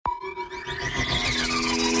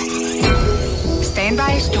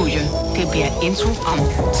Standby Studio. Det bliver intro om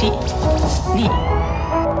 10, 9,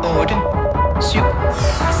 8, 7,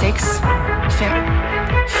 6, 5,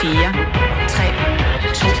 4, 3,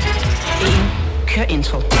 2, 1. Kør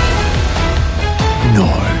intro. Nøj,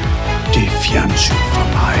 det er fjernsyn for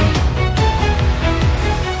mig.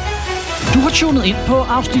 Du har tunet ind på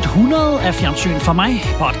afsnit 100 af Fjernsyn for mig,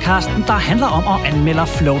 podcasten, der handler om at anmelde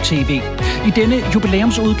Flow TV. I denne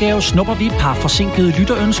jubilæumsudgave snupper vi et par forsinkede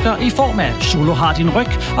lytterønsker i form af Solo har din ryg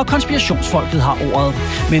og Konspirationsfolket har ordet.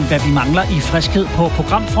 Men hvad vi mangler i friskhed på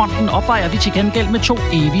programfronten, opvejer vi til gengæld med 2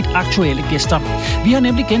 evigt aktuelle gæster. Vi har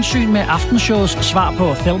nemlig gensyn med Aftenshows svar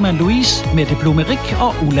på Thelma Louise, Mette Blumerik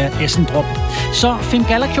og Ulla Essendrup. Så find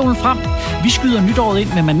gallerkjolen frem. Vi skyder nytåret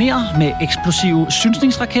ind med maner med eksplosive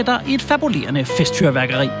synsningsraketter i et fabulerende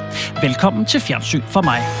festfyrværkeri. Velkommen til Fjernsyn for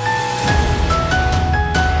mig.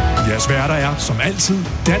 Jeres værter er, som altid,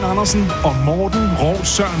 Dan Andersen og Morten Rov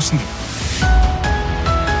Sørensen.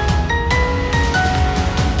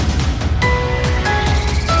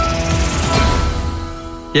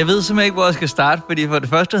 Jeg ved simpelthen ikke, hvor jeg skal starte, fordi for det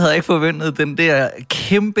første havde jeg ikke forventet den der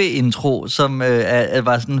kæmpe intro, som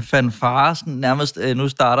var sådan en fanfare, sådan nærmest nu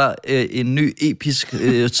starter en ny episk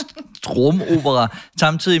rumopera,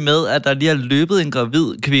 samtidig med, at der lige har løbet en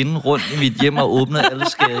gravid kvinde rundt i mit hjem og åbnet alle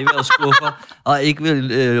skabe og skuffer, og ikke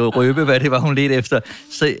vil røbe, hvad det var, hun ledte efter.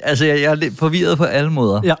 Så altså, jeg er lidt forvirret på alle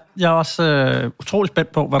måder. Ja, jeg er også utrolig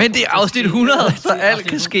spændt på, hvad... Men det er afsnit 100, så alt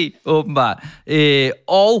kan ske, åbenbart.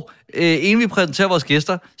 Inden vi præsenterer vores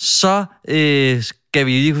gæster, så skal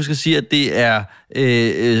vi lige huske at sige, at det er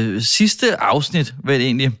sidste afsnit, vel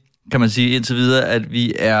egentlig, kan man sige indtil videre, at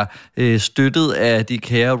vi er støttet af de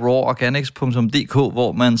kære raworganics.dk,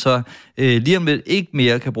 hvor man så lige om lidt ikke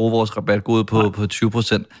mere kan bruge vores rabatkode på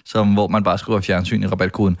 20%, hvor man bare skriver fjernsyn i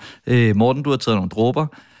rabatkoden. Morten, du har taget nogle dråber,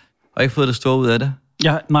 og ikke fået det store ud af det?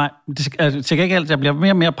 Ja, nej. Det til gengæld, jeg bliver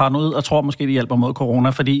mere og mere paranoid, og tror måske, det hjælper mod corona,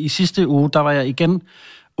 fordi i sidste uge, der var jeg igen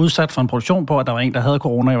udsat for en produktion på, at der var en, der havde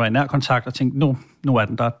corona, jeg var i nær kontakt, og tænkte, nu er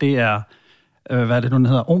den der. Det er, hvad er det nu, den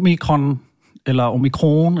hedder? Omikron, eller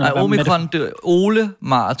Omikron? Nej, Omikron, det er Ole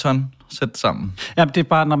Marathon sat sammen. Ja, det er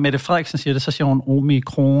bare, når Mette Frederiksen siger det, så siger hun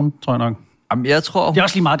Omikron, tror jeg nok. Jamen, jeg tror... Det er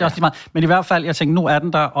også lige meget. Men i hvert fald, jeg tænkte, nu er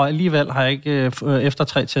den der, og alligevel har jeg ikke efter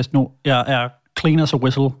 3 test nu. Jeg er clean as a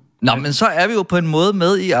whistle. Nå, men så er vi jo på en måde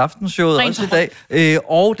med i aftenshowet også i dag.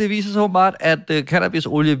 Og det viser sig åbenbart, at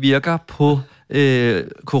cannabisolie virker på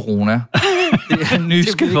corona. Det er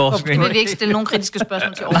nyske forskning. Det vil vi ikke stille nogen kritiske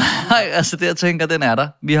spørgsmål til over. Nej, altså det jeg tænker, den er der.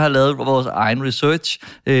 Vi har lavet vores egen research,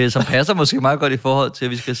 som passer måske meget godt i forhold til,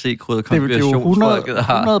 at vi skal se konspirationsfolket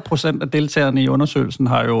har. 100% af deltagerne i undersøgelsen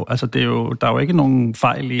har jo, altså det er jo, der er jo ikke nogen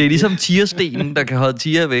fejl i... Det er ligesom tierstenen, der kan holde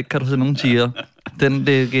tiger væk. Kan du se nogle tiger?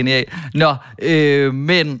 Det er genialt. Nå,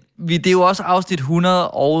 men det er jo også afsnit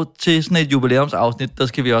 100, og til sådan et jubilæumsafsnit, der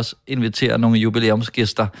skal vi også invitere nogle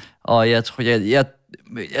jubilæumsgæster. Og jeg tror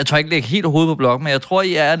ikke lægge helt hovedet på blokken, men jeg tror,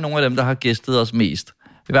 I er nogle af dem, der har gæstet os mest.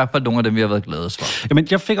 I hvert fald nogle af dem, vi har været glade for. Jamen,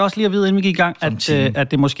 jeg fik også lige at vide, inden vi gik i gang,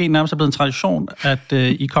 at det måske nærmest er blevet en tradition, at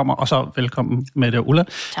I kommer, og så velkommen med det, Ulla.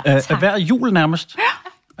 Hver jul nærmest. Ja.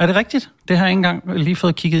 Er det rigtigt? Det har jeg ikke engang lige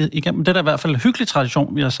fået kigget igennem. Det er da i hvert fald en hyggelig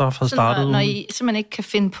tradition, vi har så fået startet. Når I simpelthen ikke kan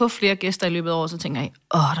finde på flere gæster i løbet af året, så tænker I,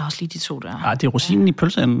 der er også lige de 2 der. Ja, det er rosinen i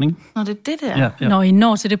pølseenden, ikke? Nå, det er det der. Ja. Når I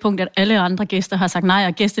når til det punkt, at alle andre gæster har sagt nej,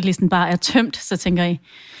 og gæstelisten bare er tømt, så tænker I,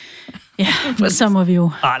 ja, så må vi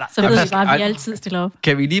jo. Så ved vi bare, at vi altid stiller op.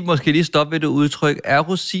 Kan vi måske lige stoppe ved det udtryk? Er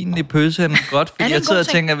rosinen i pølseenden godt? Fordi jeg sidder og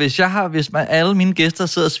tænker, hvis alle mine gæster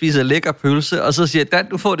sidder og spiser lækker pølse, og så siger Dan,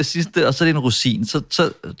 du får det sidste, og så er det en rosin,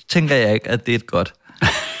 så tænker jeg ikke, at det er et godt.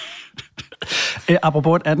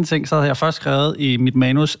 Apropos et andet ting, så havde jeg først skrevet i mit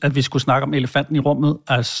manus, at vi skulle snakke om elefanten i rummet,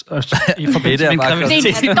 i forbindelse med en graviditet.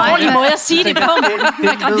 Det er en dårlig måde at sige det på.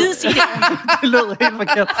 Man kan gravid sige det. Det lød helt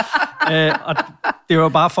forkert. Og det var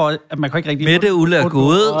bare for, at man kan ikke rigtig... Mette Ulla er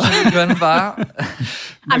gået, så gør den bare.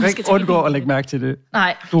 Man kan ikke undgå at lægge mærke til det.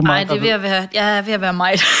 Nej, det er jeg er ved at være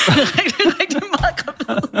mig. rigtig meget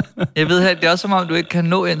gravid. Jeg ved her, det er også som om, du ikke kan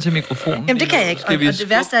nå ind til mikrofonen. Jamen det kan jeg ikke, og det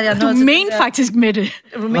værste er, at jeg Du mener faktisk med det.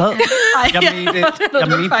 Jeg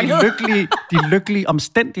mente de lykkelige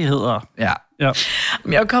omstændigheder. Ja.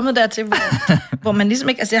 Men jeg er kommet dertil, hvor man ligesom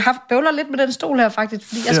ikke... Altså, jeg har bøvler lidt med den stol her, faktisk,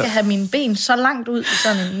 fordi jeg skal have mine ben så langt ud i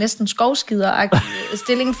sådan en næsten skovskider-agtig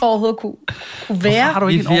stilling, for at overhovedet kunne være.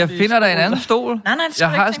 Jeg finder dig en anden stol. Nej, jeg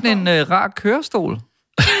har sådan en rar kørestol.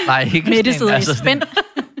 Nej, ikke Mette sidder i spænd.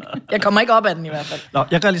 Jeg kommer ikke op af den i hvert fald. Nå,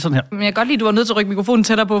 jeg gør lige sådan her. Men jeg kan godt lide, at du var nødt til at rykke mikrofonen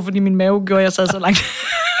tættere på, fordi min mave gjorde, jeg sad så langt.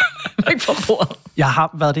 Ikke på bordet. Jeg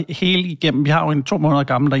har været det hele igennem. Vi har jo en 2 måneder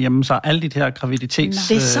gammel derhjemme, så alle de her graviditets...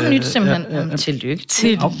 Det er så nyt simpelthen. Tillykke.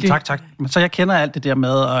 Tak. Så jeg kender alt det der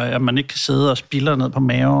med, at man ikke kan sidde og spilde ned på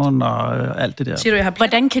maven og alt det der. Siger du, jeg har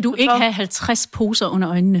Hvordan kan du ikke have 50 poser under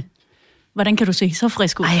øjnene? Hvordan kan du se så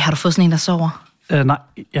frisk ud? Ej, har du fået sådan en, der sover? Nej,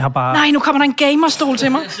 jeg har bare... Nej, nu kommer der en gamerstol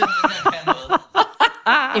til mig. Det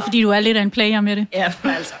er fordi, du er lidt af en player med det. Ja,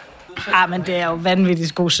 altså. Men det er jo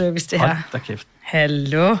vanvittigt god service, det her. Hold da kæft.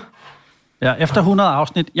 Hallo? Ja, efter 100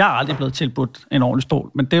 afsnit, jeg er aldrig blevet tilbudt en ordentlig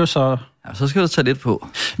stol, men det er jo så... Ja, så skal du tage lidt på.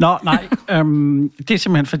 Nå, nej, det er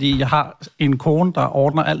simpelthen fordi, jeg har en kone, der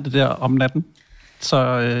ordner alt det der om natten. Så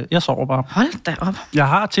jeg sover bare. Hold da op. Jeg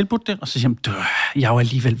har tilbudt det, og så siger jeg er jo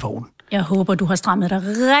alligevel vågen. Jeg håber, du har strammet dig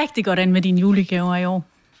rigtig godt an med dine julegaver i år.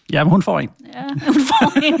 Ja, men hun får en. Ja, hun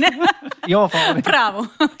får en. I år får hun. Bravo.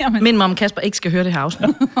 Jamen. Mind mig om, Kasper ikke skal høre det her afsnit.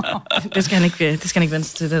 Det skal han ikke vende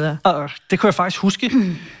sig til, det der. Det kunne jeg faktisk huske.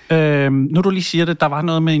 Nu du lige siger det, der var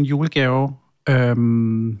noget med en julegave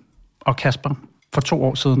og Kasper for 2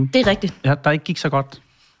 år siden. Det er rigtigt. Ja, der ikke gik så godt.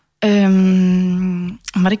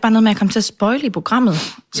 Var det ikke bare noget med, at jeg kom til at spoile i programmet,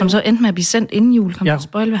 som så endte med at blive sendt inden jul? Kom til at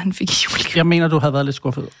spoile, hvad han fik i julegave? Jeg mener, du havde været lidt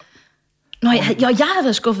skuffet. Nå, jeg havde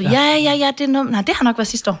været skuffet. Ja, det er noget... Nej, det har nok været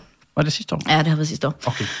sidste år. Var det sidste år? Ja, det har været sidste år.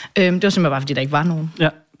 Okay. Det var simpelthen bare, fordi der ikke var nogen. Ja,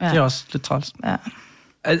 det er også lidt træls. Ja.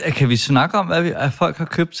 Kan vi snakke om, hvad folk har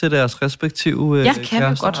købt til deres respektive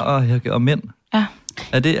kærester og mænd? Ja.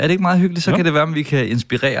 Er det ikke meget hyggeligt? Så kan det være, at vi kan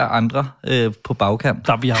inspirere andre på bagkant.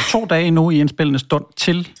 Vi har 2 dage nu i indspillende stund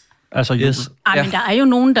til... Altså, yes. Men der er jo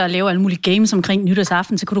nogen, der laver alle mulige games omkring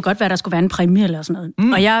nytårsaften, så kunne det godt være, at der skulle være en præmie eller sådan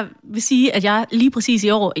noget. Og jeg vil sige, at jeg lige præcis i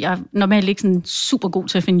år, jeg er normalt ikke sådan super god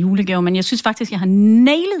til at finde julegaver, men jeg synes faktisk, jeg har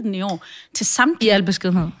nailet den i år til samtlige. I al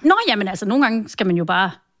beskedenhed. Nå, jamen altså, nogle gange skal man jo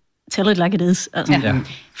bare tell it like it is. Altså. Ja.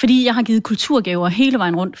 Fordi jeg har givet kulturgaver hele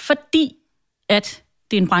vejen rundt, fordi at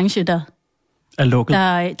det er en branche, der er lukket.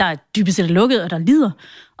 Der er dybest set lukket, og der lider,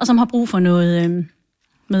 og som har brug for noget...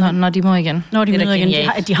 Når de må igen. Når de møder igen,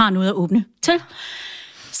 at de har noget at åbne til.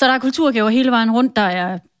 Så der er kulturgaver hele vejen rundt. Der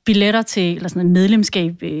er billetter til, eller sådan et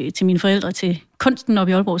medlemskab til mine forældre til Kunsten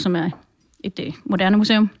oppe i Aalborg, som er et moderne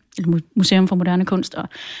museum. Et museum for moderne kunst. Og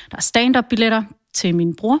der er stand-up-billetter til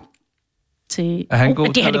min bror. Til, er han god?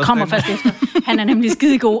 Det her, det kommer først efter. Han er nemlig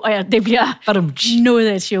skidegod, og det bliver noget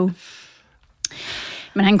af et show.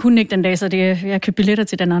 Men han kunne ikke den dag, så jeg købte billetter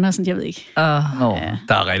til Dan Andersen, jeg ved ikke. Der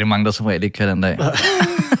er rigtig mange, der som regel ikke kan den dag.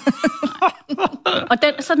 Og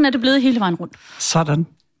sådan er det blevet hele vejen rundt. Sådan.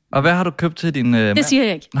 Og hvad har du købt til din mand? Det siger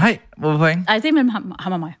jeg ikke. Nej, hvorfor ikke? Nej, det er mellem ham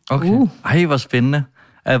og mig. Okay. Ej, hvor spændende.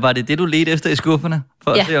 Var det du ledte efter i skufferne?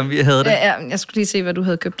 For at se, om vi havde det? Ja, jeg skulle lige se, hvad du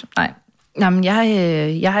havde købt. Nej. Jamen,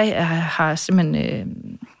 jeg har simpelthen...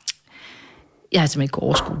 Jeg har simpelthen ikke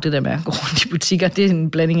overskud det der med at gå rundt i butikker. Det er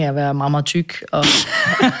en blanding af at være meget, meget tyk og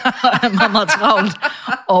meget, meget travlt.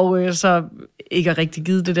 Og så ikke har rigtig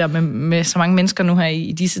givet det der med så mange mennesker nu her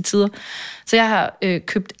i disse tider. Så jeg har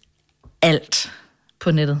købt alt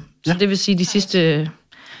på nettet. Så det vil sige, de sidste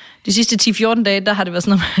 10-14 dage, der har det været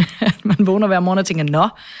sådan noget, at man vågner hver morgen og tænker,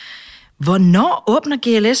 hvornår åbner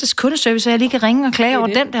GLS' kundeservice, så jeg lige kan ringe og klage over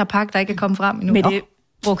den der pakke, der ikke er kommet frem endnu?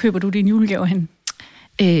 Hvor køber du din julegave hen?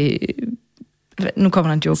 Nu kommer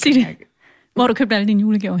der en joke. Sig det. Hvor har du købt alle dine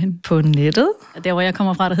julegaver hen? På nettet. Der, hvor jeg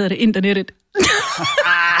kommer fra, der hedder det internettet.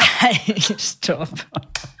 Ej, stop.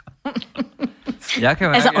 Jeg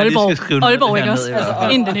kan altså Aalborg, ikke også? Altså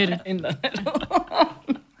internettet.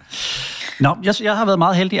 Nå, jeg har været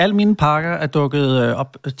meget heldig. Alle mine pakker er dukket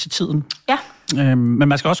op til tiden. Ja. Men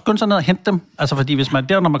man skal også gå ned og hente dem. Altså, fordi hvis man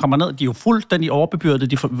når man kommer ned, de er jo fuldstændig overbebyrdede.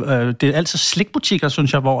 Det er altid slikbutikker,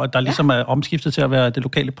 synes jeg, hvor der ligesom er omskiftet til at være det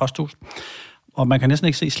lokale posthus. Og man kan næsten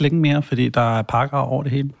ikke se slikken mere, fordi der er pakker over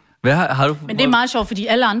det hele. Hvad har du? Men det er meget sjovt, fordi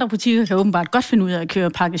alle andre butikker kan åbenbart godt finde ud af at køre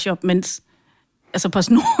pakkeshop, mens altså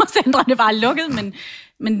PostNord-centrene bare er lukket,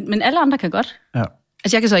 men alle andre kan godt. Ja.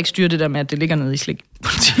 Altså, jeg kan så ikke styre det der med, at det ligger nede i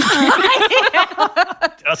slikbutikken.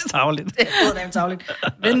 Det er også tarveligt. Det er nemt tarveligt.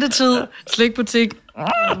 Ventetid, slikbutik.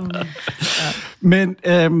 Men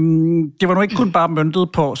det var nu ikke kun bare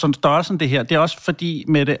møntet på sådan størrelsen det her. Det er også fordi,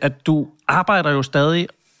 Mette, at du arbejder jo stadig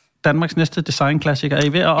Danmarks næste designklassiker. Er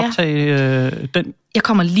I ved at optage den? Jeg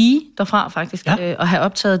kommer lige derfra faktisk, og har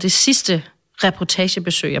optaget det sidste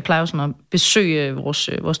reportagebesøg. Jeg plejer jo sådan at besøge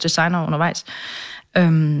vores designer undervejs.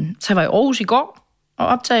 Så jeg var i Aarhus i går og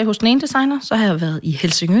optage hos den ene designer. Så har jeg været i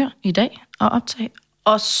Helsingør i dag og optage.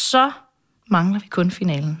 Og så mangler vi kun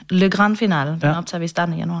finalen. Le Grand Finale, den optager vi i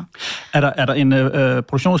starten af januar. Er der en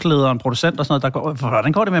produktionsleder og en producent og sådan noget, der går...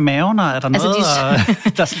 Hvordan går det med maven? Er der noget...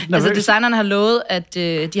 Altså designerne har lovet, at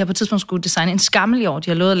de har på et tidspunkt skulle designe en skammel i år. De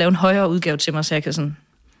har lovet at lave en højere udgave til mig, så jeg kan sådan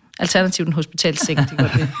alternativt en hospitalsseng,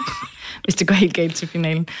 hvis det går helt galt til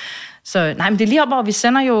finalen. Så nej, men det er lige op, hvor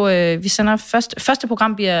vi sender første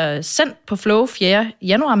program bliver sendt på Flow 4.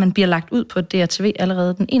 januar, men bliver lagt ud på DRTV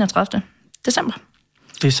allerede den 31. december.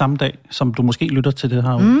 Det er samme dag, som du måske lytter til det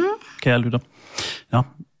her, kære lytter. Ja,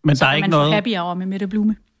 men så der er ikke noget... noget... happy hour med Mette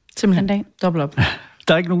Blume. Simpelthen. Den dag. Dobbelt op.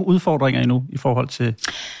 Der er ikke nogen udfordringer endnu i forhold til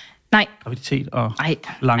Nej. graviditet og Nej,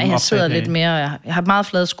 lange jeg sidder optag. lidt mere... Jeg har meget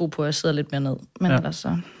flade sko på, jeg sidder lidt mere ned. Men ellers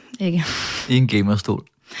så ikke. I en gamerstol.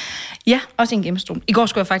 Ja, også i en gamestol. I går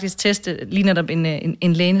skulle jeg faktisk teste lige netop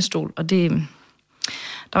en lænestol, og det...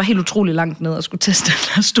 Der var helt utroligt langt ned at skulle teste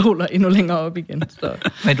den her stol og endnu længere op igen. Så.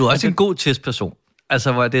 Men du er også en god testperson.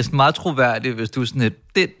 Altså, hvor det er sådan meget troværdigt, hvis du er sådan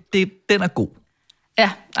den er god.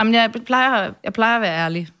 Ja, jamen jeg plejer at være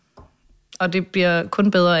ærlig. Og det bliver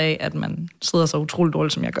kun bedre af, at man sidder så utroligt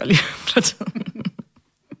dårligt, som jeg gør lige for tiden.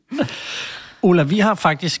 Ola, vi har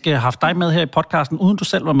faktisk haft dig med her i podcasten, uden du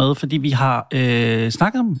selv var med, fordi vi har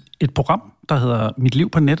snakket om et program, der hedder Mit Liv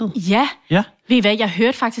på Nettet. Ja. Ved I hvad, jeg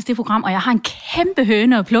hørte faktisk det program, og jeg har en kæmpe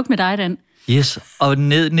høne at plukke med dig, Dan. Yes, og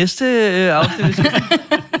næste afsnit.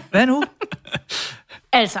 Hvad nu?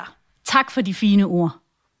 Altså, tak for de fine ord.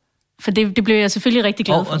 For det blev jeg selvfølgelig rigtig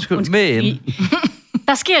glad for. Undskyld, men...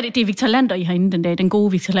 Der sker det er Victor Lander i herinde den dag, den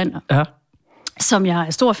gode Victor Lander, som jeg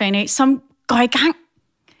er stor fan af, som går i gang.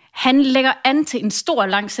 Han lægger an til en stor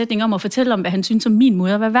lang sætning om at fortælle om, hvad han synes om min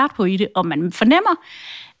måde at være vært på i det, og man fornemmer,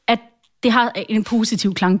 at det har en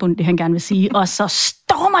positiv klangbund, det han gerne vil sige. Og så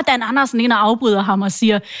stormer Dan Andersen ind og afbryder ham og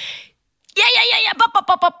siger,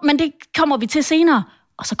 bop, men det kommer vi til senere.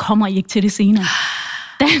 Og så kommer I ikke til det senere.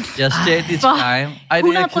 Dan, jeg stjal dit shine.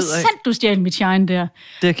 100% du stjal mit shine der.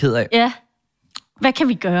 Det er jeg ked af. Ja. Hvad kan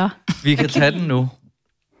vi gøre? Vi kan tage den nu.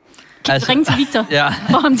 Kan ringe til Victor? Ja.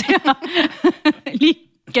 For ham til at lige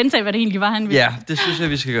gentage, hvad det egentlig var, han ville. Ja, det synes jeg,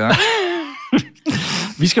 vi skal gøre.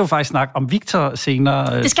 Vi skal jo faktisk snakke om Victor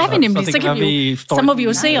senere. Det skal vi nemlig. Så må vi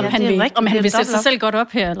jo se, om han vil sætte sig selv godt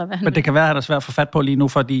op her, eller hvad han Men det kan være, at han er svært at få fat på lige nu,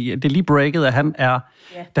 fordi det er lige breaket, at han er...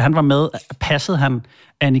 Da han var med, passede han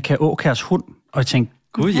Annika Aakjærs hund, og jeg tænkte,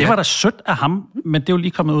 det var da sødt af ham, men det er jo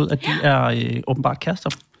lige kommet ud, at de er åbenbart kærester.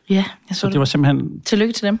 Ja, jeg så det var simpelthen...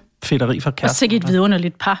 Tillykke til dem. Fedteri for kærester. Og sikkert et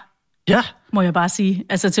vidunderligt par. Ja. Må jeg bare sige.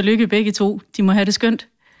 Altså, tillykke begge to. De må have det skønt.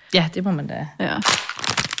 Ja, det må man da. Ja.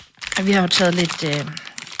 Og vi har jo taget lidt...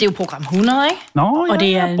 Det er jo program 100, ikke? Nå, ja, og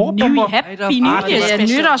det er New Happy New Year. Det er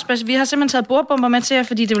nytårsspecial. Vi har simpelthen taget bordbomber med til jer,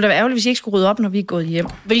 fordi det ville være ærgerligt, hvis I ikke skulle rydde op, når vi er gået hjem.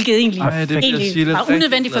 Hvilket egentlig var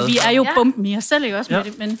unødvendigt, for vi er jo bomben i os selv, ikke også? Ja.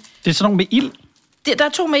 Med det, men... Det er sådan nogle med ild. Der er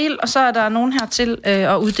 2 med ild, og så er der nogen her til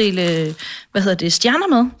at uddele, stjerner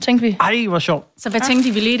med, tænkte vi. Ej, hvor sjovt. Så hvad tænkte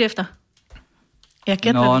I, vi ledte efter? Jeg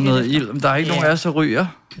gætter, noget ild. Der er ikke nogen af os, der ryger.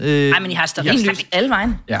 Nej, men I har stearinlys alle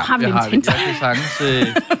vejen. Ja, har vi det har vi.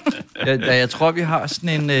 tænkt. Jeg tror, vi har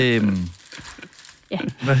sådan en...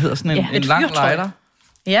 Hvad hedder sådan en lang lighter?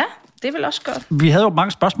 Ja, det er vel også godt. Vi havde jo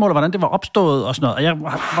mange spørgsmål om, hvordan det var opstået og sådan noget, og jeg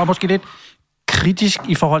var måske lidt kritisk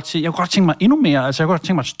i forhold til... Jeg kunne godt tænke mig endnu mere, altså jeg kunne godt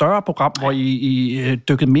tænke mig et større program, hvor I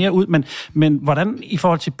dykkede mere ud, men hvordan i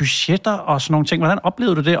forhold til budgetter og sådan nogle ting, hvordan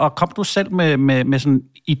oplevede du det, og kom du selv med sådan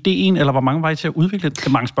ideen, eller hvor mange var I til at udvikle det? Det er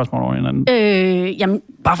mange spørgsmål over hinanden. Jamen,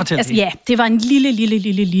 bare fortæl altså, ja, det var en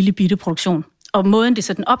lille bitte produktion. Og måden, det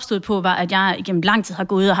sådan opstod på, var, at jeg igennem lang tid har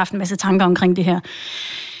gået og haft en masse tanker omkring det her.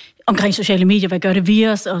 Omkring sociale medier, hvad gør det ved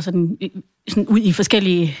os, og sådan ud i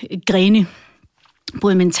forskellige grene.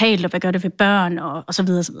 Både mentalt, og hvad gør det ved børn, og så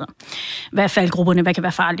videre, så videre. Hvad er faldgrupperne, hvad kan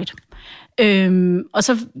være farligt? Og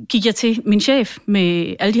så gik jeg til min chef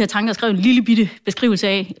med alle de her tanker og skrev en lille bitte beskrivelse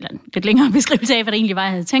af, eller en lidt længere beskrivelse af, hvad det egentlig var,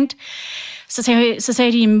 jeg havde tænkt. Så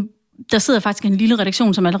sagde de, der sidder faktisk en lille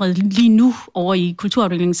redaktion, som allerede lige nu over i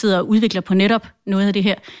kulturafdelingen sidder og udvikler på netop noget af det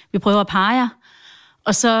her. Vi prøver at parre jer.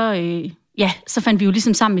 Og så fandt vi jo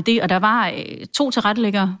ligesom sammen med det, og der var 2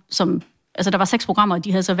 tilrettelæggere, der var 6 programmer, og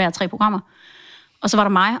de havde så hver 3 programmer. Og så var der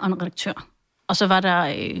mig og en redaktør. Og så var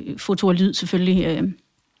der foto og lyd selvfølgelig,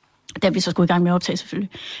 der vi så skulle i gang med at optage selvfølgelig.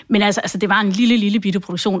 Men altså det var en lille bitte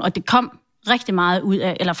produktion, og det kom rigtig meget ud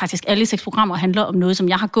af, eller faktisk alle 6 programmer handler om noget, som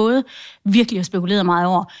jeg har gået virkelig og spekuleret meget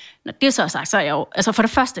over. Når det så er sagt, så er jeg jo, altså for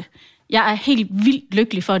det første, jeg er helt vildt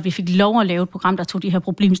lykkelig for, at vi fik lov at lave et program, der tog de her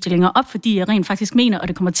problemstillinger op, fordi jeg rent faktisk mener, og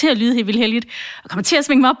det kommer til at lyde helt vildt heldigt, og kommer til at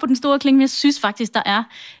svinge mig op på den store klinge, men jeg synes faktisk, der er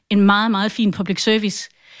en meget, meget fin public service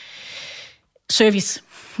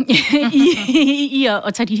i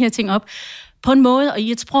at tage de her ting op på en måde, og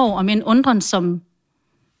i et sprog og med en undren,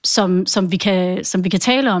 som vi kan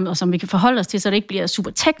tale om, og som vi kan forholde os til, så det ikke bliver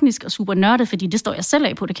super teknisk og super nørdet, fordi det står jeg selv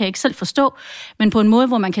af på, det kan jeg ikke selv forstå, men på en måde,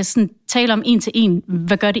 hvor man kan sådan tale om en til en,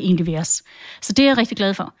 hvad gør det egentlig ved os. Så det er jeg rigtig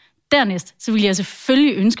glad for. Dernæst, så vil jeg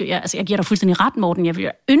selvfølgelig ønske, jeg giver dig fuldstændig ret, Morten, jeg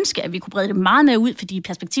vil ønske, at vi kunne brede det meget mere ud, fordi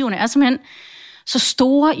perspektiverne er simpelthen så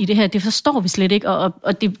store i det her, det forstår vi slet ikke,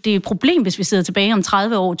 og det er et problem, hvis vi sidder tilbage om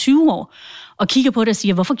 30 år, 20 år, og kigger på det og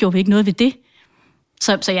siger, hvorfor gjorde vi ikke noget ved det?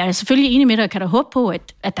 Så jeg er selvfølgelig enig med dig, og kan da håbe på,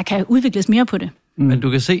 at der kan udvikles mere på det. Men du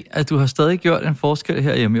kan se, at du har stadig gjort en forskel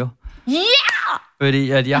herhjemme, jo. Ja!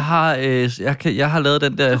 Fordi at jeg har lavet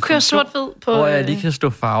den der... Du kører sort-hvid på... Hvor jeg lige kan stå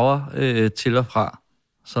farver til og fra.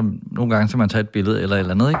 Som nogle gange, så man tager et billede eller et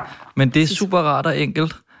eller andet, ikke? Men det er super rart og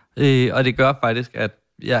enkelt. Og det gør faktisk, at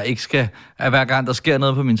jeg ikke skal... At hver gang der sker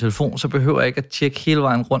noget på min telefon, så behøver jeg ikke at tjekke hele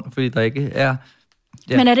vejen rundt, fordi der ikke er...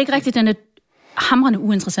 Ja. Men er det ikke rigtigt, den er hamrende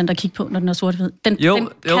uinteressant at kigge på, når den er sort-hvid? Den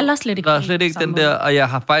kalder slet ikke... Der er slet ikke den der, og jeg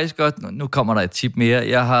har faktisk godt... Nu kommer der et tip mere.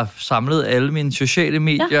 Jeg har samlet alle mine sociale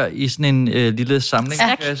medier i sådan en lille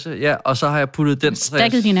samlingskasse. Ja, og så har jeg puttet den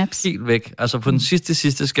helt væk. Altså på den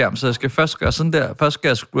sidste skærm, så jeg skal først gøre sådan der. Først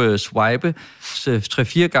skal jeg swipe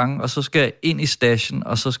 3-4 gange, og så skal jeg ind i stashen,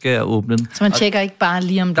 og så skal jeg åbne den. Så man tjekker ikke bare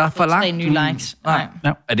lige, om der er for 3 nye likes? Nej.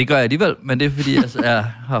 Ja, det gør jeg alligevel, men det er fordi, jeg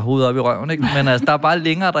har hovedet op i røven, ikke? Men altså, der er bare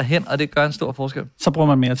længere derhen, og det gør en stor forskel. Så bruger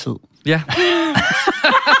man mere tid. Ja.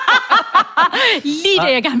 Lige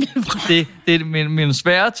det, jeg gerne vil fra. Det er min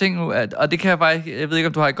svære ting nu, og det kan jeg faktisk... Jeg ved ikke,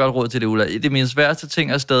 om du har et godt råd til det, Ulla. Det er min sværeste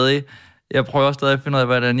ting er stadig... Jeg prøver stadig at finde ud af,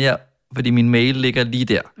 hvordan jeg... Fordi min mail ligger lige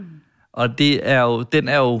der. Og den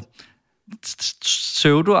er jo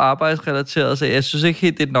pseudo-arbejdsrelateret, så jeg synes ikke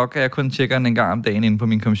helt, det er nok, at jeg kun tjekker den en gang om dagen inde på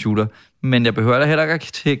min computer. Men jeg behøver da heller ikke at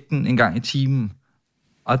tjekke den en gang i timen.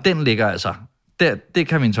 Og den ligger altså... Det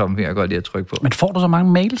kan min tommelfinger godt lide at trykke på. Men får du så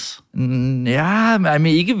mange mails? Ja, men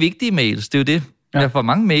ikke vigtige mails, det er jo det. Ja. Jeg får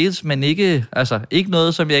mange mails, men ikke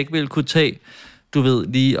noget, som jeg ikke ville kunne tage, du ved,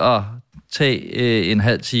 lige at tage en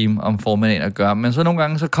halv time om formiddagen at gøre. Men så nogle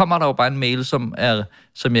gange, så kommer der jo bare en mail, som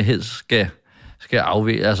jeg helst skal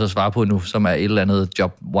svare på nu, som er et eller andet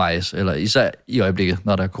job-wise, eller især i øjeblikket,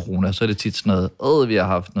 når der er corona, så er det tit sådan noget, vi har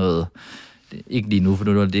haft noget, ikke lige nu, for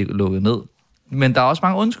nu er det lukket ned. Men der er også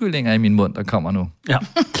mange undskyldninger i min mund, der kommer nu. Ja.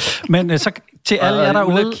 Men så til alle jer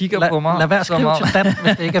derude, lad være at skrive til Dan,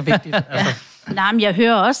 hvis det ikke er vigtigt. Altså. Nej, men jeg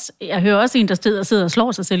hører også en, der sidder og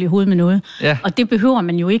slår sig selv i hovedet med noget. Ja. Og det behøver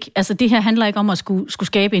man jo ikke. Altså, det her handler ikke om at skulle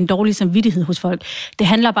skabe en dårlig samvittighed hos folk. Det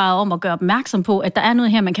handler bare om at gøre opmærksom på, at der er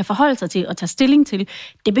noget her, man kan forholde sig til og tage stilling til.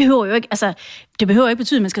 Det behøver jo ikke,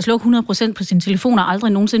 betyde, at man skal slukke 100% på sin telefon og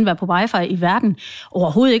aldrig nogensinde være på wifi i verden.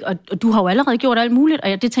 Overhovedet ikke. Og du har jo allerede gjort alt muligt,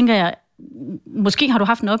 og det tænker jeg, måske har du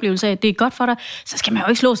haft en oplevelse af, at det er godt for dig, så skal man jo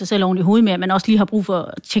ikke slå sig selv oven i hovedet med, at man også lige har brug for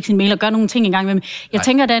at tjekke sin mail og gøre nogle ting en gang med. Jeg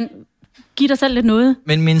tænker, Dan, giv dig selv lidt noget.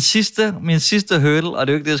 Men min sidste hurdle, og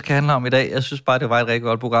det er jo ikke det, det skal handle om i dag, jeg synes bare, det var et rigtig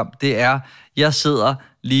godt program, det er, jeg sidder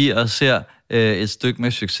lige og ser et stykke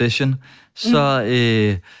med Succession,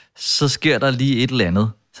 så sker der lige et eller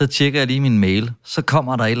andet. Så tjekker jeg lige min mail, så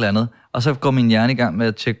kommer der et eller andet, og så går min hjerne i gang med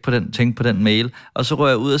at tænke på den mail, og så rører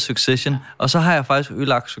jeg ud af Succession, og så har jeg faktisk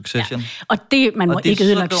ødelagt Succession. Ja. Og det, man må ikke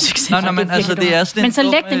ødelægge Succession. Nej, men altså, det er sådan. Men så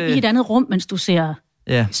læg den i et andet rum, mens du ser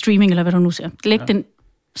streaming, eller hvad du nu ser. Læg den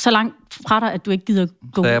så langt fra dig, at du ikke gider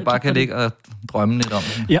gå. Så jeg bare kan ligge og drømme lidt om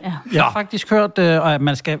det. Ja. Jeg har faktisk hørt, at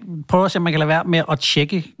man skal prøve at se, om man kan lade være med at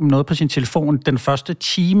tjekke noget på sin telefon den første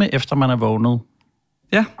time, efter man er vågnet.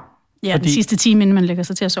 Ja. Ja, den sidste time, inden man lægger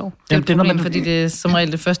sig til at sove. Det er et problem, fordi det er som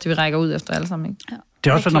regel det første, vi rækker ud efter alle sammen, ikke? Ja. Det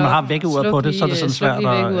er også, når man har vækkeuret på det, så er det sådan svært.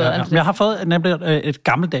 Jeg har fået nemlig et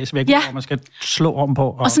gammeldags vækkeur, hvor man skal slå om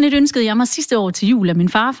på. Og sådan et ønskede jeg mig sidste år til jul af min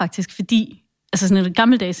far faktisk, fordi altså sådan et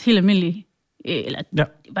gammeldags, helt almindeligt, eller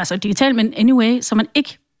bare så digitalt, men anyway, så man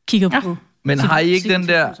ikke kigger på. Men har I ikke den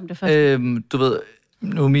der, du ved,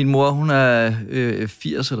 nu min mor, hun er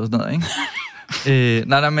 80 eller sådan noget, ikke?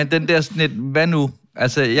 Nej, men den der sådan et, hvad nu?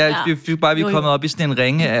 Altså, vi er kommet op i sådan en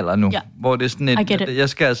ringealder nu, hvor det er sådan et, jeg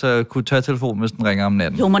skal altså kunne tage telefonen, hvis den ringer om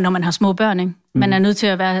natten. Jo, men når man har små børn, ikke? Man er nødt til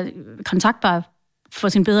at være kontaktbar for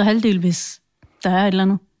sin bedre halvdel, hvis der er et eller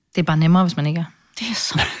andet. Det er bare nemmere, hvis man ikke er. Det er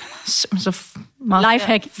så meget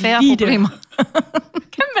lifehack. Færre problemer.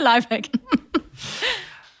 Kæmpe lifehack.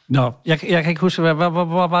 Nå, jeg kan ikke huske,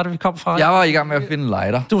 hvor var det, vi kom fra? Jeg var i gang med at finde en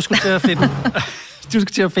lighter. Du skulle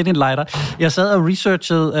til at finde en lighter. Jeg sad og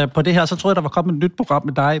researchede på det her, så troede jeg, der var kommet et nyt program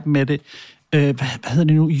med dig, med det. Hvad hedder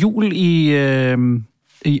det nu? Jul i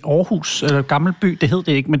Aarhus, eller Gammelby, det hed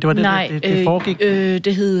det ikke, men det var det, det foregik.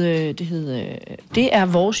 Det er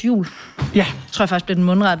vores jul. Ja. Tror jeg faktisk blev den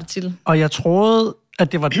mundrette til. Og jeg troede,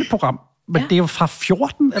 at det var et nyt program, men det er jo fra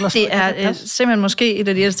 14 eller sådan. Det er simpelthen måske et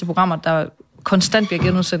af de ældste programmer, der konstant bliver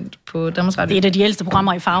genudsendt på Danmarks Radio. Det er et af de ældste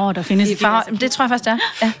programmer i farver, der findes. Det tror jeg faktisk, det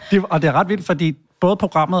er. Ja. Og det er ret vildt, fordi både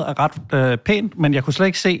programmet er ret pænt, men jeg kunne slet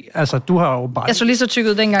ikke se, altså du har jo bare... Jeg så lige så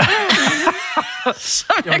tykket dengang. Det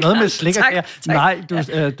var noget med slik og kager.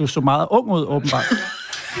 Nej, du så meget ung ud, åbenbart.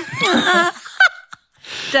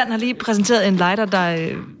 Dan har lige præsenteret en lighter, der...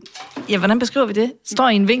 Ja, hvordan beskriver vi det? Står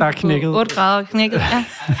i en vinkel på 8 grader knækket. Ja.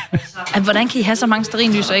 Hvordan kan I have så mange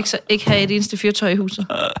stearinlys og ikke have et eneste fyrtøj i huset?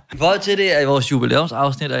 I forhold til det, at i vores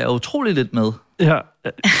jubilæumsafsnit er jeg utrolig lidt med. Ja.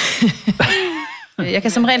 Jeg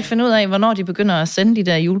kan som regel finde ud af, hvornår de begynder at sende de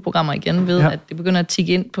der juleprogrammer igen, ved at det begynder at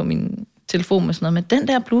tikke ind på min telefon med sådan noget. Men den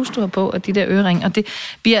der bluse, du har på, og de der øreringe, og det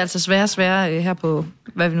bliver altså sværere og sværere her på,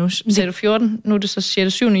 hvad vi nu ser du 14, nu er det så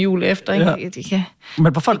 6. 7. jul efter, ikke? Ja. Det kan,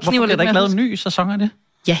 men hvorfor er der ikke lavet en ny sæson af det?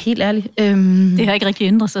 Ja, helt ærligt. Det har ikke rigtig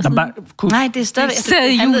ændret sig siden. Nej, det er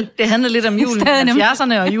stadig... Det handlede lidt om julen i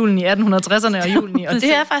 70'erne, og julen i 1860'erne, og julen i... Og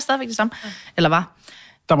det er faktisk stadigvæk det samme. Eller var?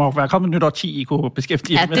 Der må være kommet nyt år 10, I kunne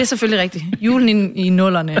beskæftige med. Ja, det er selvfølgelig rigtigt. Julen i 0'erne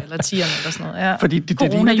eller 10'erne eller sådan noget. Ja. Fordi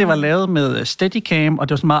det var lavet med Steadicam, og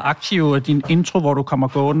det var så meget aktivt, din intro, hvor du kommer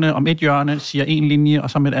gående om et hjørne, siger en linje, og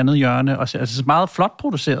så med et andet hjørne. Og så, altså meget flot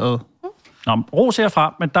produceret. Nå, ros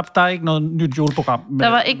herfra, men der er ikke noget nyt juleprogram. Der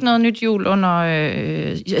var ikke noget nyt jul under...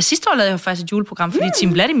 sidste år lavede jeg faktisk et juleprogram, fordi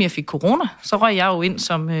Team Vladimir fik corona. Så røg jeg jo ind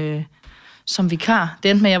som vikar.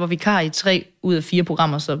 Det endte med, at jeg var vikar i 3 ud af 4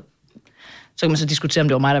 programmer, så kan man så diskutere, om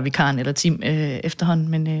det var mig, der var vikaren eller Team efterhånden.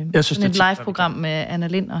 Men jeg synes, det er et live-program med Anna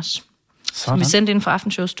Lind også. Som vi sendte ind for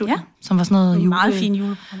Aftenshowstudiet, som var sådan noget meget fin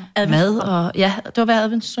juleprogram. Mad og... Ja, det var hver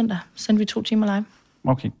adventssøndag. Sendte vi 2 timer live.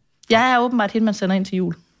 Okay. Jeg er åbenbart helt, man sender ind til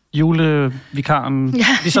jul. Julevikaren,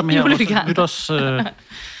 ligesom her,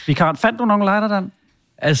 nytårsvikaren. Fandt du nogen lighter, Dan?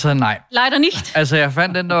 Altså, nej. Lighter nicht. Altså, jeg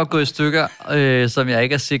fandt den, der var gået i stykker, som jeg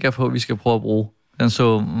ikke er sikker på, at vi skal prøve at bruge. Den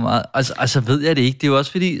så meget... Altså ved jeg det ikke. Det er jo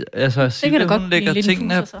også fordi, Silke, hun lægger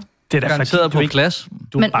tingene det er garanteret på plads.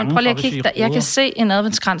 Men prøv lige at kigge der. Jeg kan se en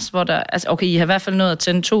adventskrans, hvor der... Altså, okay, I har i hvert fald nået at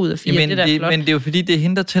tænde 2 ud af 4. Jamen, det er flot. Men det er jo fordi, det er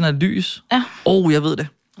hende, der tænder lys. Ja. Jeg ved det.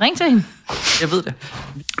 Ring til hende. Jeg ved det.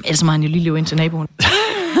 Ellers må han jo lige løbe ind til naboen.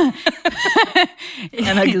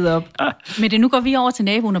 Han har givet op. Men nu går vi over til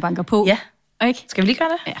naboen og banker på. Ja. Ikke? Skal vi lige gøre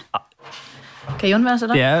det? Ja. Kan I undvære sig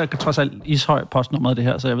der? Det er trods alt Ishøj postnummeret det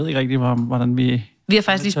her, så jeg ved ikke rigtig, hvordan vi... Vi har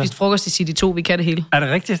faktisk lige spist frokost i City 2, vi kan det hele. Er det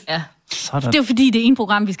rigtigt? Ja. Sådan. Det er jo fordi, det er en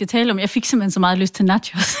program, vi skal tale om. Jeg fik simpelthen så meget lyst til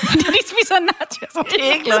nachos. De spiser nachos. Det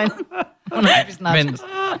er ikke løgn. Men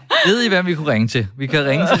ved I, hvem vi kunne ringe til? Vi kan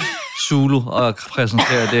ringe til Zulu og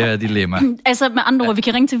præsentere det her dilemma. Altså med andre ord, vi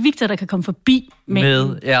kan ringe til Victor, der kan komme forbi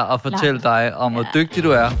med og fortælle dig om, hvor dygtig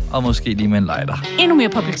du er, og måske lige med en lighter. Endnu mere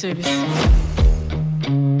public service.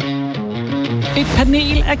 Et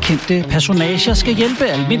panel af kendte personager skal hjælpe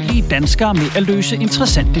almindelige danskere med at løse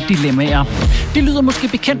interessante dilemmaer. Det lyder måske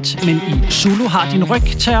bekendt, men i Zulu har din ryg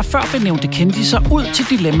tager førbenævnte kendiser ud til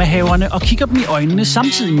dilemmahaverne og kigger dem i øjnene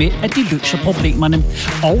samtidig med, at de løser problemerne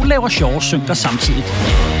og laver sjove synker samtidig.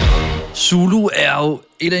 Zulu er jo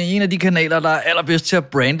en af de kanaler, der er allerbedst til at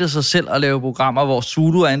brande sig selv og lave programmer, hvor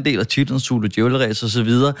Zulu er en del af titlen, Zulu Djævleræs og så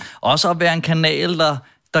videre. Også at være en kanal,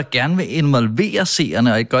 der gerne vil involvere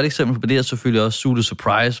seerne, og et godt eksempel på det er selvfølgelig også Zulu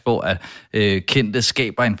Surprise, hvor kendte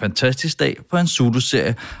skaber en fantastisk dag på en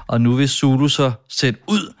Zulu-serie, og nu vil Zulu så sætte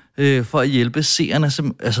ud for at hjælpe seerne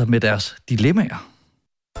med deres dilemmaer.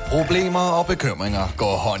 Problemer og bekymringer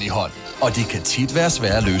går hånd i hånd, og de kan tit være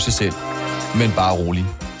svære at løse selv. Men bare rolig.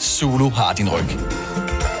 Zulu har din ryg.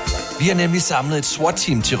 Vi har nemlig samlet et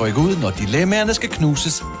SWAT-team til rykke ud, når dilemmaerne skal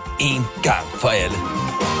knuses én gang for alle.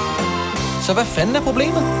 Så hvad fanden er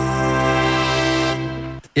problemet?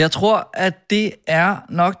 Jeg tror, at det er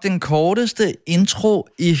nok den korteste intro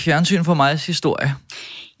i Fjernsyn for migs historie.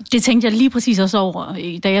 Det tænkte jeg lige præcis også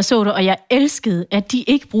over, da jeg så det, og jeg elskede, at de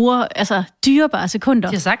ikke bruger dyrebare sekunder.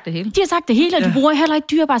 De har sagt det hele. De har sagt det hele, og de bruger heller ikke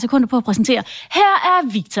dyrebare sekunder på at præsentere. Her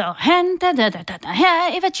er Victor, han, her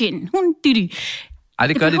er Eva Jin, hun, Didi. Ej,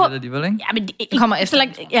 det gør de lidt alligevel, ikke? Ja, men det kommer efter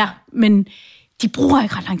langt. Ja, men de bruger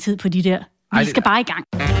ikke ret lang tid på de der. Vi skal bare i gang.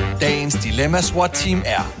 Dagens Dilemma SWAT-team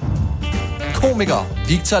er komiker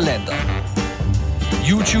Victor Lander,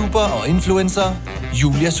 YouTuber og influencer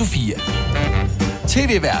Julia Sofia,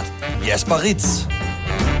 TV-vært Jasper Ritz,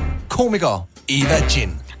 komiker Eva Jin.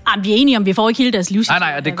 Vi er enige om, vi får ikke hele deres livshistorie.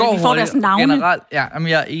 Nej, det går vi får deres navne. Generelt, ja,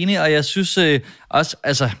 jeg er enig, og jeg synes også,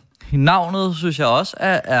 altså, navnet synes jeg også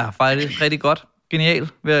er faktisk rigtig godt. Genial,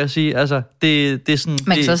 vil jeg sige. Altså, det er sådan...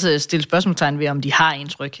 Man kan så også stille spørgsmålstegn ved, om de har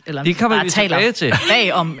indtryk, eller om det kan de man bare taler til.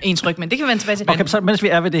 bag om indtryk, men det kan vi vende tilbage til. Okay, så mens vi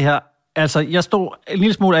er ved det her, altså, jeg stod en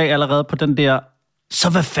lille smule af allerede på den der, så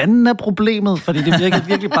hvad fanden er problemet? Fordi det virkede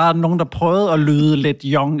virkelig bare nogen, der prøvede at lyde lidt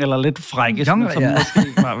young, eller lidt frække. Young, ja.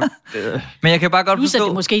 Men jeg kan bare godt forstå...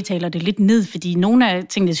 Det måske taler det lidt ned, fordi nogle af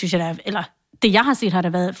tingene, synes jeg, der er, eller det, jeg har set, har der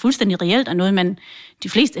været fuldstændig reelt, og noget, man de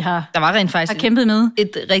fleste der var rent faktisk har kæmpet med.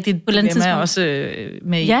 Et rigtigt dilemma også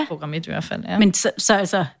med i program 1 i hvert fald. Ja. Men så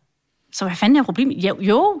hvad fanden er problemet?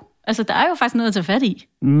 Jo, altså der er jo faktisk noget at tage fat i.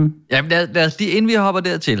 Jamen lad os lige, inden vi hopper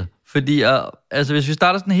dertil, fordi altså, hvis vi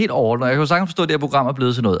starter sådan helt overordnet, jeg kan jo sagtens forstå, at det her program er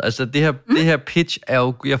blevet til noget. Altså det her pitch er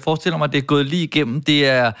jo, jeg forestiller mig, at det er gået lige igennem. Det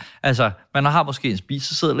er, altså, man har måske en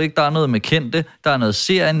spiseseddel, ikke? Der er noget med kendte, der er noget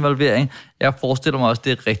serieinvolvering. Jeg forestiller mig også, at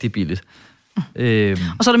det er rigtig billigt.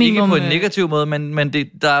 Og så er der minimum, ikke på en negativ måde, men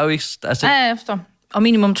der er jo ikke... Altså, ja, efter. Og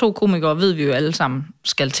minimum 2 komikere ved vi jo alle sammen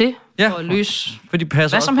skal til for at løse... For de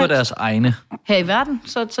passer også på deres egne. Her i verden,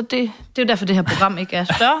 så det er jo derfor, det her program ikke er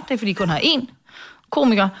større. Det er, fordi de kun har 1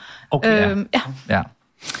 komiker. Okay, ja.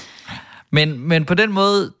 Men på den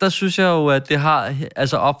måde, der synes jeg jo, at det har,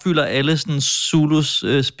 altså opfylder alle sådan Zulus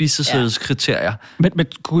spiseseddelskriterier. Men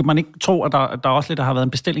kunne man ikke tro, at der også lidt har været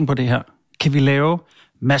en bestilling på det her? Kan vi lave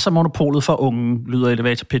masser af Monopolet for unge, lyder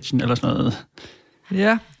elevator-pitchen eller sådan noget?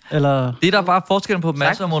 Ja. Eller... Det, der bare forskellen på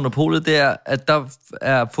masser af Monopolet, det er, at der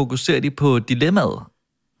er fokuseret de på dilemmaet.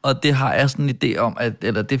 Og det har jeg sådan en idé om,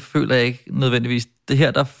 eller det føler jeg ikke nødvendigvis. Det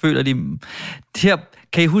her, der føler de... Det her,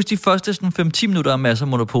 kan I huske de første sådan 5-10 minutter af masser af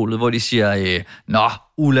Monopolet, hvor de siger, nå,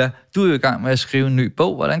 Ulla, du er jo i gang med at skrive en ny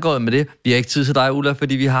bog. Hvordan går det med det? Vi har ikke tid til dig, Ulla,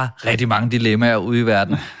 fordi vi har rigtig mange dilemmaer ude i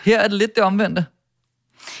verden. Her er det lidt det omvendte.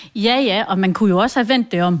 Ja, og man kunne jo også have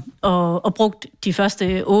vendt det om og brugt de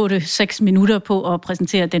første 8-6 minutter på at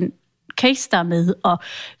præsentere den case der med og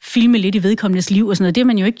filme lidt i vedkommendes liv og sådan noget. Det har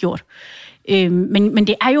man jo ikke gjort. Men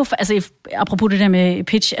det er jo, altså apropos det der med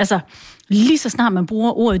pitch, altså lige så snart man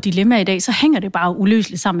bruger ordet dilemma i dag, så hænger det bare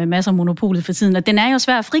uløseligt sammen med masser af Monopolet for tiden, og den er jo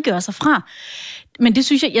svær at frigøre sig fra. Men det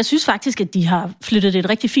synes jeg synes faktisk, at de har flyttet det et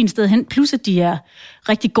rigtig fint sted hen, plus at de er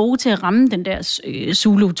rigtig gode til at ramme den der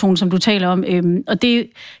Zulu-tone, som du taler om, og det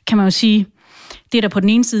kan man jo sige, det er der på den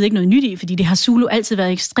ene side ikke noget nyt i, fordi det har Zulu altid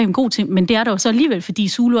været ekstremt god til, men det er der jo så alligevel, fordi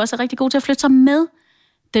Zulu også er rigtig god til at flytte sig med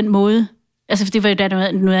den måde. Altså, det var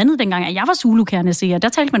jo noget andet dengang, at jeg var Zulu-kærne, der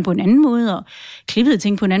talte man på en anden måde, og klippede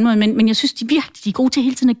ting på en anden måde, men jeg synes, de er gode til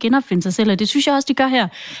hele tiden at genopfinde sig selv, og det synes jeg også, de gør her,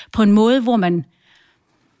 på en måde, hvor man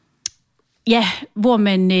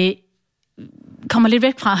kommer lidt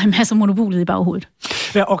væk fra en masse Monopolet i baghovedet.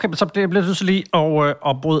 Ja, okay, men så bliver jeg så lige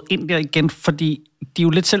at bryde ind der igen, fordi de er jo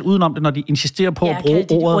lidt selv udenom det, når de insisterer på at bruge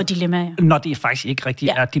ordet dilemma, når det faktisk ikke rigtig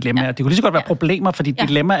er dilemmaer. Det kunne lige så godt være problemer, fordi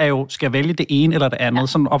dilemma er jo, skal jeg vælge det ene eller det andet,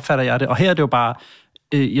 sådan opfatter jeg det. Og her er det jo bare,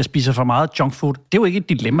 jeg spiser for meget junkfood. Det er jo ikke et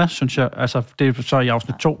dilemma, synes jeg. Altså, det er så i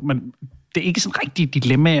afsnit 2, men det er ikke sådan rigtig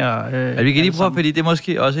dilemmaer. Vi kan lige prøve, fordi det er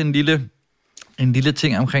måske også en lille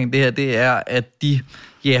ting omkring det her, det er, at det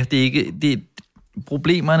er ikke...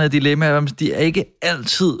 Problemerne og dilemmaer, de er ikke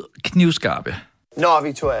altid knivskarpe. Nå,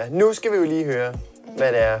 Victoria, nu skal vi jo lige høre, hvad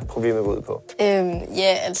det er, problemet går ud på.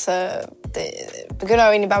 Det begynder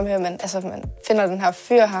jo egentlig bare med, at man finder den her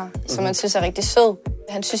fyr her, som man synes er rigtig sød.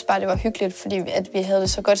 Han synes bare, det var hyggeligt, fordi at vi havde det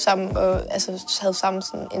så godt sammen, og havde samme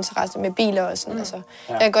sådan, interesse med biler og sådan.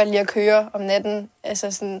 Jeg kan godt lide at køre om natten,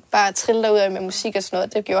 bare trille derud af med musik og sådan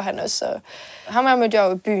noget. Det gjorde han også. Så ham og jeg mødte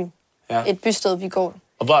jo i byen, et bysted, vi går.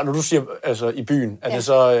 Og når du siger i byen, er det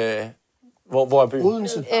så... Hvor er byen?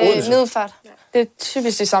 Odense. Middelfart. Det er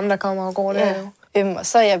typisk de samme, der kommer og går der. Og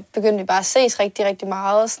så begyndte vi bare at ses rigtig, rigtig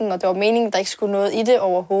meget, sådan, og det var meningen, der ikke skulle noget i det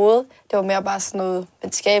overhovedet. Det var mere bare sådan noget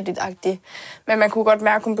venskabeligt-agtigt. Men man kunne godt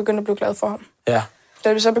mærke, at hun begyndte at blive glad for ham. Ja.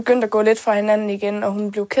 Da vi så begyndte at gå lidt fra hinanden igen, og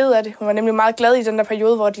hun blev ked af det. Hun var nemlig meget glad i den der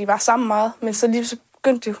periode, hvor de var sammen meget. Men så lige så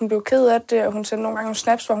begyndte det, hun blev ked af det, og hun sendte nogle gange nogle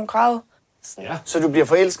snaps, hvor hun græd. Ja. Så du bliver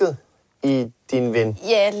forelsket i din ven?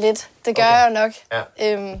 Ja, lidt. Det gør jeg nok.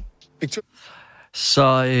 Ja.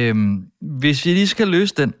 Så hvis vi lige skal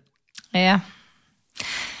løse den. Ja.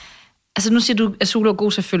 Altså nu siger du, at Zulu er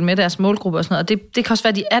god til at følge med deres målgruppe og sådan noget, og det kan også være,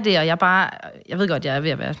 at de er det, og jeg ved godt, jeg er ved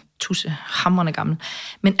at være hamrende gammel,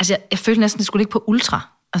 men altså jeg følte næsten, det skulle ligge på ultra,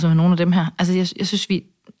 altså med nogle af dem her. Altså jeg synes,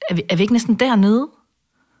 er vi ikke næsten dernede?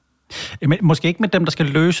 Men måske ikke med dem, der skal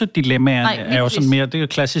løse dilemmaerne. Nej, er jo sådan mere, det er jo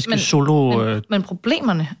klassiske solo... Men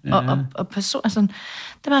problemerne og personer, altså, det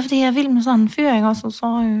er bare fordi, jeg er vild med sådan en fyr, ikke også? Så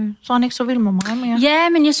er han ikke så vild med mig mere. Ja,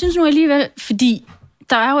 men jeg synes nu alligevel, fordi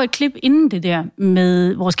der er jo et klip inden det der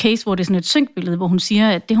med vores case, hvor det er sådan et synkbillede, hvor hun siger,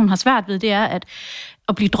 at det, hun har svært ved, det er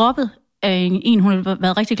at blive droppet af en, hun har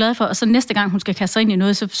været rigtig glad for, og så næste gang, hun skal kaste sig ind i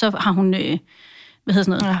noget, så har hun...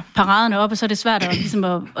 paraderne op, og så er det svært at, ligesom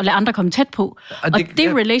at lade andre komme tæt på. Og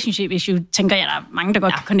det relationship issue, tænker jeg, der er mange, der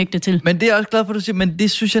godt kan connecte til. Men det er jeg også glad for, at du siger, men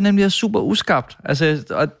det synes jeg nemlig er super uskarpt. Altså,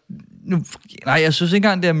 og jeg synes ikke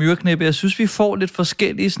engang, det er myreknæppe. Jeg synes, vi får lidt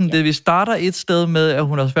forskellige. Sådan, det, vi starter et sted med, at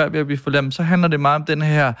hun har svært ved at blive forlemt, så handler det meget om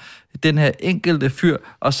den her enkelte fyr,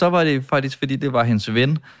 og så var det faktisk, fordi det var hendes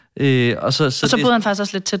ven. Og så boede han faktisk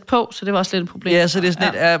også lidt tæt på, så det var også lidt et problem. Ja, så det er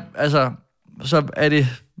sådan lidt, så er det...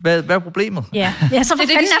 Hvad er problemet? Ja, så for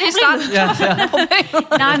fanden er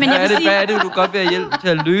problemet. Nej, men jeg vil sige... Hvad er det, du godt vil have hjælp til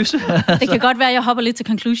at løse? Det kan godt være, at jeg hopper lidt til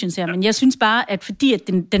conclusions her, men jeg synes bare, at fordi at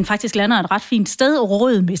den faktisk lander et ret fint sted,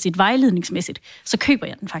 rådmæssigt, vejledningsmæssigt, så køber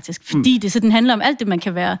jeg den faktisk. Fordi det sådan handler om alt det, man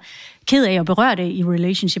kan være ked af og berørt af i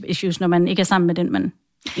relationship issues, når man ikke er sammen med den, man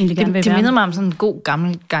egentlig gerne vil være. Det minder mig om sådan en god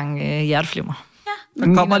gammel gang hjerteflimmer. Ja,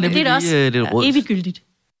 der kommer det er også råd. eviggyldigt.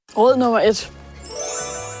 Råd nummer 1.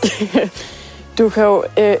 Du kan jo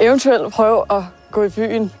eventuelt prøve at gå i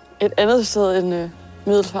byen et andet sted end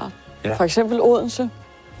Middelfart. Ja. For eksempel Odense,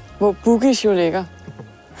 hvor Boogies jo ligger.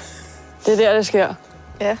 Det er der, det sker.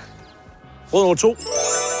 Ja. Råd nummer 2.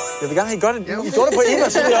 Jeg vil gerne have, I gør det. I gjorde det på en,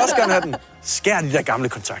 og så vil jeg også gerne have den. Skær de der gamle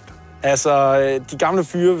kontakter. Altså, de gamle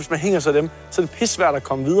fyre, hvis man hænger sig dem, så er det pissvært at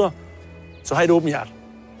komme videre. Så har I et åbent hjerte.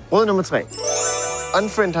 Råd nummer 3.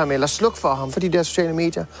 Unfriend ham eller sluk for ham for de der sociale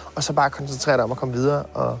medier, og så bare koncentrere dig om at komme videre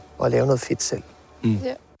og lave noget fedt selv.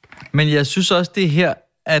 Ja. Men jeg synes også, det her,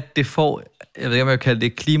 at det får, jeg ved ikke, om jeg vil kalde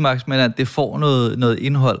det klimaks, men at det får noget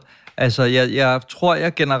indhold. Altså, jeg tror,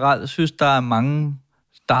 jeg generelt synes, der er mange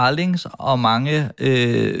darlings og mange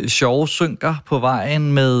sjove synker på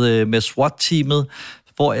vejen med SWAT-teamet,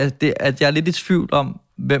 hvor jeg er lidt i tvivl om,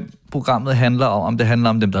 hvem programmet handler om. Om det handler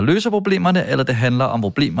om dem, der løser problemerne, eller det handler om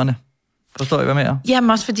problemerne. Forstår I, hvad med jer? Jamen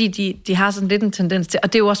også fordi, de har sådan lidt en tendens til,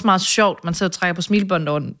 og det er jo også meget sjovt, man sidder og trækker på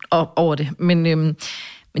smilebåndet over det, men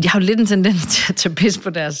de har jo lidt en tendens til at tage pis på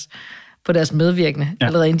deres medvirkende,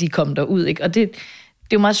 allerede inden de kom derud, ikke? Og det er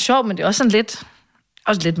jo meget sjovt, men det er også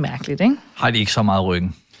sådan lidt mærkeligt, ikke? Har de ikke så meget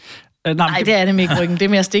ryggen? Nej, det er det ikke ryggen. Det er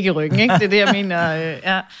mere stik i ryggen, ikke? Det er det, jeg mener,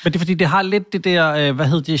 ja. Men det er fordi, det har lidt det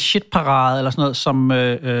der, shitparade, eller sådan noget,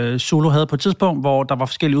 som Zulu havde på et tidspunkt, hvor der var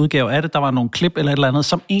forskellige udgaver af det. Der var nogle klip eller et eller andet,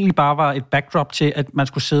 som egentlig bare var et backdrop til, at man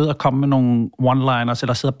skulle sidde og komme med nogle one-liners,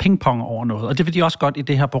 eller sidde og pingpong over noget. Og det vil de også godt i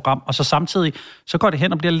det her program. Og så samtidig, så går det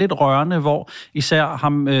hen og bliver lidt rørende, hvor især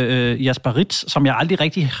ham, Jasper Ritz, som jeg aldrig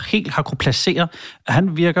rigtig helt har kunne placere,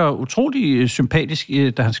 han virker utrolig sympatisk,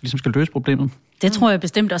 da han ligesom skal løse problemet. Det tror jeg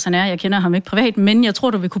bestemt også, han er. Jeg kender ham ikke privat, men jeg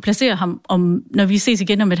tror, du vil kunne placere ham, når vi ses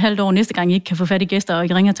igen om et halvt år, næste gang I ikke kan få fat i gæster, og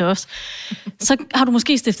I ringer til os. Så har du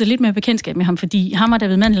måske stiftet lidt mere bekendtskab med ham, fordi ham og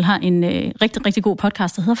David Mandel har en rigtig, rigtig god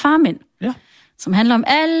podcast, der hedder Farmænd, som handler om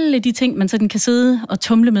alle de ting, man sådan kan sidde og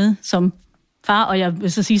tumle med som far, og jeg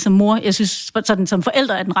vil så sige som mor. Jeg synes, sådan som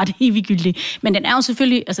forældre er den ret eviggyldig, men den er jo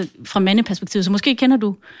selvfølgelig altså, fra mandeperspektivet, så måske kender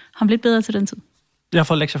du ham lidt bedre til den tid. Jeg har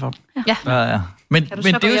fået lektier for ham. Ja. Men kan du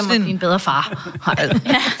så gå hjem og blive en bedre far?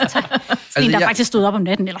 Ja, tak. Sådan der faktisk stod op om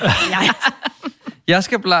natten, eller Jeg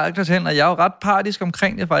skal blage hen, og jeg er jo ret partisk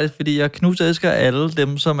omkring det faktisk, fordi jeg elsker alle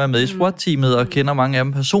dem, som er med i SWAT-teamet, og kender mange af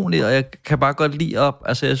dem personligt, og jeg kan bare godt lide op.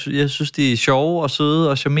 Altså, jeg synes, de er sjove og søde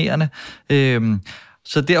og charmerende.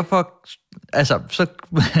 Så derfor, altså,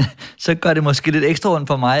 så gør det måske lidt ekstra ondt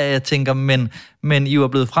for mig, at jeg tænker, men I var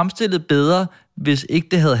blevet fremstillet bedre, hvis ikke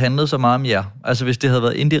det havde handlet så meget om jer. Altså hvis det havde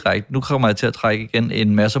været indirekte. Nu kommer jeg til at trække igen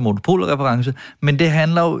en masse monopolreference, men det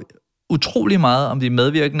handler jo utrolig meget om de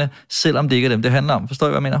medvirkende, selvom det ikke er dem, det handler om. Forstår I,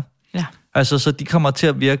 hvad jeg mener? Ja. Altså, så de kommer til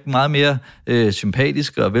at virke meget mere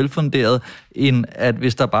sympatiske og velfunderet, end at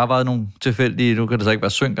hvis der bare var nogle tilfældige, nu kan det så ikke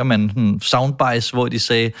være synker, men soundbites, hvor de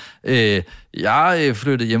sagde, jeg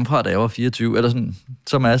flyttede hjemmefra, da jeg var 24, eller sådan,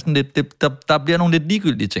 som er sådan lidt, der bliver nogle lidt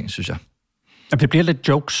ligegyldige ting, synes jeg. Det bliver lidt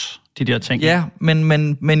jokes, de der ting. Ja,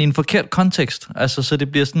 men i en forkert kontekst. Altså, så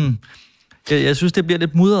det bliver sådan... Jeg synes, det bliver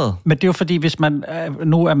lidt mudret. Men det er jo fordi, hvis man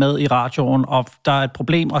nu er med i radioen, og der er et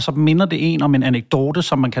problem, og så minder det en om en anekdote,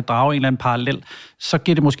 som man kan drage en eller anden parallel, så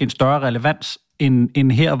giver det måske en større relevans,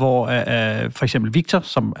 end her, hvor for eksempel Victor,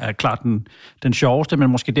 som er klart den sjoveste, men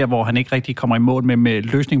måske der, hvor han ikke rigtig kommer i mål med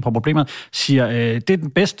løsningen på problemet, siger, det er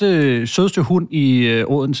den bedste, sødeste hund i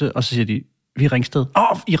Odense, og så siger de, vi er Ringsted.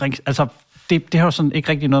 I Ringsted. Altså, det har jo sådan ikke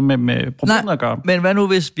rigtig noget med problemet at gøre. Men hvad nu,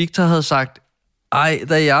 hvis Victor havde sagt,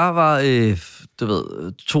 da jeg var,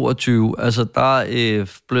 22, altså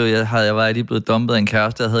der havde jeg lige blevet dumpet af en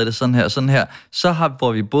kæreste, jeg havde det sådan her, så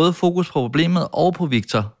får vi både fokus på problemet og på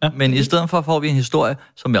Victor. Ja. Men i stedet for får vi en historie,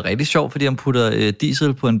 som er rigtig sjov, fordi han putter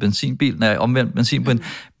diesel på en benzinbil, omvendt benzin på en.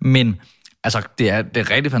 Men altså, det er en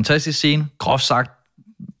rigtig fantastisk scene, groft sagt.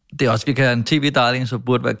 Det er også, vi kan have en tv-darling, så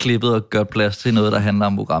burde være klippet og gjort plads til noget, der handler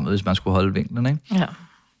om programmet, hvis man skulle holde vinklen, ikke? Ja.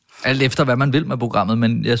 Alt efter, hvad man vil med programmet,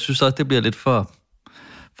 men jeg synes også, det bliver lidt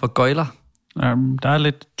for gøjler. Der er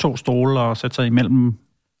lidt 2 stole at sætte sig imellem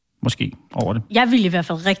måske over det. Jeg ville i hvert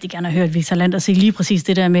fald rigtig gerne have hørt Victor Lander sige lige præcis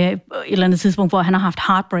det der med et eller andet tidspunkt, hvor han har haft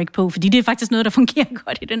heartbreak på, fordi det er faktisk noget, der fungerer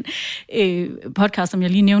godt i den podcast, som jeg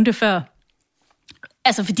lige nævnte før.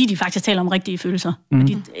 Altså fordi de faktisk taler om rigtige følelser.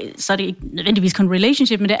 Fordi, så er det ikke nødvendigvis kun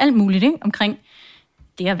relationship, men det er alt muligt, ikke? Omkring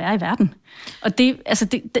det at være i verden. Og det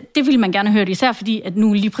vil man gerne høre, især fordi, at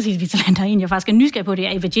nu lige præcis Victor Lander er en, jeg faktisk er nysgerrig på, det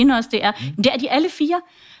er Eva Jin også, det er de alle 4.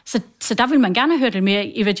 Så der vil man gerne høre det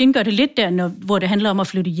mere. Eva Jin gør det lidt der, hvor det handler om at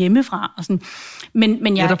flytte hjemmefra. Og sådan.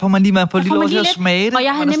 Men jeg, der får man lige med på et lille år til at smage det. Og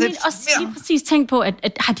jeg har nemlig også lige præcis tænkt på,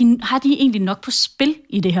 at har de egentlig nok på spil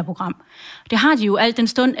i det her program? Det har de jo alt den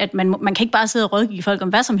stund, at man kan ikke bare sidde og rådgive folk om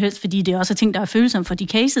hvad som helst, fordi det er også ting, der er følsomme for de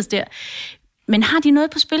cases der. Men har de noget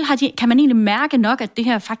på spil? Kan man egentlig mærke nok, at det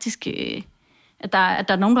her faktisk... At der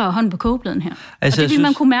er nogen, der har hånden på kogepladen her? Altså, og det ville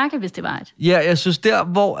man kunne mærke, hvis det var et. Ja, jeg synes der,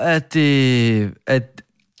 hvor ja,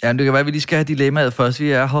 det kan være, at vi lige skal have dilemmaet først.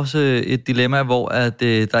 Vi er hos et dilemma, hvor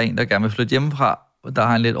der er en, der gerne vil flytte hjemmefra, og der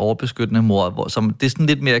har en lidt overbeskyttende mor. Det er sådan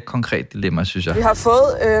lidt mere et konkret dilemma, synes jeg. Vi har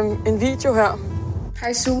fået en video her.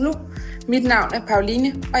 Hej Zulu. Mit navn er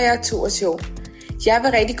Pauline, og jeg er 22 år. Jeg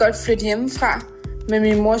vil rigtig godt flytte hjemmefra, men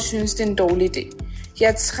min mor synes, det er en dårlig idé. Jeg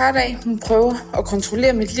er træt af, at hun prøver at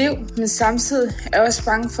kontrollere mit liv, men samtidig er jeg også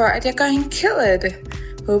bange for, at jeg gør hende ked af det.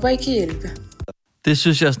 Håber, I kan hjælpe. Det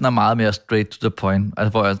synes jeg sådan er meget mere straight to the point.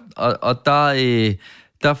 Altså, og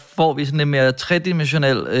der får vi sådan lidt mere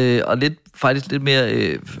tredimensionel, og faktisk lidt mere...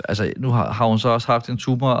 altså, nu har hun så også haft en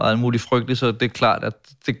tumor og alt muligt frygteligt, så det er klart, at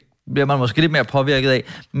det bliver man måske lidt mere påvirket af.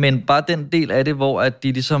 Men bare den del af det, hvor at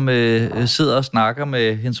de ligesom sidder og snakker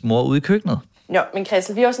med hendes mor ude i køkkenet. Jo, men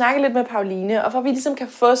Christel, vi har jo snakket lidt med Pauline, og for at vi ligesom kan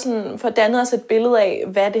få dannet os et billede af,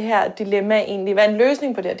 hvad det her dilemma egentlig, hvad en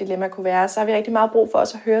løsning på det her dilemma kunne være, så har vi rigtig meget brug for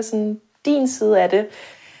os at høre sådan din side af det.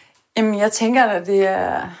 Jamen, jeg tænker, at det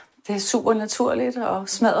er super naturligt og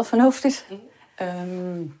smadret fornuftigt.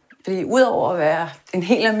 Fordi udover at være et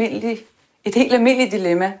helt almindeligt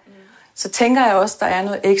dilemma, så tænker jeg også, at der er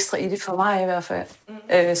noget ekstra i det for mig i hvert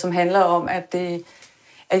fald, som handler om, at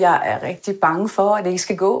jeg er rigtig bange for, at det ikke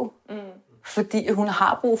skal gå. Fordi hun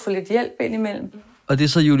har brug for lidt hjælp indimellem. Og det er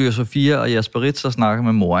så Julia Sofia og Jasper Ritz, der snakker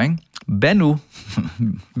med mor, ikke? Hvad nu,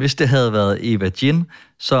 hvis det havde været Eva Jin,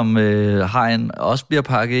 som også bliver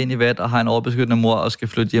pakket ind i vat og har en overbeskyttende mor og skal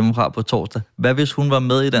flytte hjemmefra på torsdag? Hvad hvis hun var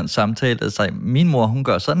med i den samtale, der sagde, min mor, hun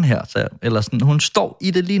gør sådan her, eller sådan, hun står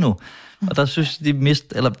i det lige nu. Og der synes de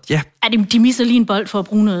de mister lige en bold for at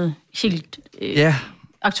bruge noget helt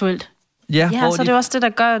aktuelt. Ja, så det er også det, der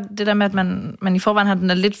gør det der med, at man i forvejen har den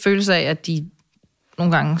der lidt følelse af, at de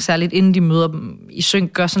nogle gange, særligt inden de møder dem i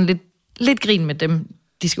synk, gør sådan lidt grin med dem,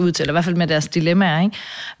 de skal ud til, eller i hvert fald med deres dilemmaer, ikke?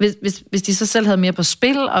 Hvis de så selv havde mere på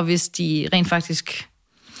spil, og hvis de rent faktisk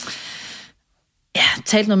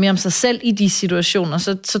talte noget mere om sig selv i de situationer,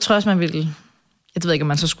 så tror jeg også, man ville... Jeg ved ikke, om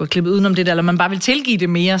man så skulle have klippet udenom det der, eller man bare vil tilgive det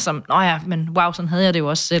mere som, men wow, sådan havde jeg det jo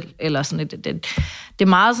også selv, eller sådan det er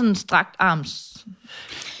meget sådan strakt arms...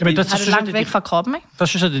 Jamen, har det langt væk fra kroppen, ikke? Der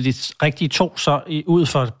synes jeg, det er de rigtige to, så ud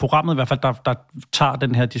fra programmet i hvert fald, der tager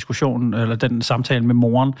den her diskussion, eller den samtale med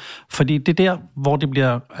moren. Fordi det er der, hvor det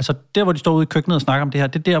bliver, altså der, hvor de står ude i køkkenet og snakker om det her,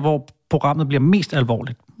 det er der, hvor programmet bliver mest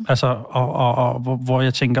alvorligt. Altså, og hvor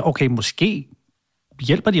jeg tænker, okay, måske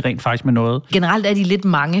hjælper de rent faktisk med noget. Generelt er de lidt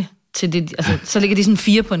mange til det, altså, så ligger de sådan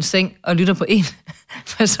 4 på en seng og lytter på en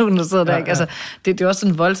person, der sidder der, ikke? Altså, det er også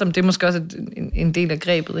sådan voldsomt, det er måske også en del af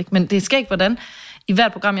grebet, ikke? Men det sker ikke, hvordan... I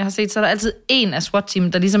hvert program, jeg har set, så er der altid en af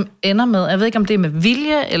SWAT-teamet, der ligesom ender med, jeg ved ikke, om det er med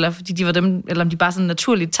vilje, eller fordi de var dem, eller om de bare sådan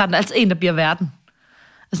naturligt tager den. Der er altid en, der bliver verden.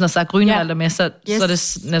 Altså når Sarah Grønevald er med, så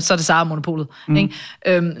er det Sarah-monopolet.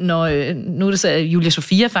 Ikke? Nu er det så Julia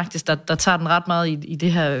Sofia faktisk, der tager den ret meget i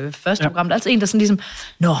det her første program. Der er altid en, der sådan ligesom,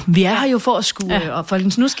 vi er her jo for at skue, og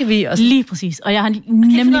folkens, nu skal vi... Og lige præcis. Og jeg har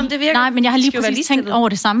men jeg har lige præcis tænkt over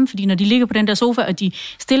det samme, fordi når de ligger på den der sofa, og de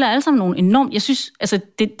stiller alle sammen nogle enormt... Jeg synes, altså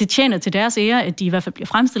det tjener til deres ære, at de i hvert fald bliver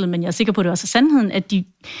fremstillet, men jeg er sikker på, at det også er sandheden, at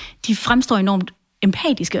de fremstår enormt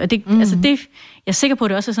empatiske, og det, jeg er sikker på, at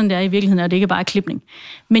det også er sådan, det er i virkeligheden, og det ikke bare er klipning.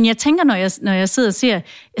 Men jeg tænker, når jeg sidder og ser,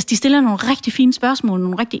 altså de stiller nogle rigtig fine spørgsmål,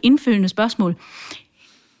 nogle rigtig indfølgende spørgsmål,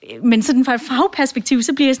 men sådan fra et fagperspektiv,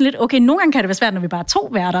 så bliver jeg sådan lidt, okay, nogle gange kan det være svært, når vi bare er 2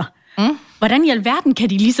 værter. Hvordan i alverden kan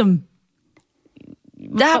de ligesom...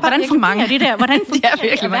 Hvordan fungerer det der? Hvordan fungerer det?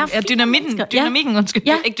 Virkelig mange. Dynamikken, undskyld.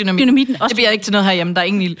 Ja, ikke dynamikken. Det bliver ikke til noget herhjemme, der er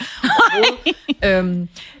ingen ild.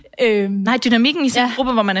 Nej, dynamikken i sådan en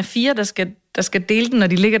gruppe, hvor man er 4, der skal dele den, når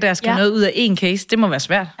de ligger der og skal noget ud af en case, det må være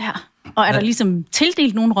svært. Ja. Og er der ligesom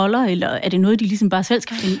tildelt nogle roller, eller er det noget, de ligesom bare selv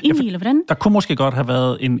skal finde ind i, eller hvordan? Der kunne måske godt have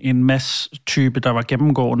været en masse-type, der var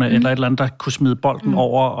gennemgående, eller et eller andet, der kunne smide bolden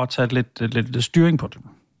over og tage lidt styring på det.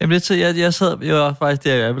 Jamen, jeg var faktisk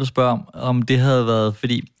der, jeg ville spørge om det havde været,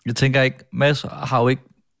 fordi jeg tænker ikke, Mads har jo ikke,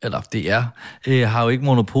 eller DR, har jo ikke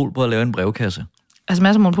monopol på at lave en brevkasse. Altså,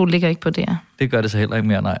 Mads og Monopol ligger ikke på DR. Det gør det så heller ikke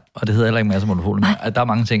mere, nej. Og det hedder heller ikke Mads og Monopol mere. Der er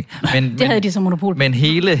mange ting. Det havde de som monopol. Men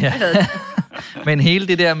hele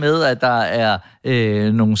det der med, at der er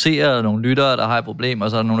nogle seere og nogle lyttere, der har et problem, og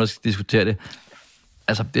så er der nogen, der skal diskutere det.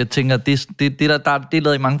 Altså, jeg tænker, det er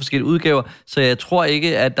lavet i mange forskellige udgaver, så jeg tror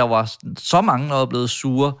ikke, at der var så mange, der var blevet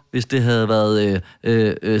sure, hvis det havde været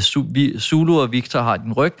Zulu og Victor har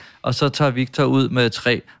din ryg, og så tager Victor ud med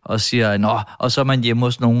 3 og siger, nå, og så er man hjemme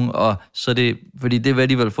hos nogen, og så det, fordi det vil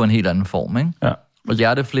alligevel få en helt anden form, ikke? Ja. Og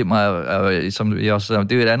hjerteflimmer er, som jeg også sagde,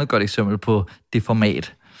 det er jo et andet godt eksempel på det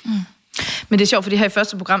format. Mm. Men det er sjovt, fordi her i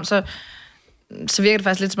første program, så virker det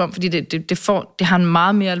faktisk lidt som om, fordi det har en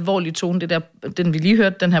meget mere alvorlig tone, det der, den vi lige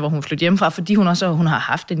hørte, den her, hvor hun flyttede hjemmefra, fordi hun har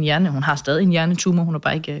haft en hjerne, hun har stadig en hjernetumor, hun har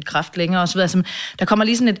bare ikke kræft længere, og så videre. Altså, der kommer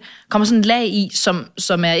lige sådan et lag i,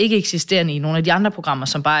 som er ikke eksisterende i nogle af de andre programmer,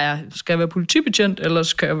 som bare er, skal jeg være politibetjent, eller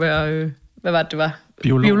skal jeg være, hvad var det var?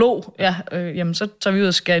 Biolog. Ja, jamen så tager vi ud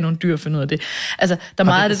og skærer i nogle dyr og finder ud af det. Altså, der er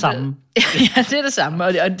meget det samme. Ja, det er det samme,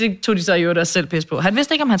 og det tog de så jo også selv pis på. Han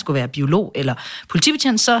vidste ikke, om han skulle være biolog eller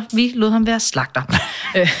politibetjent, så vi lod ham være slagter.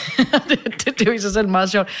 det er jo i sig selv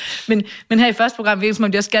meget sjovt. Men her i første program virker som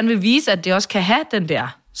om de også gerne vil vise, at det også kan have den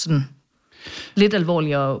der sådan lidt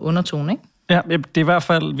alvorligere undertone, ikke? Ja, det i hvert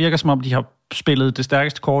fald virker som om, de har spillet det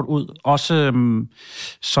stærkeste kort ud. Også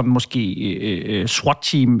sådan måske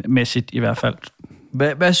SWAT-team-mæssigt i hvert fald.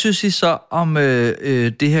 Hvad synes I så om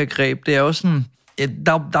det her greb? Det er jo sådan,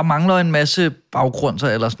 der mangler en masse baggrund,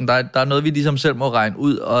 eller sådan, der er noget, vi ligesom selv må regne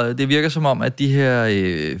ud, og det virker som om, at de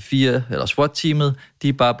her 4, eller SWAT-teamet, de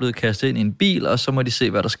er bare blevet kastet ind i en bil, og så må de se,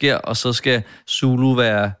 hvad der sker, og så skal Zulu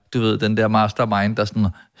være, du ved, den der mastermind, der sådan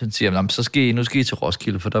siger, så nu skal I til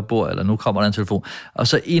Roskilde, for der bor, eller nu kommer der en telefon. Og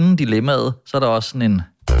så inden dilemmaet, så er der også sådan en...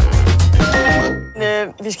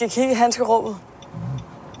 Vi skal kigge i handskerummet.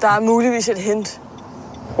 Der er muligvis et hint.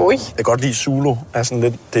 Ui. Jeg kan godt lide Zulu. Er sådan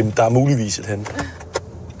lidt, der er muligvis et hint.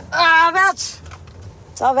 Vat!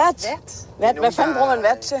 Så er vat. Hvad fanden bruger man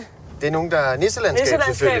vat til? Det er nogen, der er nisselandskab,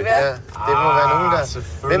 selvfølgelig. Ja. Det må være nogen, der...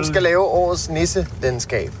 Hvem skal lave årets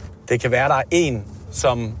nisselandskab? Det kan være, der er en,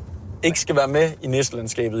 som ikke skal være med i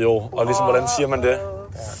nisselandskabet i år. Og ligesom, hvordan siger man det?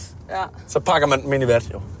 Ja. Så pakker man dem ind i vat,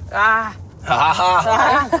 jo.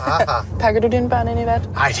 Pakker du dine børn ind i vat?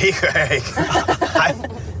 Nej, det gør jeg ikke.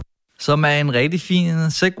 Som er en rigtig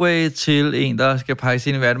fin segue til en, der skal pakkes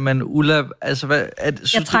ind i verden. Men Ulla, altså,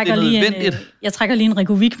 synes du, det er nødvendigt? Jeg trækker lige en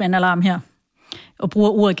Rico Wichmann-alarm her, og bruger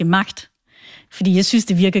ordet gemagt. Fordi jeg synes,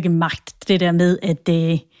 det virker gemagt, det der med, at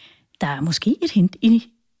der er måske et hint i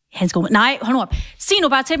handskerummet. Nej, hold nu op. Sig nu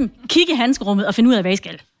bare til dem, kig i handskerummet og find ud af, hvad I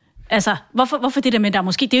skal. Altså, hvorfor det der med, der er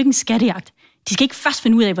måske, det er jo ikke en skattejagt. De skal ikke først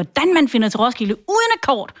finde ud af, hvordan man finder til Roskilde uden et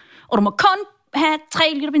kort. Og du må kun have 3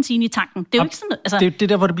 liter benzin i tanken. Det er jo ikke sådan noget. Altså... Det er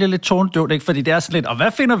der, hvor det bliver lidt tonedøvt, ikke? Fordi det er sådan lidt, og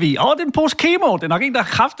hvad finder vi? Det er en pose kemo. Det er nok en, der har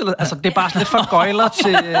kræft. Eller... Altså, det er bare sådan lidt for gøjler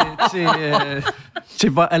til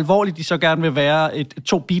hvor alvorligt de så gerne vil være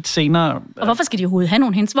 2 beats senere. Og hvorfor skal de overhovedet have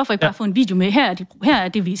nogen hints? Hvorfor ikke bare få en video med? Her er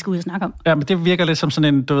det, vi skal ud og snakke om. Ja, men det virker lidt som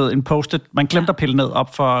sådan en post-it. Man glemte at pille ned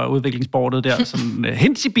op for udviklingsbordet der. Sådan,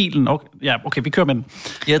 hints i bilen. Okay, vi kører med den.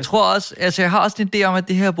 Jeg tror også, altså jeg har også en idé om, at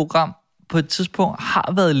det her program på et tidspunkt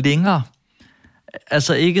har været længere.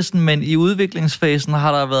 Altså ikke sådan, men i udviklingsfasen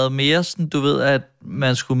har der været mere sådan, du ved, at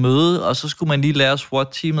man skulle møde, og så skulle man lige lære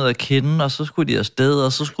SWAT-teamet at kende, og så skulle de afsted,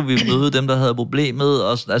 og så skulle vi møde dem, der havde problemet,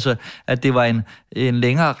 og altså, at det var en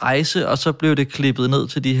længere rejse, og så blev det klippet ned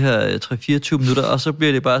til de her 3-24 minutter, og så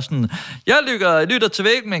bliver det bare sådan, jeg lytter til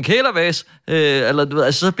væggen med en kælervase, eller du ved,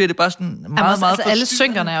 altså, så bliver det bare sådan meget altså alle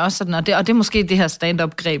synkerne er også sådan, og det er måske det her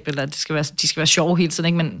stand-up-greb, eller de skal være sjove hele tiden,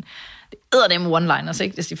 ikke? Men dem one-liners,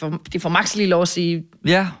 ikke? De får max lige lov at sige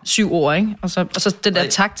 7 ord, ikke? Og så den der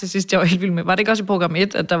tak til sidst, jeg var helt vild med. Var det ikke også i program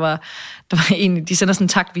 1, at der var en, de sender sådan en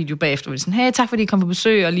tak-video bagefter, hvor de sådan, hey, tak fordi I kom på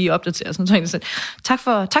besøg og lige opdaterer. Sådan, så en sådan, tak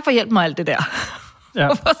for hjælpen og alt det der. Ja.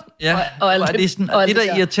 og alt det, sådan, og det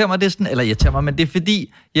der irriterer mig, det er sådan, eller irriterer mig, men det er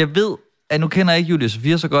fordi, jeg ved, at nu kender jeg ikke Julie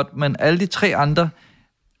Sofia så godt, men alle de 3 andre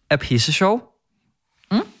er pisse sjove.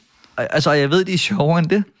 Altså, jeg ved, de er sjovere end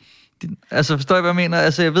det. Altså, forstår jeg, hvad jeg mener?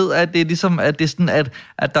 Altså, jeg ved, at det er ligesom, at det er sådan,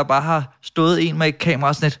 at der bare har stået en med et kamera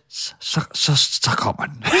og sådan et, så kommer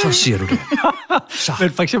den. Så siger du det. Men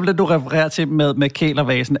for eksempel, det du refererer til med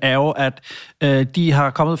kælervasen, er jo, at de har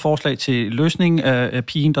kommet et forslag til løsning.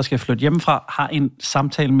 Pigen, der skal flytte hjemmefra, har en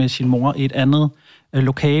samtale med sin mor i et andet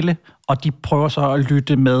lokale, og de prøver så at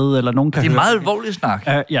lytte med, eller nogen kan høre. Det er meget alvorligt snak.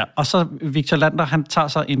 Ja, og så Victor Lander, han tager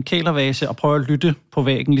sig en kælervase og prøver at lytte på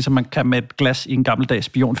væggen, ligesom man kan med et glas i en gammeldags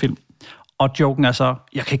spionfilm. og joken er så,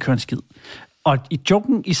 jeg kan ikke høre en skid. Og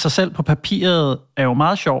joken i sig selv på papiret er jo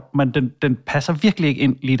meget sjov, men den passer virkelig ikke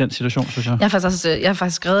ind lige i den situation, synes jeg. Jeg har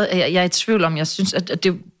faktisk skrevet, jeg er i tvivl om, jeg synes, at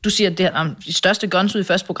det, du siger, at det er de største guns ud i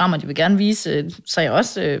første program, og de vil gerne vise, så jeg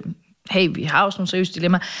også, hey, vi har også nogle seriøse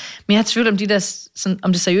dilemmaer, men jeg har i tvivl om,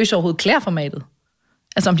 om det seriøse overhovedet klæder formatet.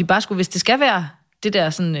 Altså om de bare skulle, hvis det skal være det der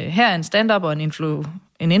sådan, her er en stand-up og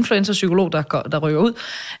en influencer-psykolog, der rykker ud,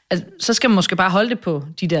 altså, så skal man måske bare holde det på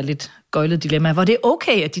de der lidt gøjlede dilemmaer, hvor det er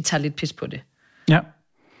okay, at de tager lidt pis på det. Ja.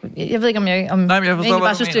 Jeg ved ikke, om jeg egentlig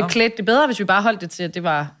bare synes, det er klædt det bedre, hvis vi bare holdt det til, at det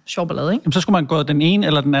var sjov ballade, ikke? Jamen, så skulle man gå den ene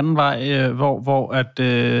eller den anden vej, hvor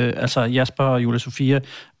altså Jasper og Julia Sofia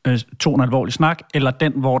tog en alvorlig snak, eller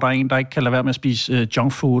den, hvor der er en, der ikke kan lade være med at spise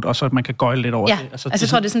junk food, og så man kan gøjle lidt over det. Altså jeg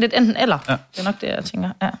tror, det er sådan lidt enten eller. Ja. Det er nok det, jeg tænker.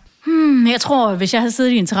 Ja. Jeg tror, hvis jeg havde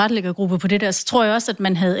siddet i en tilrettelæggergruppe på det der, så tror jeg også, at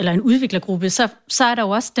man havde, eller en udviklergruppe, så er der jo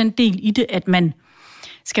også den del i det, at man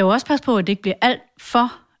skal jo også passe på, at det ikke bliver alt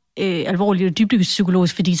for alvorligt og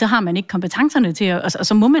dybdepsykologisk, fordi så har man ikke kompetencerne til at, og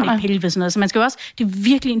så må man ikke pille ved sådan noget. Så man skal jo også, det er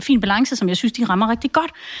virkelig en fin balance, som jeg synes, de rammer rigtig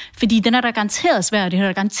godt, fordi den er der garanteret svær, og det har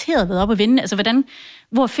der garanteret været op at vinde. Altså,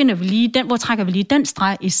 hvor trækker vi lige den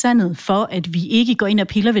streg i sandet, for at vi ikke går ind og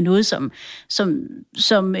piller ved noget,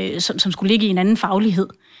 som skulle ligge i en anden faglighed.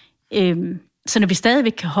 Så når vi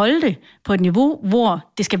stadigvæk kan holde det på et niveau,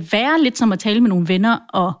 hvor det skal være lidt som at tale med nogle venner,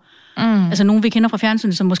 og altså nogen vi kender fra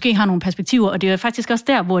fjernsynet, som måske har nogle perspektiver, og det er faktisk også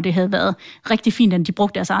der, hvor det havde været rigtig fint, at de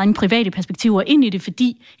brugte deres egne private perspektiver ind i det,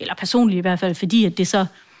 fordi, eller personligt i hvert fald, fordi at det så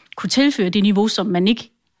kunne tilføre det niveau, som man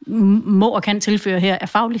ikke må og kan tilføre her af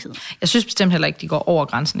faglighed. Jeg synes bestemt heller ikke, de går over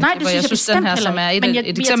grænsen. Nej, det jeg synes den her, som er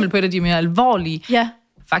et eksempel på et af de mere alvorlige,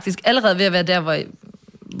 faktisk allerede ved at være der,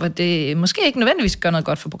 hvor det måske ikke nødvendigvis gør noget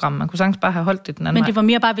godt for programmet. Man kunne sagtens bare have holdt det den anden Men det var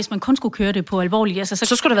mere bare, hvis man kun skulle køre det på alvorligt. Altså,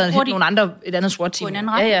 så skulle der have været et andet SWAT-team.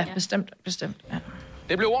 Ja, bestemt. Ja.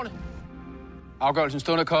 Det blev ordene. Afgørelsen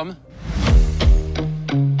stund er kommet.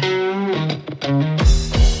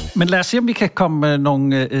 Men lad os se, om vi kan komme med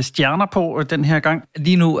nogle stjerner på den her gang.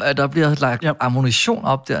 Lige nu er der bliver lagt ammunition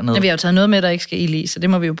op dernede. Ja, vi har jo taget noget med, der ikke skal ild i, så det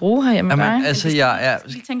må vi jo bruge herhjemme. Jamen, altså,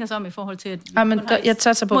 Vi tænker så om i forhold til, at... jeg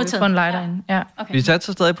tager sig på, at vi får en lighter ind. Ja. Okay. Vi tager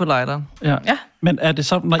sig stadig på lighteren. Ja. Men er det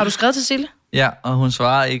så... Har du skrevet til Sille? Ja, og hun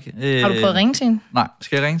svarer ikke. Har du prøvet at ringe til hende? Nej,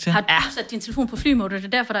 skal jeg ringe til hende? Har du sat din telefon på flymode, det er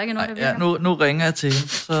derfor, der ikke er noget, der virker? Nu ringer jeg til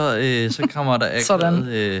hende, så kommer der ikke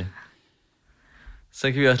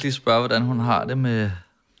så kan vi også lige spørge, hvordan hun har det med...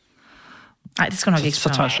 Nej, det skal nok ikke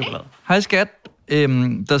spørge. Så tager jeg chokolade. Hej skat.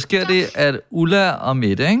 Der sker det, at Ulla og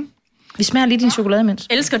Mette, ikke? Vi smager lige din chokolade, mens.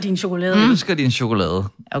 Elsker din chokolade. Elsker din chokolade.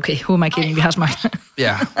 Okay, who am I kidding? Vi har smagt.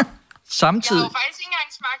 Ja. Samtidig... Jeg har faktisk ikke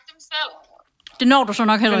engang smagt dem selv. Det når du så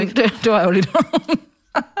nok heller ikke. Det var jo lidt.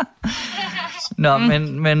 Nå,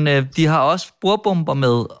 men de har også bordbomber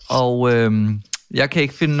med, og jeg kan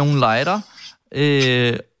ikke finde nogen lighter.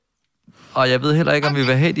 Og jeg ved heller ikke, om vi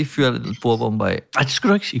vil have de fyre bordbomber af. Nej, det skulle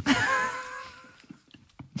du ikke sige.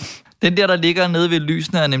 Den der ligger nede ved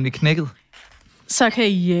lysene, er nemlig knækket. Så kan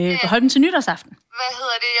I beholde dem til nytårsaften. Hvad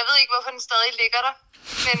hedder det? Jeg ved ikke, hvorfor den stadig ligger der.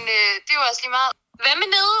 Men det er jo også lige meget. Hvad med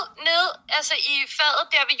nede altså i fadet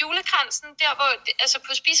der ved julekransen, der hvor, altså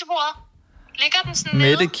på spisebordet? Ligger den sådan nede?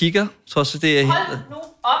 Mette kigger, så det er helt... Hold nu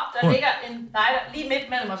op, der ligger en lighter lige midt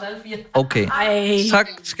mellem os alle fire. Okay. Tak,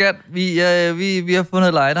 skat. Vi har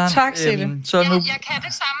fundet lighteren. Tak, Sille. Jeg kan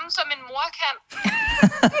det samme, som en mor kan.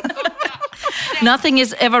 Nothing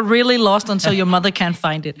is ever really lost until your mother can't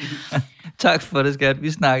find it. Tak for det, skat.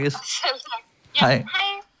 Vi snakkes. Hej.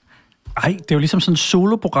 Ej, det er jo ligesom sådan et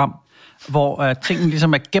soloprogram, hvor tingene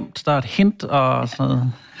ligesom er gemt. Der er et hint og sådan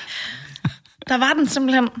noget. Der var den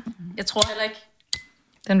simpelthen. Jeg tror heller ikke.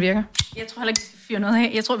 Den virker. Jeg tror heller ikke, vi skal fyre noget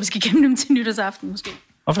af. Jeg tror, vi skal gemme dem til nytårsaften, måske.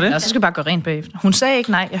 Hvorfor det? Ja, så skal vi bare gå rent bagefter. Hun sagde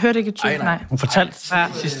ikke nej. Jeg hørte ikke et tydeligt nej. Hun fortalte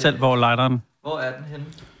sidst selv, hvor lighteren... Hvor er den henne?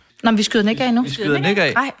 Nå, men vi skyder den ikke af nu. Vi skyder den ikke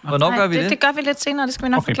af? Nej. Hvornår gør vi det? Det gør vi lidt senere. Det skal vi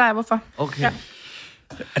nok forklare, hvorfor. Okay. Ja.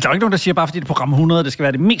 Altså, der er jo ikke nogen, der siger, bare fordi det er program 100, det skal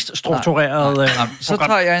være det mest strukturerede... Nej. Så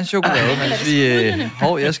tager jeg en chokolade, mens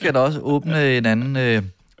vi... jeg skal da også åbne en anden...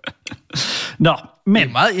 Nå, men... Det er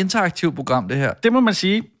et meget interaktivt program, det her. Det må man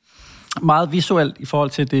sige. Meget visuelt i forhold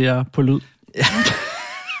til det er på lyd.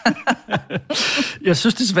 Jeg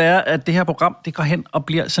synes desværre, at det her program, det går hen og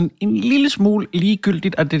bliver sådan en lille smule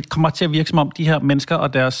ligegyldigt, at det kommer til at virke som om de her mennesker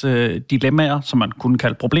og deres dilemmaer, som man kunne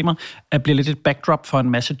kalde problemer, at bliver lidt et backdrop for en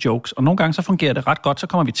masse jokes. Og nogle gange så fungerer det ret godt, så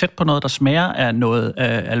kommer vi tæt på noget, der smager af noget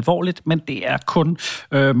alvorligt, men det er kun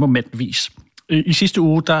momentvis. I sidste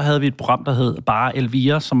uge, der havde vi et program, der hed Bare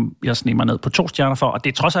Elvira, som jeg snemmer ned på 2 stjerner for, og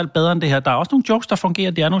det er trods alt bedre end det her. Der er også nogle jokes, der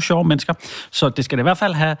fungerer, det er nogle sjove mennesker, så det skal det i hvert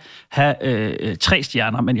fald have 3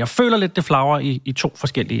 stjerner, men jeg føler lidt, det flagrer i 2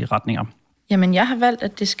 forskellige retninger. Jamen, jeg har valgt,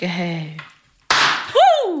 at det skal have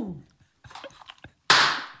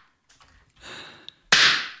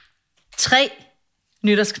 3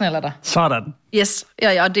 nytårsknaller der. Sådan. Yes,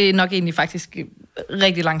 ja, og det er nok egentlig faktisk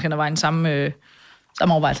rigtig langt hen ad vejen samme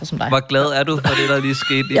overvejelser som dig. Hvor glad er du for det, der lige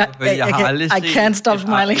skete? Jeg har aldrig set can't stop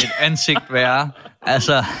smiling. Et ansigt være.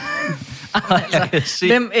 Altså,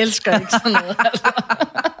 hvem elsker ikke sådan noget? Altså.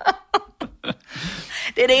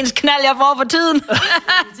 Det er det eneste knald, jeg får for tiden.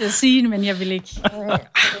 Til at sige, men jeg vil ikke.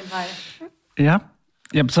 Ja,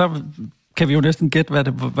 jamen så kan vi jo næsten gætte, hvad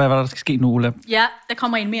der skal ske nu, Ulla. Ja, der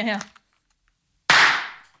kommer en mere her.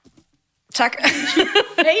 Tak.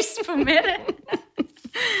 Face på Mette.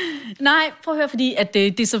 Nej, prøv at høre, fordi at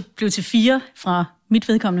det så blev til 4 fra mit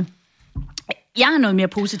vedkommende. Jeg har noget mere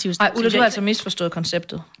positivt. Nej, Ulla, du har altså misforstået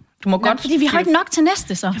konceptet. Du må godt... Fordi vi har ikke nok til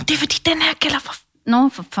næste, så. Jamen, det er fordi, den her gælder for... Nå,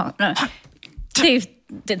 for...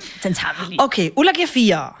 Den tager vi lige. Okay, Ulla giver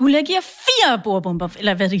 4. Ulla giver 4 bordbomber,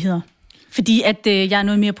 eller hvad det hedder. Fordi at jeg er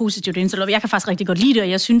noget mere positivt indstillet. Jeg kan faktisk rigtig godt lide det, og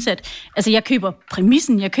jeg synes, at... Altså, jeg køber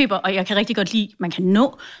præmissen, og jeg kan rigtig godt lide, man kan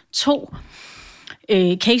nå 2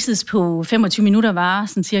 cases på 25 minutter varer,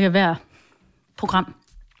 sådan cirka hver program.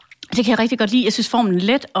 Det kan jeg rigtig godt lide. Jeg synes, formen er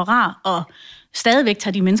let og rar, og stadigvæk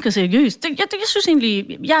tager de mennesker seriøst. Jeg synes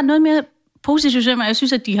egentlig, jeg er noget mere positivt, og jeg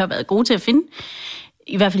synes, at de har været gode til at finde,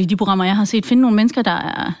 i hvert fald i de programmer, jeg har set, finde nogle mennesker, der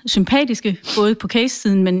er sympatiske, både på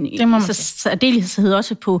case-siden, men så særdeleshed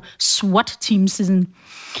også på SWAT-team-siden.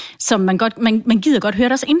 Så man gider godt høre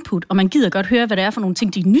deres input, og man gider godt høre, hvad det er for nogle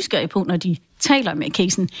ting, de er nysgerrige på, når de taler med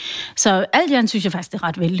casen. Så alt i alt synes jeg faktisk, det er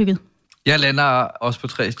ret vellykket. Jeg lander også på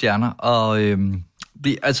 3 stjerner, og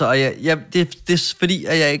det er fordi,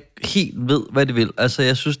 at jeg ikke helt ved, hvad det vil. Altså,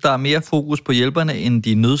 jeg synes, der er mere fokus på hjælperne, end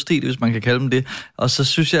de nødstede, hvis man kan kalde dem det. Og så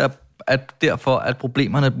synes jeg, at derfor, at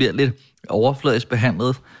problemerne bliver lidt overfladisk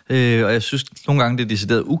behandlet. Og jeg synes nogle gange, det er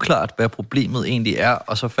decideret uklart, hvad problemet egentlig er,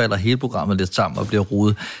 og så falder hele programmet lidt sammen og bliver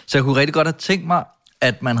rodet. Så jeg kunne rigtig godt have tænkt mig,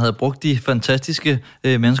 at man havde brugt de fantastiske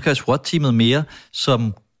mennesker i SWAT-teamet mere,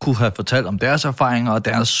 som kunne have fortalt om deres erfaringer og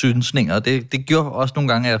deres synsninger. Det gjorde også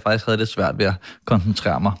nogle gange, at jeg faktisk havde det svært ved at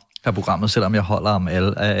koncentrere mig her programmet, selvom jeg holder om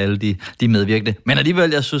alle de medvirkende. Men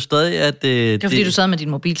alligevel, jeg synes stadig, at... Det var fordi, du sad med din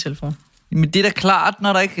mobiltelefon. Men det er da klart,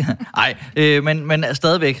 når der ikke... Nej, men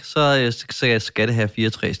stadigvæk, så skal det have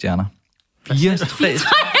 4-3 stjerner. 4-3 stjerner.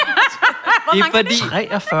 Det er fordi,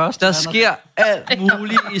 43 der sker alt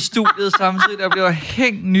muligt i studiet samtidig. Der bliver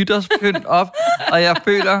hængt nytårspynt op, og jeg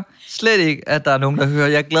føler slet ikke, at der er nogen, der hører.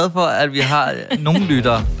 Jeg er glad for, at vi har nogle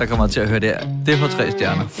lyttere, der kommer til at høre det her. Det er for 3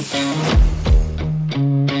 stjerner.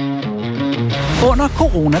 Under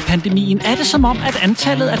coronapandemien er det som om, at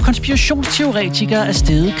antallet af konspirationsteoretikere er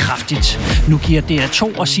steget kraftigt. Nu giver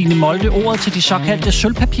DR2 og Signe Molde ordet til de såkaldte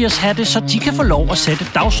sølvpapirshatte, så de kan få lov at sætte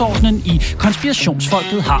dagsordenen i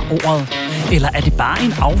konspirationsfolket har ordet. Eller er det bare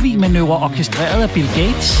en afvigemanøvre orkestreret af Bill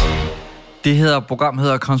Gates? Det program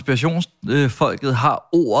hedder Konspirationsfolket har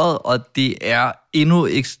ordet, og det er endnu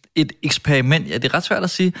et eksperiment, ja, det er ret svært at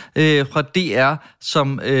sige, fra DR,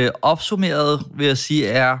 som opsummeret vil jeg sige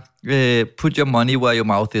er put your money where your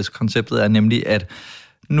mouth is. Konceptet er nemlig, at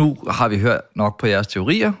nu har vi hørt nok på jeres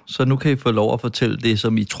teorier, så nu kan I få lov at fortælle det,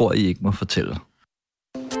 som I tror, I ikke må fortælle.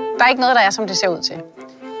 Der er ikke noget, der er, som det ser ud til.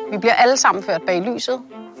 Vi bliver alle sammen ført bag lyset,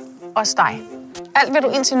 også dig. Alt, hvad du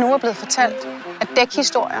indtil nu er blevet fortalt, er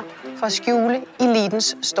dækhistorier for at skjule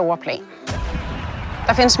elitens store plan.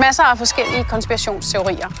 Der findes masser af forskellige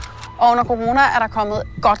konspirationsteorier, og under corona er der kommet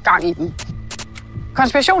godt gang i dem.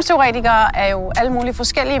 Konspirationsteoretikere er jo alle mulige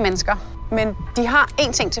forskellige mennesker, men de har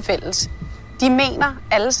én ting til fælles. De mener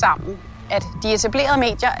alle sammen, at de etablerede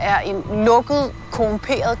medier er en lukket,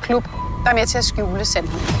 korrumperet klub, der er med til at skjule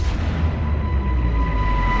sandheden.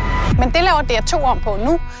 Men det laver DR2 om på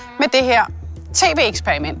nu med det her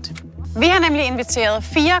tv-eksperiment. Vi har nemlig inviteret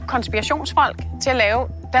 4 konspirationsfolk til at lave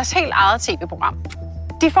deres helt eget tv-program.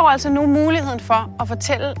 De får altså nu muligheden for at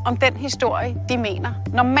fortælle om den historie, de mener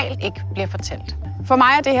normalt ikke bliver fortalt. For mig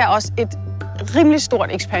er det her også et rimelig stort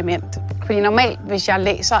eksperiment. Fordi normalt, hvis jeg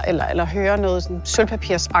læser eller hører noget sådan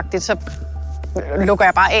sølvpapirsagtigt, så lukker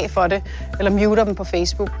jeg bare af for det, eller muter dem på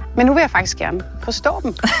Facebook. Men nu vil jeg faktisk gerne forstå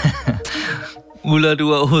dem. Ulla,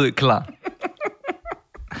 du er overhovedet klar.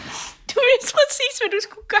 Du vidste præcis, hvad du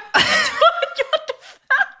skulle gøre. Du har gjort det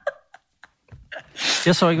før.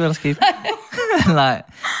 Jeg så ikke, hvad der skete. Nej.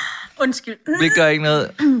 Undskyld. Det gør ikke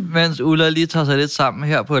noget. Mens Ulla lige tager sig lidt sammen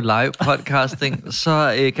her på et live podcasting,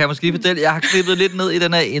 så kan jeg måske lige fortælle, at jeg har klippet lidt ned i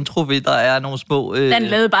den her intro, fordi der er nogle små... Den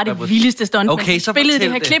lavede bare det vildeste stunt. Okay, så spillede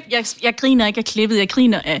det her klip. Jeg griner ikke af klippet. Jeg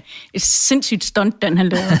griner af et sindssygt stunt, den han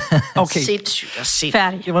lavede. Okay. Sindssygt at se.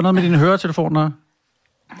 Færdig. Det var noget med dine høretelefoner.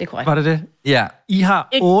 Det er korrekt. Var det det? Ja. I har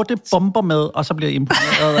 8 bomber med, og så bliver I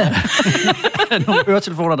imponeret af nogle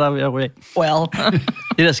øretelefoner, der er ved at ryge af. Well.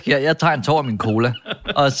 Det der sker, jeg tager en tår af min cola,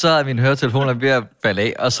 og så er min høretelefoner ved at falde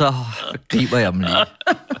af, og så griber jeg dem lige.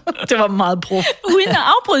 Det var meget prof. Uden at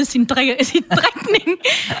afbryde sin drikning.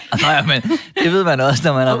 Nej, men det ved man også,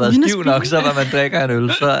 når man har været stiv nok, så når man drikker en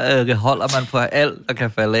øl, så holder man på alt, der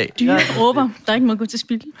kan falde af. Dyre råber, der er ikke må gå til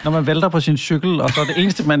spil. Når man vælter på sin cykel, og så er det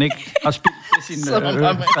eneste, man ikke har spildt til sin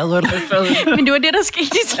fadøl. Men det var det, der skete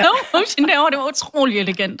i slow motion derovre. Det var utrolig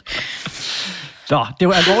elegant. Nå, det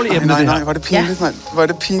var alvorligt emne, nej, hvor er det pinligt, mand. Hvor er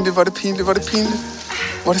det pinligt.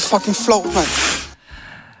 Hvor er det fucking flot, mand.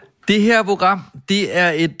 Det her program, det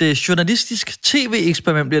er et journalistisk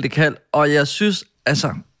tv-eksperiment, bliver det kaldt, og jeg synes,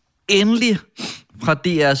 altså, endelig fra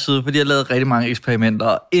DR's side, fordi jeg har lavet rigtig mange eksperimenter,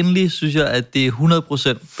 og endelig synes jeg, at det er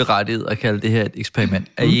 100% berettiget at kalde det her et eksperiment.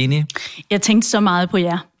 Er I enige? Jeg tænkte så meget på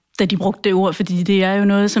jer, da de brugte det ord, fordi det er jo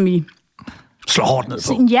noget, som I... slår hårdt ned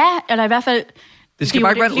på. Ja, eller i hvert fald... Det skal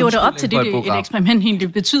bare ikke være en det op til det, et eksperiment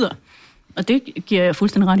egentlig betyder. Og det giver jeg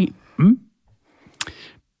fuldstændig ret i. Mm.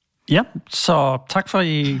 Ja, så tak for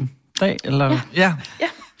i dag, eller? Ja.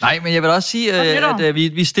 Nej, men jeg vil også sige, at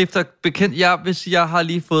vi stifter bekendt. Jeg har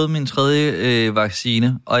lige fået min 3.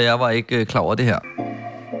 vaccine, og jeg var ikke klar over det her.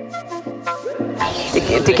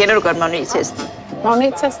 Det kender du godt, magnettesten.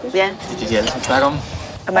 Magnettesten? Ja. Det er de alle sammen snakker om.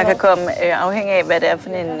 Og man kan komme afhængig af, hvad det er for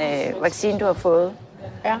en vaccine, du har fået.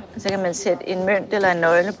 Ja. Så kan man sætte en mønt eller en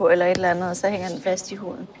nøgle på, eller et eller andet, og så hænger den fast i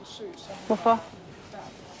huden. Hvorfor?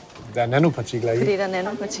 Der er nanopartikler i. Fordi der er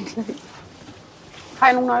nanopartikler i. Har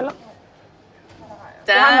I nogle nøgler?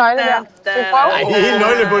 Der er nøgle der. Nej, helt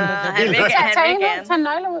nøglebund. Han vil gerne. Tag en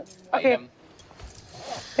nøgle ud. Okay.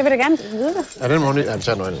 Jeg vil da gerne vide det. Ja, den må jeg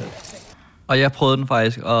tage nøglen. Og jeg prøvede den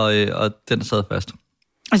faktisk, og den sad fast.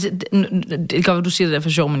 Altså, det kan godt, du siger det der for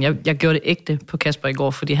sjov, men jeg gjorde det ægte på Kasper i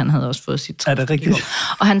går, fordi han havde også fået sit 3. Er det rigtigt?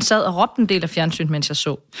 Og han sad og råbte en del af fjernsyn, mens jeg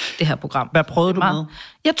så det her program. Hvad prøvede du med?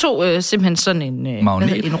 Jeg tog simpelthen sådan en... en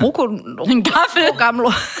gaffel.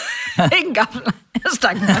 Ikke en gaffel. Jeg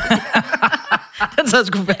stak den. Den sad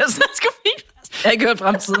sgu fast. Jeg har ikke hørt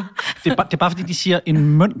fremtiden. Det er bare fordi, de siger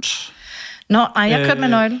en mønt. Nå, nej, jeg kørte med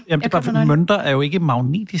nøgle. Jamen, det er bare fordi, mønter er jo ikke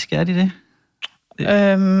magnetiske, er de det?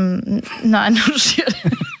 Nej, nu du siger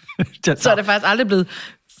det. Så er det faktisk aldrig blevet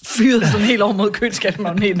fyret sådan helt over mod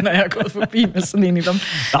køleskabsmagneten, når jeg har gået forbi med sådan en i dem.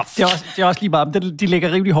 Nå, det er også lige meget. De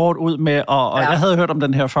lægger rimelig hårdt ud med, og jeg havde hørt om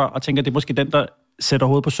den her før, og tænker, det er måske den, der sætter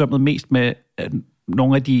hovedet på sømmet mest med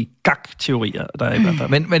nogle af de gag-teorier, der er i hvert fald.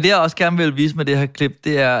 Men det, jeg også gerne vil vise med det her klip,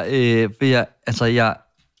 det er, jeg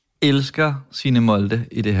elsker Signe Molde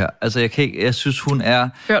i det her. Altså, jeg synes, hun er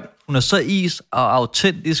så is og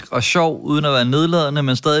autentisk og sjov, uden at være nedladende,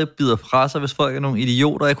 men stadig bider fra sig, hvis folk er nogle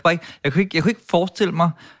idioter. Jeg kunne ikke forestille mig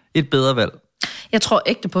et bedre valg. Jeg tror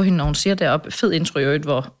ægte på hende, når hun siger deroppe, fed intro i øvrigt,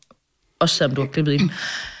 hvor, også selvom du har klippet ind,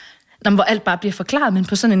 hvor alt bare bliver forklaret, men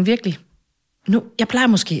på sådan en virkelig... Nu, jeg plejer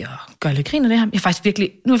måske at gøre lidt grin af det her. Nu er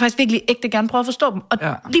jeg faktisk virkelig ægte gerne prøve at forstå dem. Og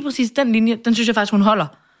lige præcis den linje, den synes jeg faktisk, hun holder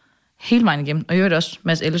hele vejen igennem. Og jeg hører også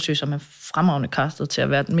Mads Ellesøe, som er fremragende castet til at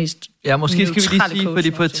være den mest... Ja, måske skal vi lige sige,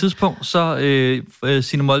 fordi på et tidspunkt, så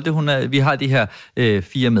Signe Molde, vi har de her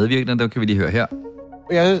 4 medvirkende, der kan vi lige høre her.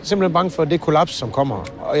 Jeg er simpelthen bange for det kollaps, som kommer.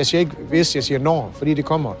 Og jeg siger ikke hvis, jeg siger når, fordi det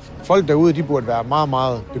kommer. Folk derude, de burde være meget,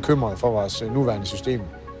 meget bekymrede for vores nuværende system.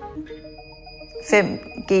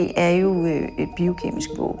 5G er jo et biokemisk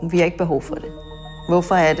våben. Vi har ikke behov for det.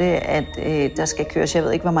 Hvorfor er det, at der skal køres, jeg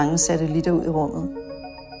ved ikke, hvor mange satellitter ud i rummet?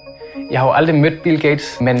 Jeg har jo aldrig mødt Bill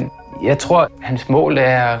Gates, men jeg tror, at hans mål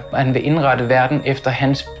er, at han vil indrette verden efter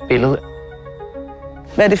hans billede.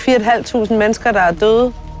 Hvad er det, 4.500 mennesker, der er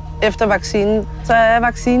døde efter vaccinen? Så er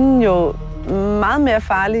vaccinen jo meget mere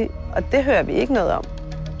farlig, og det hører vi ikke noget om.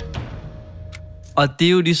 Og det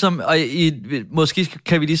er jo ligesom, og måske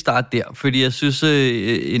kan vi lige starte der, fordi jeg synes,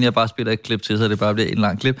 inden jeg bare spiller et klip til, så det bare bliver en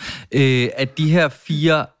lang klip, at de her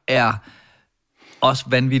 4 er også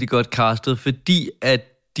vanvittigt godt castet, fordi at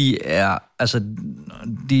de er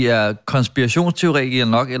konspirationsteoretikere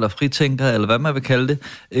nok, eller fritænkere, eller hvad man vil kalde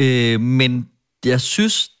det, men jeg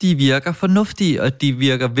synes, de virker fornuftige, og de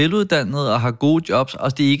virker veluddannede og har gode jobs,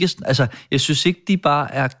 og det er ikke, jeg synes ikke, de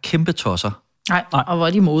bare er kæmpe tosser. Nej, og hvor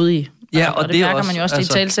er de modige. Ja, og det mærker også, man jo også, de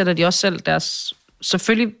talsætter de også selv deres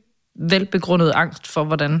selvfølgelig velbegrundede angst for,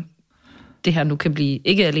 hvordan det her nu kan blive,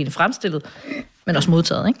 ikke alene fremstillet, men også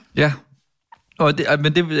modtaget, ikke? Ja, og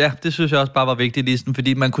det synes jeg også bare var vigtigt, ligesom,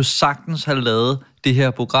 fordi man kunne sagtens have lavet det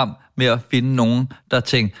her program med at finde nogen, der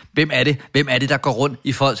tænkte, hvem er det, der går rundt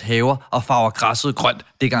i folks haver og farver græsset grønt?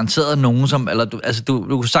 Det er garanteret nogen, som, eller du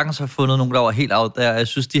kunne sagtens have fundet nogen, der var helt out der. Jeg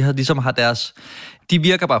synes, de har deres... De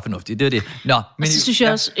virker bare fornuftigt, det er det. Nå, men så synes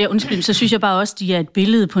jeg også, så synes jeg bare også, de er et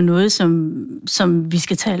billede på noget, som vi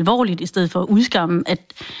skal tage alvorligt, i stedet for at udskamme,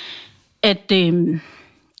 at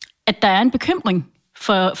der er en bekymring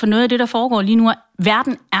for noget af det, der foregår lige nu.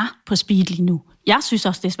 Verden er på speed lige nu. Jeg synes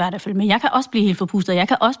også, det er svært at følge med. Jeg kan også blive helt forpustet. Jeg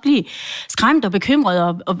kan også blive skræmt og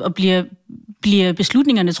bekymret og bliver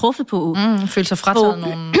beslutningerne truffet på. Føle sig frataget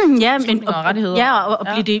nogle og rettigheder. Ja, og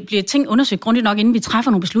bliver ting undersøgt grundigt nok, inden vi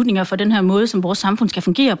træffer nogle beslutninger for den her måde, som vores samfund skal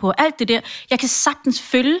fungere på. Alt det der. Jeg kan sagtens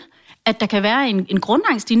følge, at der kan være en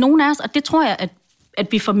grundangst i nogen af os, og det tror jeg, at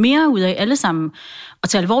vi får mere ud af alle sammen at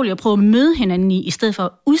tage alvorligt og prøve at møde hinanden i stedet for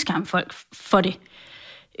at udskamme folk for det.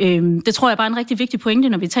 Det tror jeg bare er en rigtig vigtig pointe,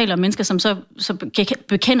 når vi taler om mennesker, som så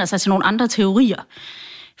bekender sig til nogle andre teorier,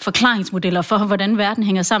 forklaringsmodeller for, hvordan verden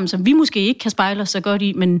hænger sammen, som vi måske ikke kan spejle os så godt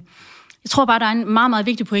i, men jeg tror bare, der er en meget, meget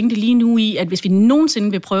vigtig pointe lige nu i, at hvis vi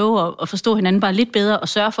nogensinde vil prøve at forstå hinanden bare lidt bedre og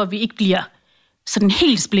sørge for, at vi ikke bliver sådan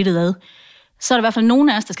helt splittet ad, så er der i hvert fald nogen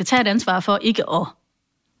af os, der skal tage et ansvar for ikke at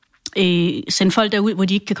sende folk derud, hvor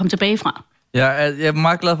de ikke kan komme tilbage fra. Jeg er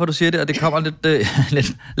meget glad for, at du siger det, og det kommer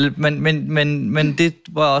lidt men det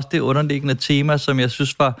var også det underliggende tema, som jeg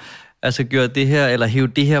synes var, altså gøre det her, eller hæve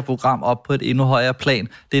det her program op på et endnu højere plan.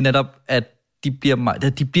 Det er netop, at de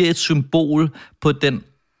bliver et symbol på den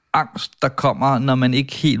angst, der kommer, når man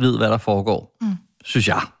ikke helt ved, hvad der foregår, synes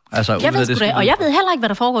jeg. Altså, jeg ved det, og jeg ved heller ikke, hvad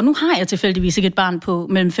der foregår. Nu har jeg tilfældigvis ikke et barn på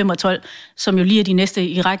mellem 5 og 12, som jo lige er de næste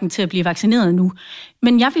i rækken til at blive vaccineret nu.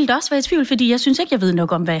 Men jeg vil da også være i tvivl, fordi jeg synes ikke, jeg ved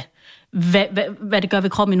nok om, hvad det gør ved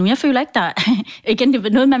kroppen endnu. Jeg føler ikke, der igen, det er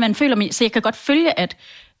noget, man føler, så jeg kan godt følge, at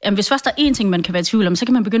hvis først der er én ting, man kan være i tvivl om, så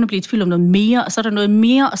kan man begynde at blive i tvivl om noget mere, og så er der noget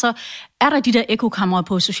mere, og så er der de der ekokamre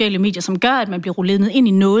på sociale medier, som gør, at man bliver rullet ned ind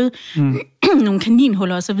i noget, nogle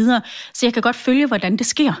kaninhuller og så videre. Så jeg kan godt følge, hvordan det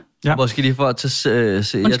sker. Ja. Måske lige for at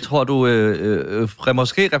se, jeg tror, du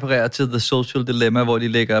måske refererer til The Social Dilemma, hvor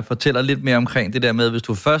de fortæller lidt mere omkring det der med, hvis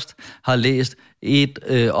du først har læst et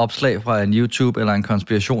opslag fra en YouTube eller en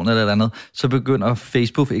konspiration eller et andet, så begynder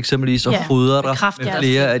Facebook eksempelvis at fodre dig med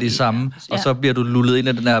flere af de samme, og så bliver du lullet ind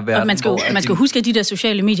i den her verden. Og man skal huske, at de der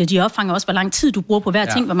sociale medier, de opfanger også, hvor lang tid du bruger på hver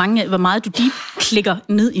ting, hvor meget du klikker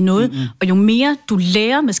ned i noget, og jo mere du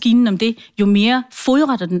lærer maskinen om det, jo mere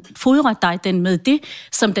fodrer dig den med det,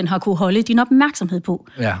 som den har kunne holde din opmærksomhed på.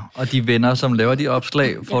 Ja, og de venner, som laver de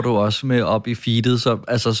opslag, får du også med op i feedet,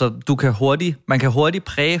 så man kan hurtigt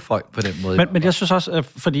præge folk på den måde. Men jeg synes også,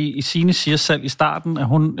 fordi Signe siger selv i starten, at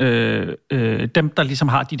hun, dem, der ligesom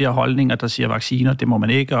har de der holdninger, der siger vacciner, det må man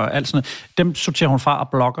ikke, og alt sådan noget, dem sorterer hun fra og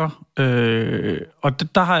blogger.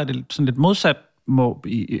 Og der har jeg det sådan lidt modsat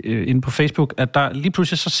inde på Facebook, at der lige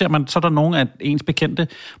pludselig så er der nogle af ens bekendte,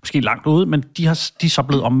 måske langt ude, men de er så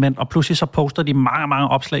blevet omvendt, og pludselig så poster de mange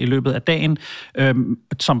opslag i løbet af dagen,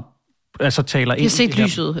 som altså taler ind. De har set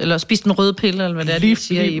lyset, eller spist en rød pille, eller hvad det er, de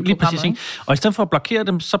siger i programmet. Præcis, og i stedet for at blokere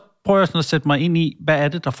dem, så prøver jeg sådan at sætte mig ind i, hvad er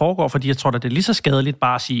det, der foregår, fordi jeg tror, at det er lige så skadeligt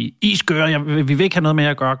bare at sige, I skøre, vi vil ikke have noget med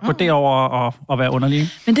at gøre, gå derover og være underlige.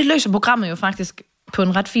 Men det løser programmet jo faktisk på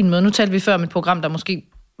en ret fin måde. Nu talte vi før om et program, der måske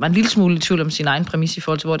var en lille smule i tvivl om sin egen præmis i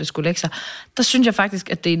forhold til, hvor det skulle lægge sig. Der synes jeg faktisk,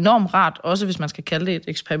 at det er enormt rart, også hvis man skal kalde det et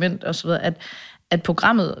eksperiment osv., at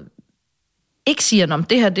programmet ikke siger, om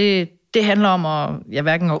det her, det handler om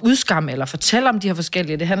hverken at udskamme eller fortælle om de her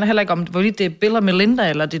forskellige. Det handler heller ikke om, hvorvidt det er Bill og Melinda,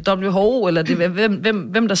 eller det er WHO, eller det er,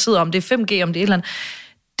 hvem der sidder, om det er 5G, om det er et eller andet.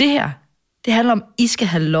 Det her, det handler om, I skal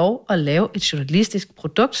have lov at lave et journalistisk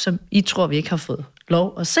produkt, som I tror, vi ikke har fået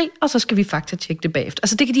lov at se, og så skal vi faktisk tjekke det bagefter.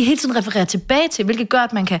 Altså det kan de hele tiden referere tilbage til, hvilket gør,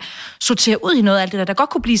 at man kan sortere ud i noget af alt det der godt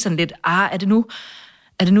kunne blive sådan lidt, er det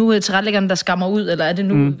nu tilrettelæggerne, der skammer ud, eller er det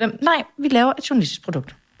nu... Nej, vi laver et journalistisk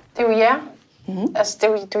produkt. Det er jo jer. Altså,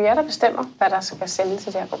 det er jo jer, der bestemmer, hvad der skal sendes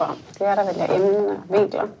til det her program. Det er jer, der vælger emnen og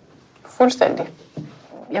vinkler. Fuldstændig.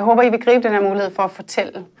 Jeg håber, I vil gribe den her mulighed for at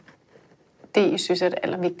fortælle det, I synes er det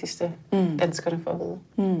allervigtigste, danskerne får at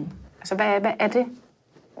vide. Altså, hvad er det,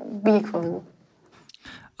 vi ikke får at vide?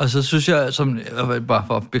 Og så synes jeg, bare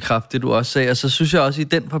for at bekræfte det, du også sagde, så synes jeg også i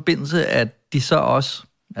den forbindelse, at de så også,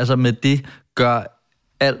 altså med det, gør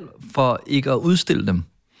alt for ikke at udstille dem.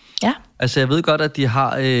 Ja. Altså, jeg ved godt, at de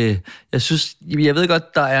har... jeg ved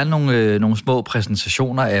godt, der er nogle små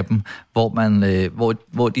præsentationer af dem,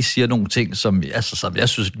 hvor de siger nogle ting, som jeg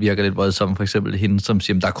synes virker lidt voldsomt. For eksempel hende, som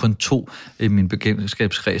siger, at der er kun 2 i min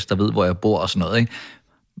bekendtskabskreds, der ved, hvor jeg bor og sådan noget, ikke?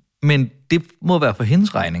 Men det må være for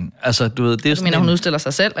hendes regning. Altså, du ved, det er mener, hun udstiller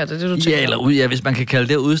sig selv? Er det du tænker? Ja, hvis man kan kalde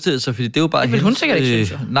det at udstille sig, fordi det er jo bare... Det vil hun sikkert ikke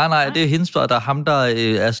synes. Nej, det er hendes, der er ham, der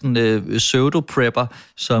er sådan pseudo-prepper,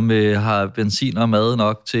 som har benzin og mad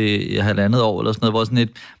nok til 1,5 år, eller sådan noget, hvor sådan et...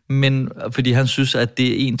 Men fordi han synes, at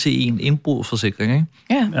det er 1-til-1 indbrudsforsikring, ikke?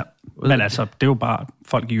 Ja. Men altså, det er jo bare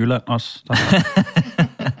folk i Jylland også, der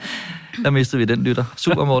Der mistede vi den lytter.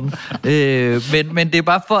 Super, Morten. Men det er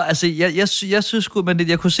bare for... Altså, jeg synes sgu, men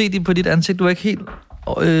jeg kunne se det på dit ansigt. Du er ikke helt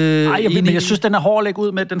men jeg synes, den er hård at lægge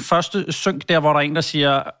ud med den første synk der, hvor der er en, der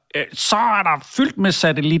siger, så er der fyldt med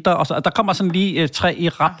satellitter, og der kommer sådan lige 3 i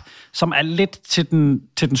rap, som er lidt til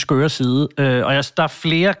den skøre side. Og der er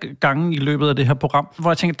flere gange i løbet af det her program,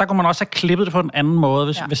 hvor jeg tænker, der kunne man også have klippet det på en anden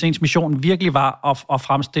måde, hvis ens mission virkelig var at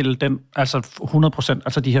fremstille den, altså 100%,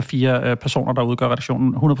 altså de her 4 personer, der udgør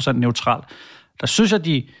redaktionen, 100% neutral. Der synes jeg,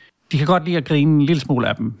 de kan godt lide at grine en lille smule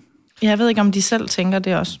af dem. Jeg ved ikke, om de selv tænker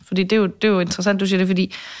det også. Fordi det er jo interessant, du siger det,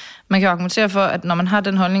 fordi man kan argumentere for, at når man har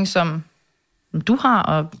den holdning, som du har,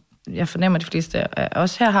 og jeg fornemmer, at de fleste af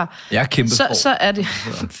os her har, jeg er kæmpe så er det...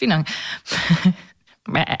 Fint nok.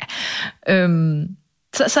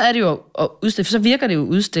 Så er det jo at udstille, for så virker det jo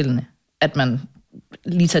udstillende, at man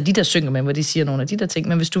lige tager de der synker med, hvor de siger nogle af de der ting.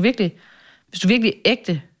 Men hvis du virkelig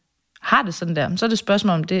ægte har det sådan der, så er det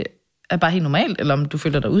spørgsmål, om det er bare helt normalt, eller om du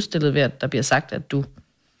føler dig udstillet ved, at der bliver sagt, at du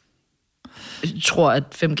tror, at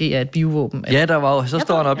 5G er et biovåben. Ja, så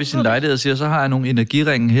står han op i sin lejlighed og siger, så har jeg nogle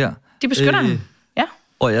energiringe her. De beskytter ham, ja.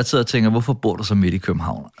 Og jeg sidder og tænker, hvorfor bor du så midt i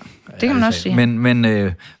København? Det kan man også sige.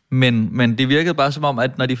 Men det virkede bare som om,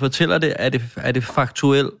 at når de fortæller det, er det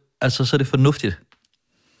faktuelt, altså så er det fornuftigt.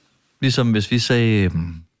 Ligesom hvis vi sagde,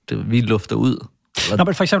 vi lufter ud. Nå,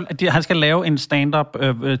 men for eksempel, at han skal lave en stand-up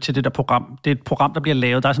til det der program. Det er et program, der bliver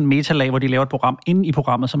lavet. Der er sådan en metalag, hvor de laver et program inde i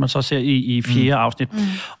programmet, som man så ser i 4. afsnit.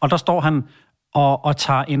 Og der står han og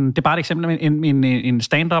tager det er bare et eksempel, en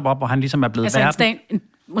stand-up op, hvor han ligesom er blevet verden.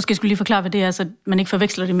 Måske skulle lige forklare, hvad det er, så man ikke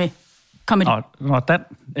forveksler det med comedy.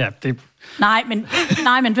 Nej,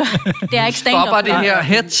 men det er ikke stand-up. Stopper det her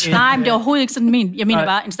hets? Nej, men det er overhovedet ikke sådan ment. Jeg mener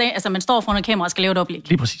bare, man står foran et kamera og skal lave et oplæg.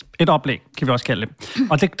 Lige præcis. Et oplæg, kan vi også kalde det.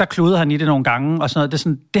 Og der kludede han i det nogle gange, og sådan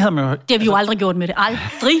noget. Det havde man jo... Det har vi jo aldrig gjort med det.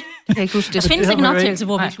 Aldrig. Det kan ikke huske. Der findes ikke en optagelse,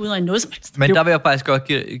 hvor vi kluder i noget som helst. Men der vil jeg faktisk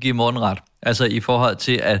godt give Morten ret. Altså i forhold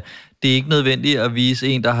til, at det er ikke nødvendigt at vise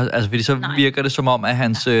en, der har... Altså, fordi så virker det som om, at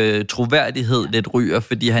hans troværdighed lidt ryger,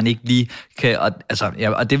 fordi han ikke lige kan...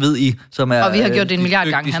 Og det ved I, som er... Og vi har gjort det 1 milliard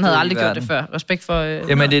gange. Han havde aldrig gjort det før. Respekt for...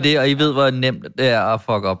 Jamen, det er det, og I ved, hvor nemt det er at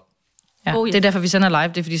fuck op. Ja, det er derfor, vi sender live.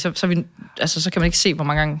 Det er fordi, så kan man ikke se, hvor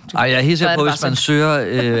mange gange... Ej, jeg er helt sikker på, hvis man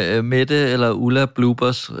søger Mette eller Ulla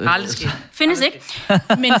bloopers... Findes ikke.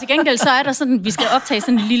 Men til gengæld så er der sådan, vi skal optage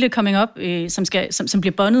sådan en lille coming up, som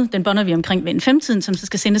bliver bondet. Den bonder vi omkring ved en 5-tiden, som så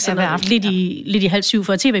skal sendes lidt i 6:30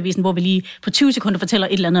 for TV-avisen, hvor vi lige på 20 sekunder fortæller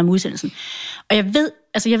et eller andet om udsendelsen. Og jeg ved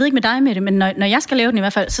ikke med dig med det, men når jeg skal lave den i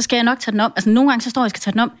hvert fald, så skal jeg nok tage den om. Altså nogle gange så står jeg skal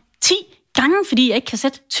tage den om 10 gange, fordi jeg ikke kan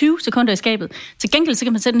sætte 20 sekunder i skabet. Til gengæld så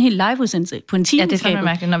kan man sætte en hel live-udsendelse på en time i skabet.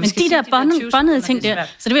 Men de der båndede ting der,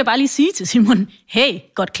 så det vil jeg bare lige sige til Simon, hey,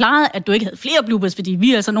 godt klaret, at du ikke havde flere bloopers, fordi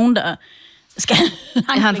vi er altså nogen, der skal...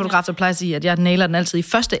 Jeg har en fotograf, der plejer at sige, at jeg nailer den altid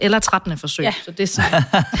i 1. eller 13. forsøg. Ja. Så det er sådan...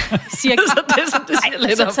 cirka.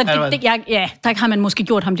 Der har man måske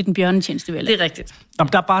gjort ham lidt en bjørnetjeneste, vel? Det er rigtigt. Nå,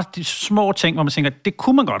 der er bare de små ting, hvor man tænker, det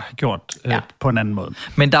kunne man godt have gjort på en anden måde.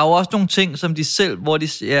 Men der er jo også nogle ting, som de selv,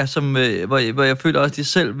 hvor jeg føler også, de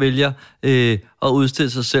selv vælger at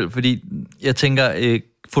udstille sig selv, fordi jeg tænker...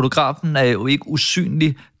 Fotografen er jo ikke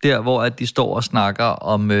usynlig der, hvor at de står og snakker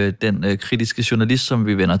om den kritiske journalist, som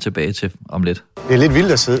vi vender tilbage til om lidt. Det er lidt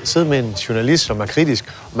vildt at sidde med en journalist, som er kritisk,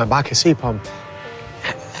 og man bare kan se på ham.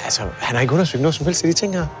 Han har ikke undersøgt noget som helst af de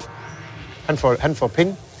ting her. Han får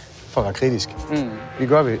penge for at være kritisk. Vi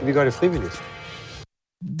gør det frivilligt.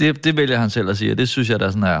 Det vælger han selv at sige, og det synes jeg, der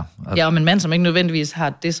sådan er. Ja, og en mand, som ikke nødvendigvis har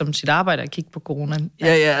det som sit arbejde at kigge på corona. Ja,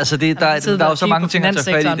 altså der er jo så mange ting at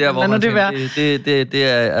tage fat i der, hvor man tænker, det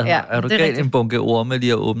er du galt en bunke orme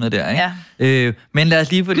lige at åbne der, ikke? Ja. Men lad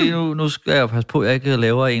os lige, fordi nu skal jeg passe på, at jeg ikke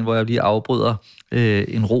laver en, hvor jeg lige afbryder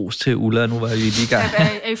en ros til Ulla, nu var vi lige i gang.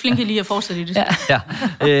 Er I flinke lige at fortsætte i det?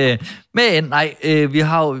 Ja. Men nej,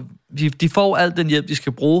 de får alt den hjælp, de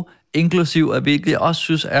skal bruge, inklusiv af hvilket jeg også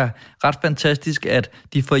synes er ret fantastisk, at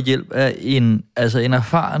de får hjælp af en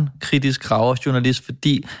erfaren kritisk graverjournalist,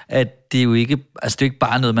 fordi at det er jo ikke, det er jo ikke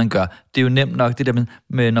bare noget, man gør. Det er jo nemt nok det der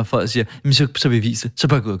med når folk siger, så bevis det, så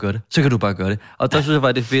bare gå og gøre det, så kan du bare gøre det. Og der synes jeg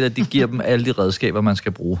bare, det er fedt, at de giver dem alle de redskaber, man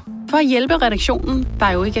skal bruge. For at hjælpe redaktionen, der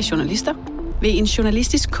jo ikke er journalister, vil en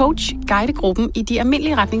journalistisk coach guide gruppen i de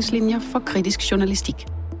almindelige retningslinjer for kritisk journalistik.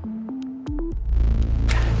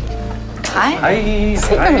 Hej. Se,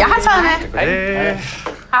 hvem jeg har taget med.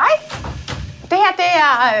 Hej. Det her, det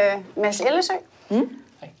er Mads Ellesø.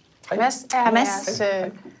 Mads er jeres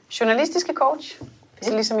journalistiske coach.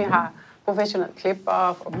 Så ligesom I har professionelle klipper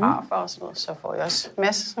og fotografer og sådan noget, så får I også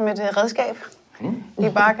Mads som et redskab, I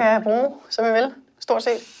bare kan bruge, som I vil. Stort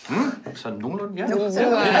set. Sådan nogenlunde, ja. Det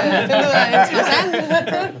lyder interessant.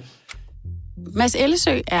 Mads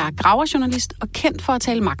Ellesø er graverjournalist og kendt for at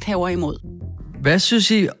tale magthavere imod. Hvad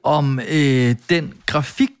synes I om den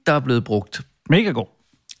grafik, der er blevet brugt? Mega god.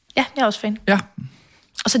 Ja, jeg er også fan. Ja.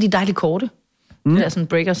 Og så de dejlige korte. Det der sådan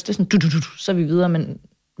breakers, det er sådan, så er vi videre, men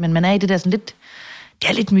man er i det der sådan lidt, det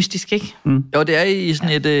er lidt mystisk, ikke? Jo, det er i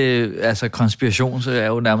sådan et, konspiration, så er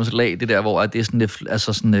jo nærmest lag, det der, hvor det er sådan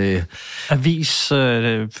lidt, avis,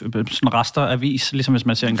 sådan rester avis, ligesom hvis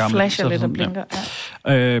man ser en gammel... Flasher lidt og blinker,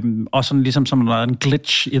 og sådan ligesom som der er en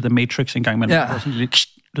glitch i The Matrix en gang, men sådan lidt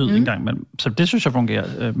lyd en gang. Så det synes jeg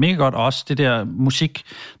fungerer mega godt. Også det der musik,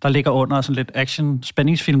 der ligger under sådan lidt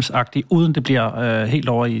action-spændingsfilmsagtigt, uden det bliver helt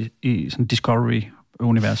over i sådan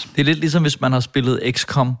Discovery-univers. Det er lidt ligesom, hvis man har spillet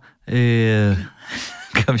XCOM. Der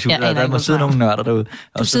må sidde nogle nørder derude.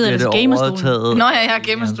 Du sidder i gamerstolen. Nå ja, jeg har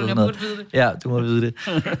gamerstolen. Jeg burde vide det. Ja, du må vide det.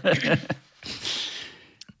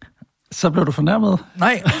 Så blev du fornærmet?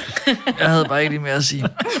 Nej, jeg havde bare ikke lige mere at sige.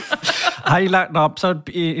 Har I lagt op, så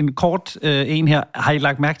en kort en her. Har I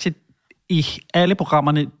lagt mærke til i alle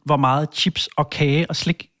programmerne, hvor meget chips og kage og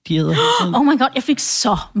slik de æder? Oh my god, jeg fik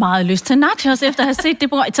så meget lyst til nachos, efter at have set det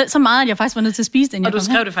program. Så meget, at jeg faktisk var nødt til at spise det. Og du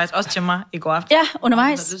skrev det faktisk også til mig i går aften. Ja,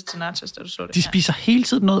 undervejs. Jeg lyst til nachos, da du så det. De spiser hele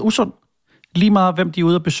tiden noget usundt. Lige meget, hvem de er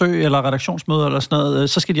ude at besøge, eller redaktionsmøder, eller sådan noget,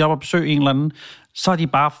 så skal de op og besøge en eller anden. Så er de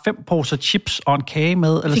bare 5 poser chips og en kage med.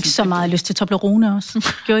 Eller jeg fik så meget lyst til Toblerone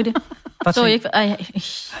også. Gjorde I det? Så ikke...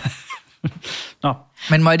 Nå.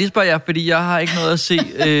 Men må jeg lige spørge jer, fordi jeg har ikke noget at se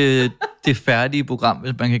det færdige program,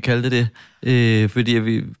 hvis man kan kalde det det.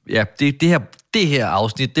 Fordi det her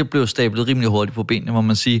afsnit, det blev stablet rimelig hurtigt på benene, må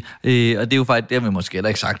man sige. Og det er jo faktisk, det har vi måske heller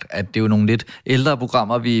ikke sagt, at det er jo nogle lidt ældre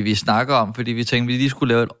programmer, vi snakker om, fordi vi tænkte, at vi lige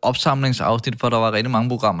skulle lave et opsamlingsafsnit, for der var rigtig mange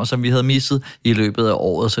programmer, som vi havde misset i løbet af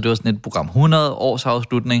året. Så det var sådan et program 100 års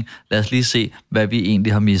afslutning. Lad os lige se, hvad vi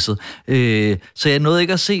egentlig har misset. Så jeg nåede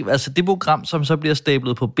ikke at se, altså det program, som så bliver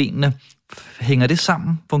stablet på benene, hænger det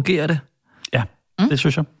sammen? Fungerer det? Ja, det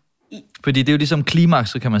synes jeg. Fordi det er jo ligesom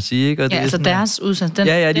klimakset, kan man sige, ikke? Og det ja, er altså sådan, deres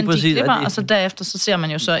udsendelse, den de klipper, og så derefter, så ser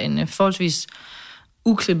man jo så en forholdsvis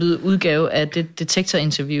uklippet udgave af det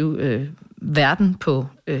detektorinterview, Verden på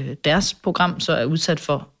deres program, så er udsat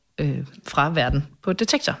for fra Verden på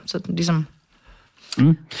Detektor. Så den ligesom...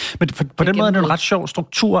 Men på den måde er det en ret sjov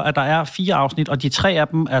struktur, at der er 4 afsnit, og de 3 af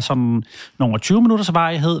dem er sådan nogle 20 minutters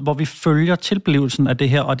varighed, hvor vi følger tilblivelsen af det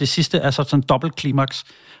her, og det sidste er så sådan dobbelt klimaks,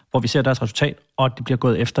 hvor vi ser deres resultat, og det bliver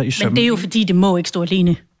gået efter i søm. Men det er jo fordi, det må ikke stå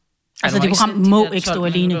alene. Altså det program må ikke stå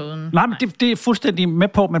alene. Nej, men det er fuldstændig med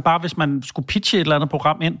på, men bare hvis man skulle pitche et eller andet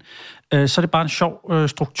program ind, så er det bare en sjov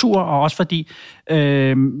struktur, og også fordi,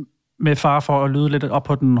 med far for at lyde lidt op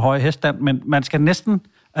på den høje heststand, men man skal næsten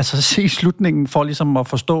se slutningen for ligesom at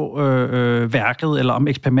forstå værket, eller om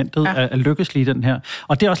eksperimentet er lykkes lige den her.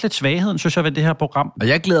 Og det er også lidt svagheden, synes jeg, ved det her program. Og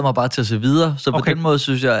jeg glæder mig bare til at se videre, så på den måde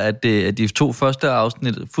synes jeg, at de 2 første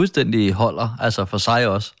afsnit fuldstændig holder, altså for sig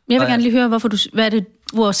også. Jeg vil gerne lige høre,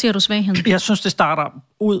 hvor ser du svagheden? Jeg synes, det starter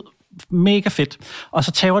ud mega fedt, og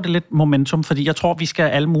så tager det lidt momentum, fordi jeg tror, vi skal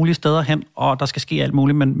alle mulige steder hen, og der skal ske alt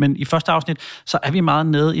muligt, men i første afsnit, så er vi meget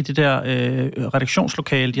nede i det der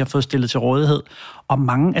redaktionslokale, de har fået stillet til rådighed, og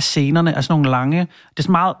mange af scenerne er sådan nogle lange, det er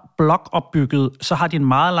sådan meget blokopbygget, så har de en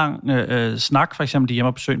meget lang snak, for eksempel de hjemme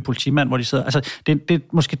og besøger en politimand, hvor de sidder, altså det er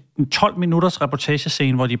måske en 12 minutters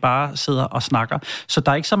reportagescene, hvor de bare sidder og snakker, så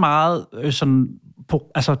der er ikke så meget sådan,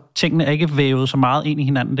 tingene er ikke vævet så meget ind i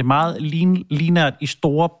hinanden, det er meget linært i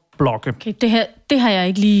store blokke. Okay, det har jeg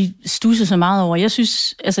ikke lige studset så meget over. Jeg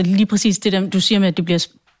synes, altså lige præcis det der, du siger med, at det bliver,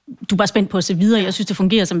 du er bare spændt på at se videre. Jeg synes, det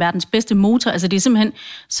fungerer som verdens bedste motor. Altså det er simpelthen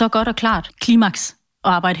så godt og klart klimaks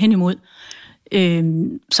at arbejde hen imod,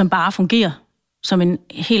 som bare fungerer som en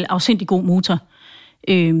helt afsindig god motor.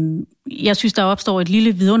 Jeg synes, der opstår et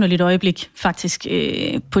lille vidunderligt øjeblik, faktisk,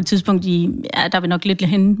 på et tidspunkt der vil nok lidt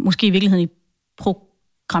henne, måske i virkeligheden i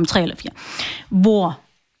program 3 eller 4, hvor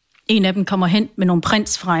en af dem kommer hen med nogle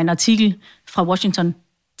prints fra en artikel fra Washington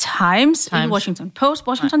Times. Ikke Washington Post,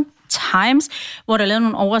 Washington Times, hvor der er lavet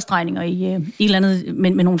nogle overstregninger i et eller andet,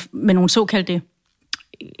 med nogle såkaldte,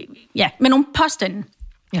 med nogle påstande,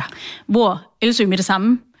 hvor Ellesøe med det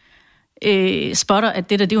samme spotter, at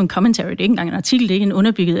det er jo en commentary, det er ikke engang en artikel, det er ikke en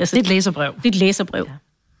underbygget. Altså, det er et læserbrev. Det er et læserbrev. Ja.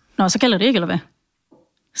 Nå, så kalder det ikke, eller hvad?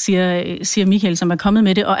 Siger Michael, som er kommet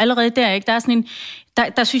med det. Og allerede der, ikke, der er sådan en,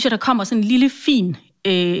 der synes jeg, der kommer sådan en lille fin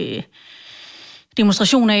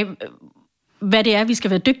demonstration af, hvad det er, vi skal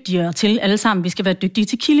være dygtigere til alle sammen. Vi skal være dygtige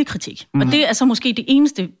til kildekritik. Mm-hmm. Og det er så måske det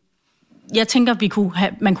eneste, jeg tænker,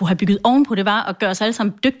 man kunne have bygget ovenpå, det var at gøre os alle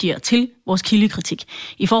sammen dygtigere til vores kildekritik.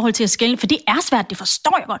 I forhold til at skelne, for det er svært, det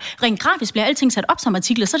forstår jeg godt. Rent grafisk bliver alting sat op som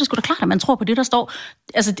artikler, så er det sgu da klart, at man tror på det, der står.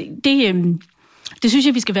 Altså det synes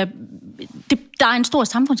jeg, vi skal være... der er en stor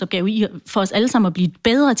samfundsopgave i for os alle sammen at blive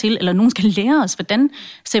bedre til, eller nogen skal lære os, hvordan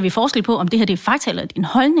ser vi forskel på, om det her det er fakta, eller det er en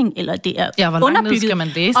holdning, eller det er hvor underbygget. skal man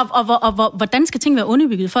læse? Og hvordan skal ting være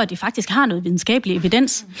underbygget, for at de faktisk har noget videnskabelig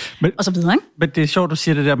evidens, og så videre, ikke? Men det er sjovt, du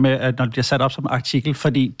siger det der med, at når det bliver sat op som artikel,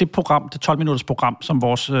 fordi det 12-minutters program, som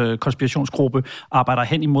vores konspirationsgruppe arbejder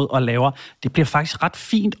hen imod og laver, det bliver faktisk ret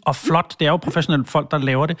fint og flot. Det er jo professionelle folk, der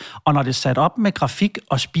laver det. Og når det er sat op med grafik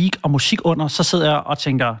og speak og musik under, så sidder jeg og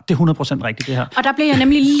tænker, det er 100% rigtigt, det her. Og der bliver jeg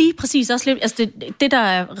nemlig lige præcis også lidt... Altså det der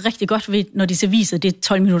er rigtig godt ved, når de så viser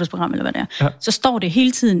det 12-minutters program, eller hvad det er, så står det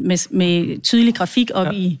hele tiden med tydelig grafik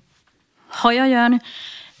op i højre hjørne.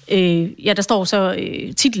 Der står så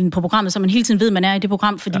titlen på programmet, så man hele tiden ved, man er i det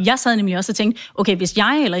program, fordi jeg sad nemlig også og tænkte, okay, hvis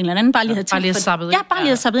jeg eller en eller anden bare lige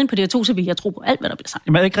havde sappet ind på DR2, så ville jeg tro på alt, hvad der blev sagt.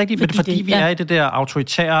 Jamen, ikke rigtigt, men fordi vi er i det der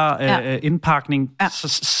autoritære indpakning, så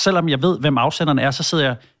selvom jeg ved, hvem afsenderen er, så sidder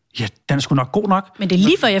jeg, den er sgu nok god nok. Men det er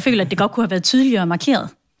lige før, jeg føler, at det godt kunne have været tydeligere markeret.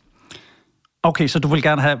 Okay, så du vil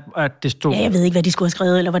gerne have, at det stod... Ja, jeg ved ikke, hvad de skulle have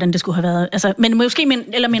skrevet, eller hvordan det skulle have været. Altså, men måske med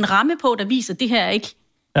en ramme på, der viser, at det her er ikke...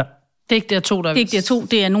 Det er ikke DR2, der... Det er ikke DR2,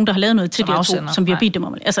 det er nogen, der har lavet noget til DR2, som vi har bedt dem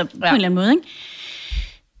om. Altså, på en eller anden måde, ikke?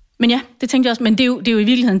 Men ja, det tænkte jeg også. Men det er jo i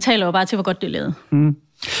virkeligheden taler jo bare til, hvor godt det er lavet.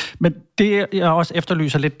 Men det, jeg også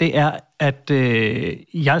efterlyser lidt, det er, at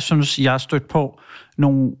jeg synes, jeg har stødt på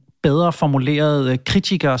nogle bedre formulerede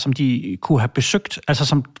kritikere, som de kunne have besøgt, altså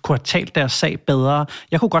som kunne have talt deres sag bedre.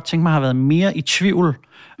 Jeg kunne godt tænke mig at have været mere i tvivl,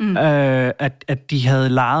 at de havde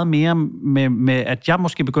leget mere med, at jeg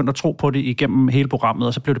måske begyndte at tro på det igennem hele programmet,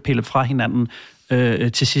 og så blev det pillet fra hinanden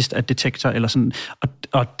til sidst af Detektor, eller sådan.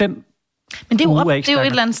 Og den men det er jo, det er jo et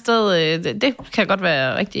eller andet sted, det kan jeg godt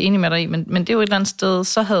være rigtig enig med dig i, men det er jo et eller andet sted,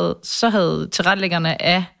 så havde tilrettelæggerne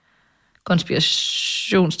af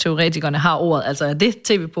konspirationsteoretikerne har ordet, altså er det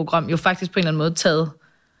tv-program jo faktisk på en eller anden måde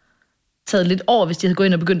taget lidt over, hvis de havde gået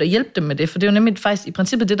ind og begyndt at hjælpe dem med det, for det er jo nemlig faktisk i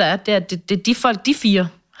princippet det, der er, det er, at det er de folk, de fire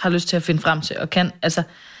har lyst til at finde frem til og kan, altså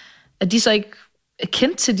at de så ikke er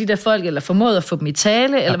kendt til de der folk, eller formået at få dem i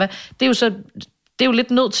tale, eller hvad, det er jo så, det er jo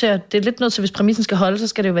lidt nødt til, hvis præmissen skal holde, så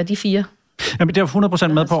skal det jo være de fire. Jamen, det er jo 100%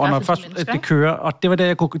 med på, og når først det kører, og det var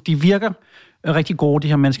der, de virker rigtig gode, de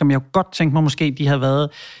her mennesker, men jeg kunne godt tænke mig, måske de havde været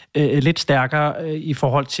lidt stærkere i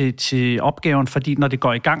forhold til opgaven, fordi når det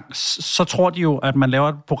går i gang, så tror de jo, at man laver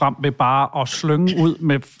et program ved bare at slynge ud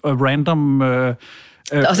med random...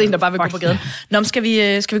 Der er også en, der bare vil gå på gaden. Nå, men skal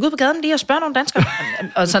vi gå ud på gaden lige og spørge nogle danskere?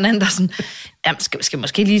 Og sådan en, der sådan, jamen, skal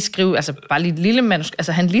måske lige skrive, altså bare lige et lille manuskript,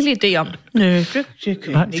 altså have en lille idé om. Skal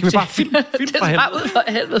vi bare film det er bare ud for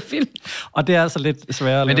helvede film. Og det er altså lidt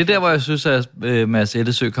sværere. Men det er der, hvor jeg synes, at Mads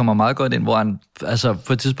Ettesø kommer meget godt ind, hvor han, altså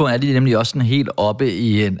på et tidspunkt er de nemlig også sådan helt oppe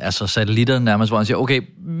i satellitter nærmest, hvor han siger, okay,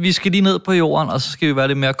 vi skal lige ned på jorden, og så skal vi være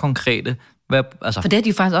lidt mere konkrete. For det er de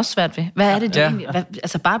jo faktisk også svært ved. Hvad er det, de egentlig,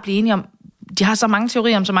 altså bare blive enige om, de har så mange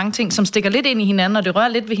teorier om så mange ting, som stikker lidt ind i hinanden, og det rører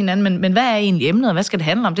lidt ved hinanden, men hvad er egentlig emnet, og hvad skal det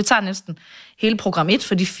handle om? Det tager næsten hele program 1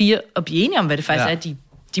 for de fire at blive enige om, hvad det faktisk er,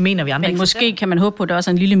 de mener, vi andre men måske kan man håbe på, at der også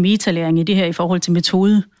er en lille metalæring i det her i forhold til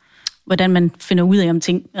metode, hvordan man finder ud af, om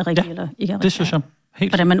ting er rigtige eller ikke er rigtige. Det synes jeg.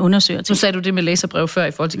 Helt. Hvordan man undersøger ting. Nu sagde du det med læserbrev før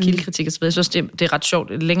i forhold til kildekritik og så videre. Jeg synes, det er ret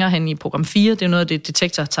sjovt. Længere hen i program 4, det er noget af det,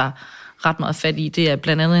 Detektor tager ret meget fat i. Det er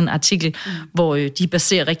blandt andet en artikel, hvor de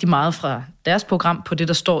baserer rigtig meget fra deres program på det,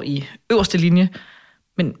 der står i øverste linje.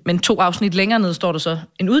 Men 2 afsnit længere ned står der så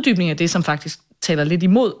en uddybning af det, som faktisk taler lidt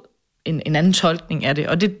imod en anden tolkning af det.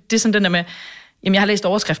 Og det er sådan den der med, jamen jeg har læst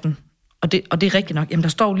overskriften, og det er rigtigt nok. Jamen der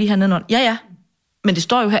står jo lige hernede, ja, men det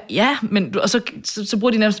står jo her, men og så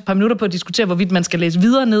bruger de nærmest et par minutter på at diskutere, hvorvidt man skal læse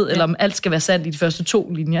videre ned, eller om alt skal være sandt i de første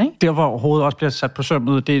 2 linjer, ikke? Der, hvor hovedet også bliver sat på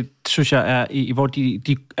sømmet, det synes jeg er, hvor de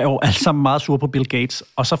er jo alle sammen meget sure på Bill Gates,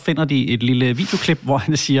 og så finder de et lille videoklip, hvor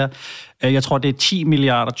han siger, jeg tror, det er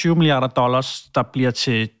 20 milliarder dollars, der bliver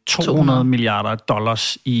til 200 milliarder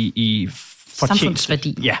dollars i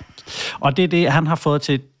samfundsværdi. Ja, og det er det, han har fået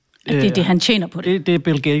til. Det er det, han tjener på det. Det er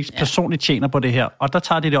Bill Gates personligt tjener på det her. Og der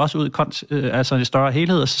tager de det også ud i altså en større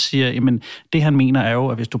helhed, og så siger, jamen, det han mener er jo,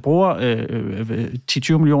 at hvis du bruger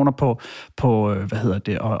 10-20 millioner på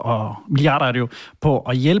og milliarder er det jo, på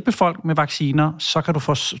at hjælpe folk med vacciner, så kan du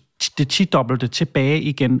få det 10-dobbelte tilbage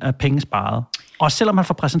igen af penge sparet. Og selvom han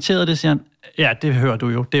får præsenteret det, siger han, ja, det hører du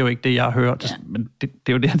jo. Det er jo ikke det, jeg har hørt. Men det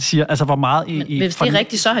er jo det, han siger. Altså, hvor meget hvis det er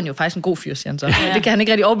rigtigt, så er han jo faktisk en god fyr, siger han så. Ja. Det kan han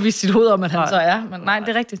ikke rigtig overbevise sit hoved om, at han så er. Men nej, det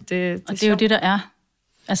er rigtigt. Det er jo det, der er.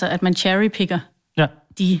 Altså, at man cherrypicker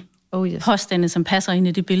de påstande, som passer ind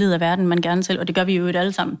i det billede af verden, man gerne selv, og det gør vi jo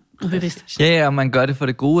alle sammen ubevidst. Ja, og man gør det for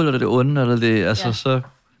det gode, eller det onde, eller det, altså så,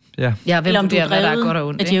 ja. Ja, hvem om du er hvad der er godt og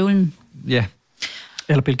ondt. Af djævlen. Ja.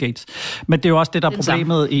 Eller Bill Gates. Men det er jo også det, der er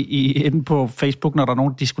problemet inde på Facebook, når der er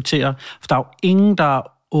nogen, der diskuterer. For der er jo ingen, der er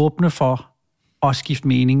åbne for at skifte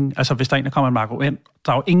mening. Altså, hvis der er en, der kommer en argument,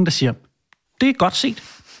 der er jo ingen, der siger, det er godt set.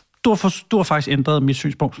 Du har faktisk ændret mit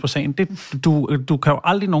synspunkt på sagen. Du kan jo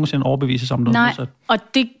aldrig nogensinde overbevises om noget. Nej, og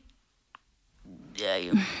det...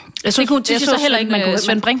 Jeg så heller ikke, man kunne...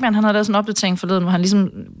 Svend Brinkmann, han havde lavet sådan en opdatering forleden, hvor han ligesom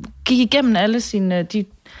gik igennem alle sine...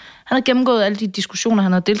 Han havde gennemgået alle de diskussioner,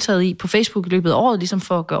 han havde deltaget i på Facebook i løbet af året, ligesom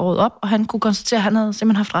for at gøre året op, og han kunne konstatere, at han havde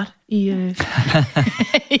simpelthen haft ret i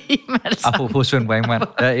Apropos Svend Brinkmann.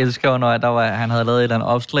 Jeg elsker jo, når han havde lavet et eller andet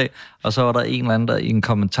opslag, og så var der en eller anden, der i en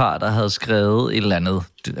kommentar, der havde skrevet et eller andet.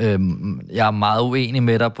 Jeg er meget uenig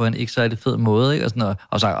med dig på en ikke særlig fed måde, ikke?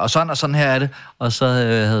 Og sådan her er det. Og så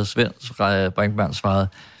havde Svend Brinkmann svaret,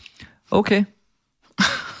 okay.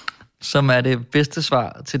 Som er det bedste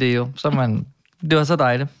svar til det jo. Det var så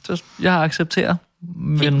dejligt. Jeg har accepteret,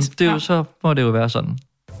 men det er jo, så må det jo være sådan.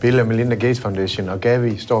 Bill og Melinda Gates Foundation og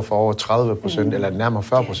Gavi står for over 30%, eller nærmere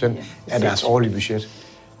 40% af deres årlige budget.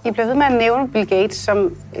 I bliver ved med at nævne Bill Gates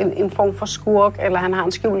som en form for skurk, eller han har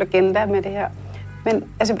en skjult agenda med det her. Men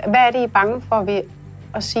altså, hvad er det, I er bange for ved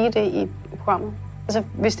at sige det i programmet? Altså,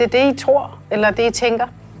 hvis det er det, I tror, eller det, I tænker?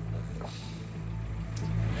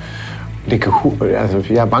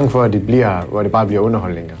 Jeg er bange for, at hvor det bare bliver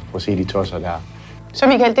underholdninger, for at se de tosser der. Så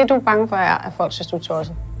Michael, det du er bange for er, at folk synes, du er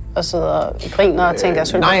tosset, og sidder og griner og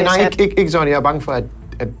tænker... Nej, ikke sådan. Jeg er bange for,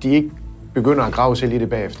 at de ikke begynder at grave selv i det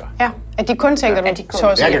bagefter. Ja, at de kun tænker, at de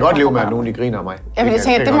tosset. Jeg kan godt leve med, at nogen de griner af mig. Ja, fordi jeg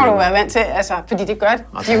tænker, det må du være vant til, altså, fordi det gør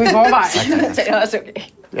det. De er jo i forvejen. Det er også okay.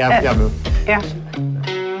 Jeg er med. Ja.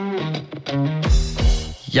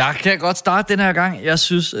 Jeg kan godt starte den her gang. Jeg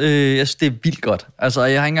synes, det er vildt godt. Altså,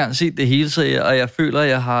 jeg har ikke engang set det hele, og jeg føler,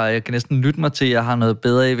 jeg kan næsten lytte mig til, at jeg har noget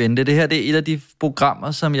bedre i vente. Det her, det er et af de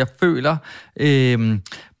programmer, som jeg føler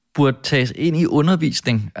burde tages ind i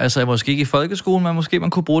undervisning. Altså, måske ikke i folkeskolen, men måske man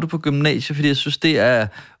kunne bruge det på gymnasiet, fordi jeg synes, det er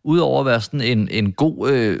udover at være sådan en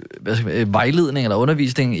god vejledning eller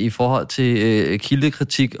undervisning i forhold til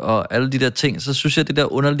kildekritik og alle de der ting, så synes jeg, det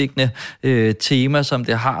der underliggende tema, som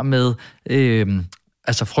det har med...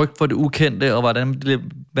 altså frygt for det ukendte, og hvordan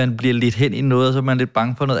man bliver lidt hen i noget, og så er man lidt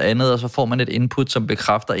bange for noget andet, og så får man et input, som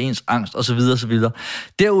bekræfter ens angst, osv. osv.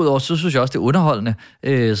 Derudover, så synes jeg også, det er underholdende,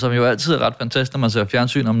 som jo altid er ret fantastisk, når man ser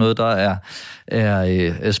fjernsyn om noget, der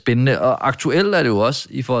er spændende. Og aktuelt er det jo også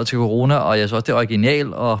i forhold til corona, og jeg synes også, det er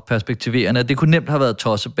original og perspektiverende. Det kunne nemt have været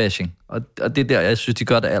tossebashing, og det er der, jeg synes, de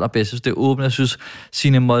gør det allerbedst. Jeg synes, det er åbent. Jeg synes,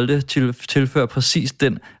 Signe Molde tilfører præcis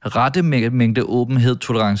den rette mængde åbenhed,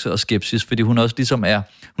 tolerance og skepsis, fordi hun også ligesom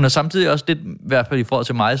hun er samtidig også lidt, i hvert fald i forhold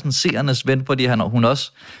til mig, sådan seernes ven, fordi hun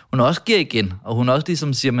også giver igen, og hun også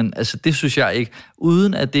ligesom siger, men altså, det synes jeg ikke,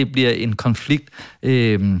 uden at det bliver en konflikt.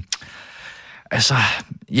 Og så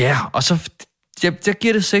jeg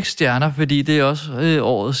giver det 6 stjerner, fordi det er også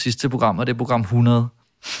årets sidste program, og det er program 100.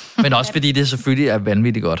 Men også fordi det selvfølgelig er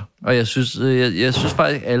vanvittigt godt. Og jeg synes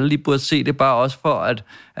faktisk, alle lige burde se det, bare også for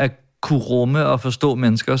at kunne rumme og forstå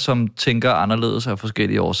mennesker, som tænker anderledes af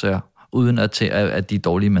forskellige årsager, uden at de er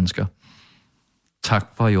dårlige mennesker. Tak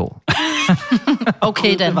for i år.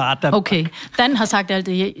 Okay, Dan. Okay. Dan har sagt alt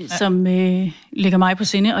det, som ligger mig på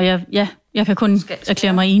sinde, og jeg kan kun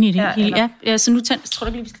erklære mig enig i det hele. Ja, så nu tror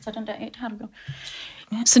du lige, vi skal tage den der af? Det har du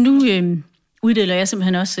gjort. Så nu uddeler jeg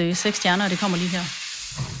simpelthen også 6 stjerner, og det kommer lige her.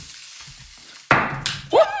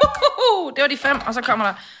 Det var de 5, og så kommer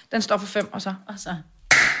der, den står for 5, og så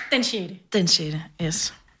den 6. Den 6,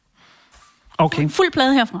 yes. Okay. Fuld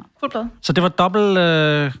plade herfra. Fuld plade. Så det var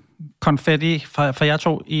dobbelt konfetti for jer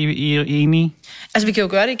to. I er enige? Altså, vi kan jo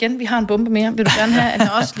gøre det igen. Vi har en bombe mere. Vil du gerne have, at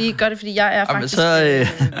jeg også lige gør det, fordi jeg er faktisk... Så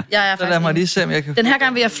lad mig lige se, om jeg kan... Den her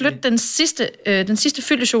gang vil jeg flytte den sidste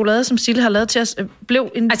fyldte chokolade, som Sille har lavet til os,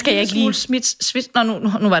 blev en lille smule smidt. Nå,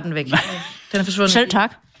 nu var den væk. Den er forsvundet. Selv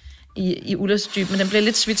tak. I Ullas dyb, men den blev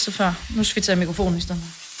lidt svitset før. Nu svitser jeg mikrofonen i stedet.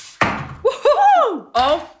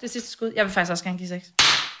 Og det sidste skud. Jeg vil faktisk også gerne give 6.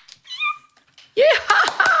 Yeah!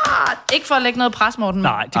 Ikke for at lægge noget pres, Morten.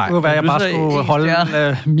 Nej, det kunne være, at jeg bare skulle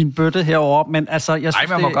holde min bøtte herovre. Men altså, jeg synes,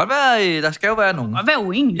 man må godt være... Der skal jo være nogen. Og være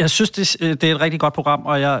uenig. Jeg synes, det er et rigtig godt program,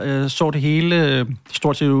 og jeg så det hele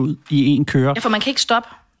stort set ud i en køre. Ja, for man kan ikke stoppe.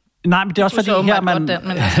 Nej, men det er også fordi her, man...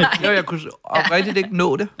 Jeg kunne oprigtigt ikke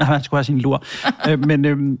nå det. Nej, man skulle have sin lur.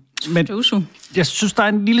 Men jeg synes, der er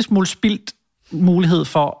en lille smule spildt mulighed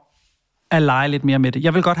for at lege lidt mere med det.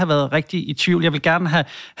 Jeg vil godt have været rigtig i tvivl. Jeg vil gerne have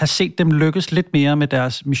set dem lykkes lidt mere med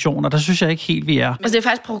deres mission, og der synes jeg ikke helt, vi er. Altså det er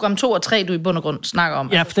faktisk program 2 og 3, du i bund og grund snakker om.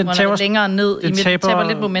 Ja, for den taber længere ned i midten, taber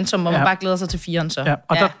lidt momentum, hvor man bare glæder sig til 4'eren så. Ja,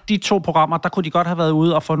 og de 2 programmer, der kunne de godt have været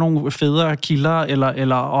ude og få nogle federe kilder,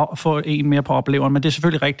 eller få en mere på opleveren, men det er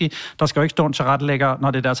selvfølgelig rigtigt. Der skal jo ikke stå en tilrettelægger,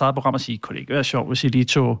 når det er deres eget program, og sige, kunne det ikke være sjovt, hvis I lige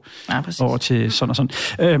tog over til sådan og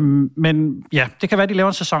sådan. Men ja, det kan være, de laver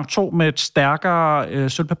en sæson 2 med et stærkere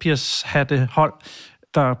sølvpapirshattehold,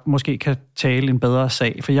 der måske kan tale en bedre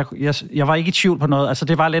sag. For jeg var ikke i tvivl på noget. Altså,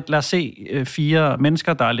 det var lidt, lad os se 4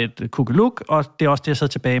 mennesker, der er lidt kukkeluk, og det er også det, jeg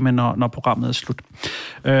sidder tilbage med, når programmet er slut.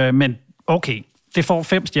 Men okay, det får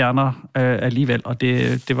 5 stjerner alligevel, og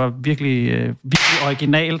det var virkelig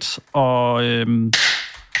originalt og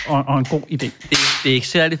en god idé. Det er ikke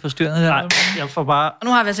særlig forstyrrende her. Nej, jeg får bare... Og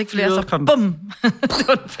nu har vi altså ikke flere, så bum!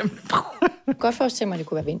 Godt forestille mig, at det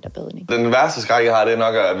kunne være vinterbadning. Den værste skræk, jeg har, det er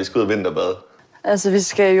nok, at vi skal ud og vinterbade. Altså, vi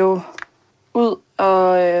skal jo ud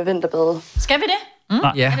og vinterbade. Skal vi det?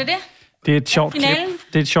 Ja. Er det det? Det er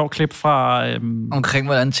et sjovt klip fra... omkring,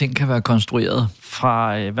 hvordan ting kan være konstrueret.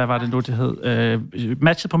 Fra, hvad var det nu, det hed?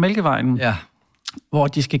 Matchet på Mælkevejen. Ja. Hvor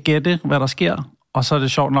de skal gætte, hvad der sker. Og så er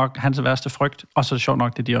det sjovt nok hans værste frygt. Og så er det sjovt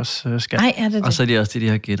nok, det de også skal. Nej, er det? Og så er det også det, de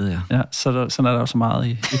har gættet, ja. Ja, sådan er der jo så meget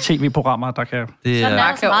i tv-programmer, der kan... Det sådan er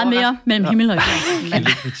der så meget mere mellem himmel og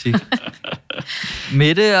jord.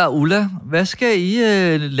 Mette og Ulla, hvad skal I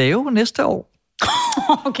lave næste år?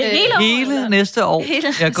 Okay, hele næste år.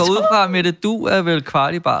 Jeg går ud fra, Mette, du er vel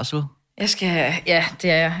kvart i barsel? Ja, det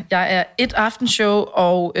er jeg. Jeg er 1 aftenshow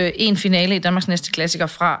og 1 finale i Danmarks Næste Klassiker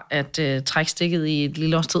fra at trække stikket i et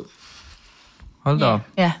lille års tid. Hold da op.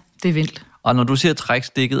 Ja, det er vildt. Og når du siger træk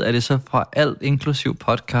stikket, er det så fra alt inklusiv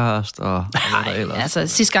podcast og hvad der ellers? Altså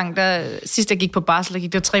sidst jeg gik på barsel, der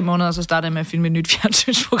gik der 3 måneder, og så startede jeg med at filme et nyt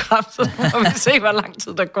fjernsynsprogram, så må vi se, hvor lang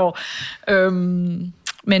tid der går.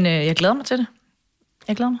 Men jeg glæder mig til det.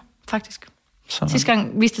 Jeg glæder mig, faktisk. Sådan. Sidste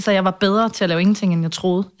gang viste det sig, at jeg var bedre til at lave ingenting, end jeg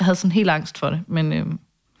troede. Jeg havde sådan helt angst for det, men...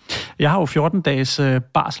 Jeg har jo 14 dages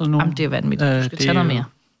barsel nu. Jamen, det er vanvittigt. Du skal tage noget mere.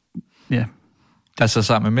 Ja. Altså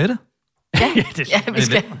sammen med Mette? Ja, vi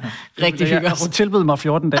skal rigtig hygge os. Hun tilbød mig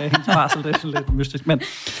 14 dage hendes barsel, det er lidt mystisk, men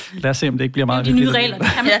lad os se, om det ikke bliver meget hyggeligt. De nye regler, det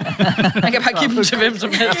kan man. Man kan bare give dem til hvem som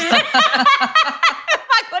helst. Bare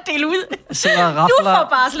gå og dele ud. Du får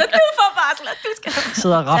barsel, og du får barsel, og du skal...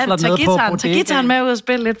 Sidder og rafler ned på bodega. Tag gitaren med ud og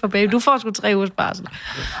spille lidt for baby. Du får sgu 3 ugers barsel.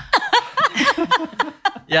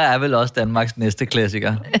 Jeg er vel også Danmarks næste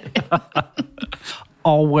klassiker.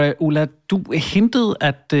 Og Ulla, du hintede,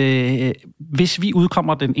 at hvis vi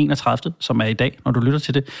udkommer den 31., som er i dag, når du lytter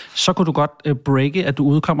til det, så kunne du godt breake, at du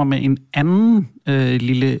udkommer med en anden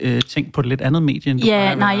lille ting på et lidt andet medie, end du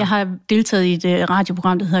jeg har deltaget i et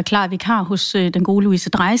radioprogram, der hedder Klar Vikar hos den gode Louise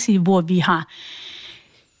Dreisig, hvor vi har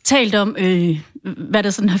talt om, hvad der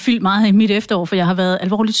sådan har fyldt meget i mit efterår, for jeg har været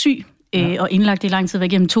alvorligt syg og indlagt i lang tid,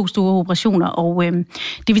 været igennem 2 store operationer, og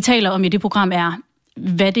det vi taler om i det program er,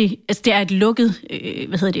 det er et lukket,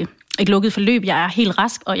 et lukket forløb. Jeg er helt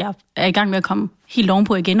rask, og jeg er i gang med at komme helt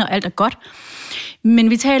ovenpå igen, og alt er godt. Men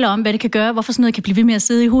vi taler om, hvad det kan gøre, hvorfor sådan noget kan blive ved med at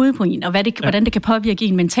sidde i hovedet på en, og hvordan det kan påvirke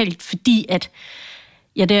en mentalt, fordi at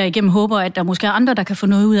jeg derigennem håber, at der måske er andre, der kan få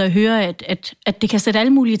noget ud af at høre, at det kan sætte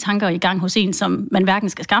alle mulige tanker i gang hos en, som man hverken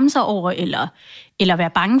skal skamme sig over, eller være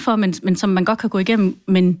bange for, men som man godt kan gå igennem,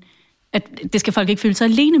 men at det skal folk ikke føle sig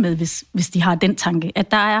alene med, hvis de har den tanke.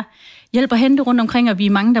 At der er hjælp at hente rundt omkring, og vi er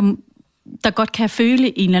mange, der godt kan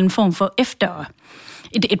føle en eller anden form for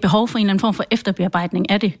et behov for en eller anden form for efterbearbejdning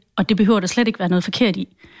af det, og det behøver der slet ikke være noget forkert i.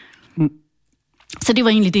 Så det var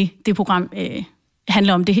egentlig det program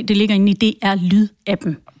handler om. Det ligger inde i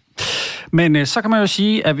DR-lyd-appen. Men så kan man jo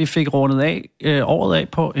sige, at vi fik rundet året af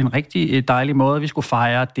på en rigtig dejlig måde. Vi skulle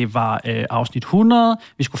fejre, at det var afsnit 100.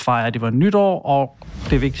 Vi skulle fejre, at det var nytår. Og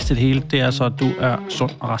det vigtigste af det hele, det er så, at du er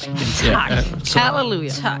sund og rask igen. Tak. Halleluja.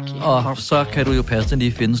 Tak. Og så kan du jo passe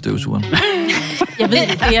lige finde støvsugeren. Jeg ved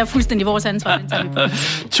det er fuldstændig vores ansvar.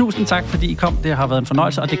 Tusind tak, fordi I kom. Det har været en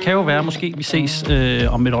fornøjelse. Og det kan jo være, måske vi ses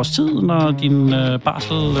om et års tid, når din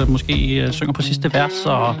barsel måske synger på sidste vers,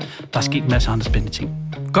 og der er sket en masse andre spændende ting.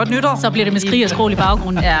 Godt nytår! Så bliver det med skrig og skrål i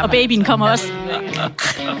baggrunden. Ja, og babyen kommer også.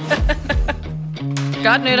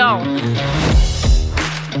 Godt nytår!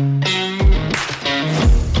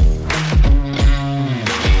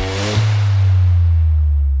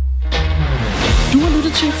 Du har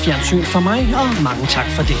lyttet til Fjernsyn for mig, og mange tak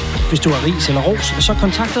for det. Hvis du har ris eller ros, så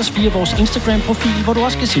kontakt os via vores Instagram-profil, hvor du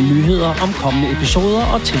også kan se nyheder om kommende episoder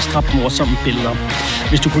og tilstrap morsomme billeder.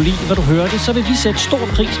 Hvis du kunne lide, hvad du hørte, så vil vi sætte stor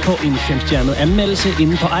pris på en 5-stjernet anmeldelse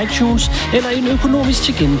inde på iTunes eller en økonomisk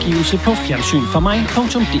tilkendegivelse på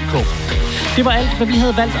fjernsynformig.dk. Det var alt, hvad vi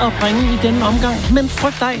havde valgt at bringe i denne omgang. Men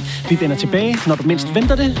frygt dig, vi vender tilbage, når du mindst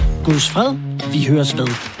venter det. Guds fred, vi høres ved.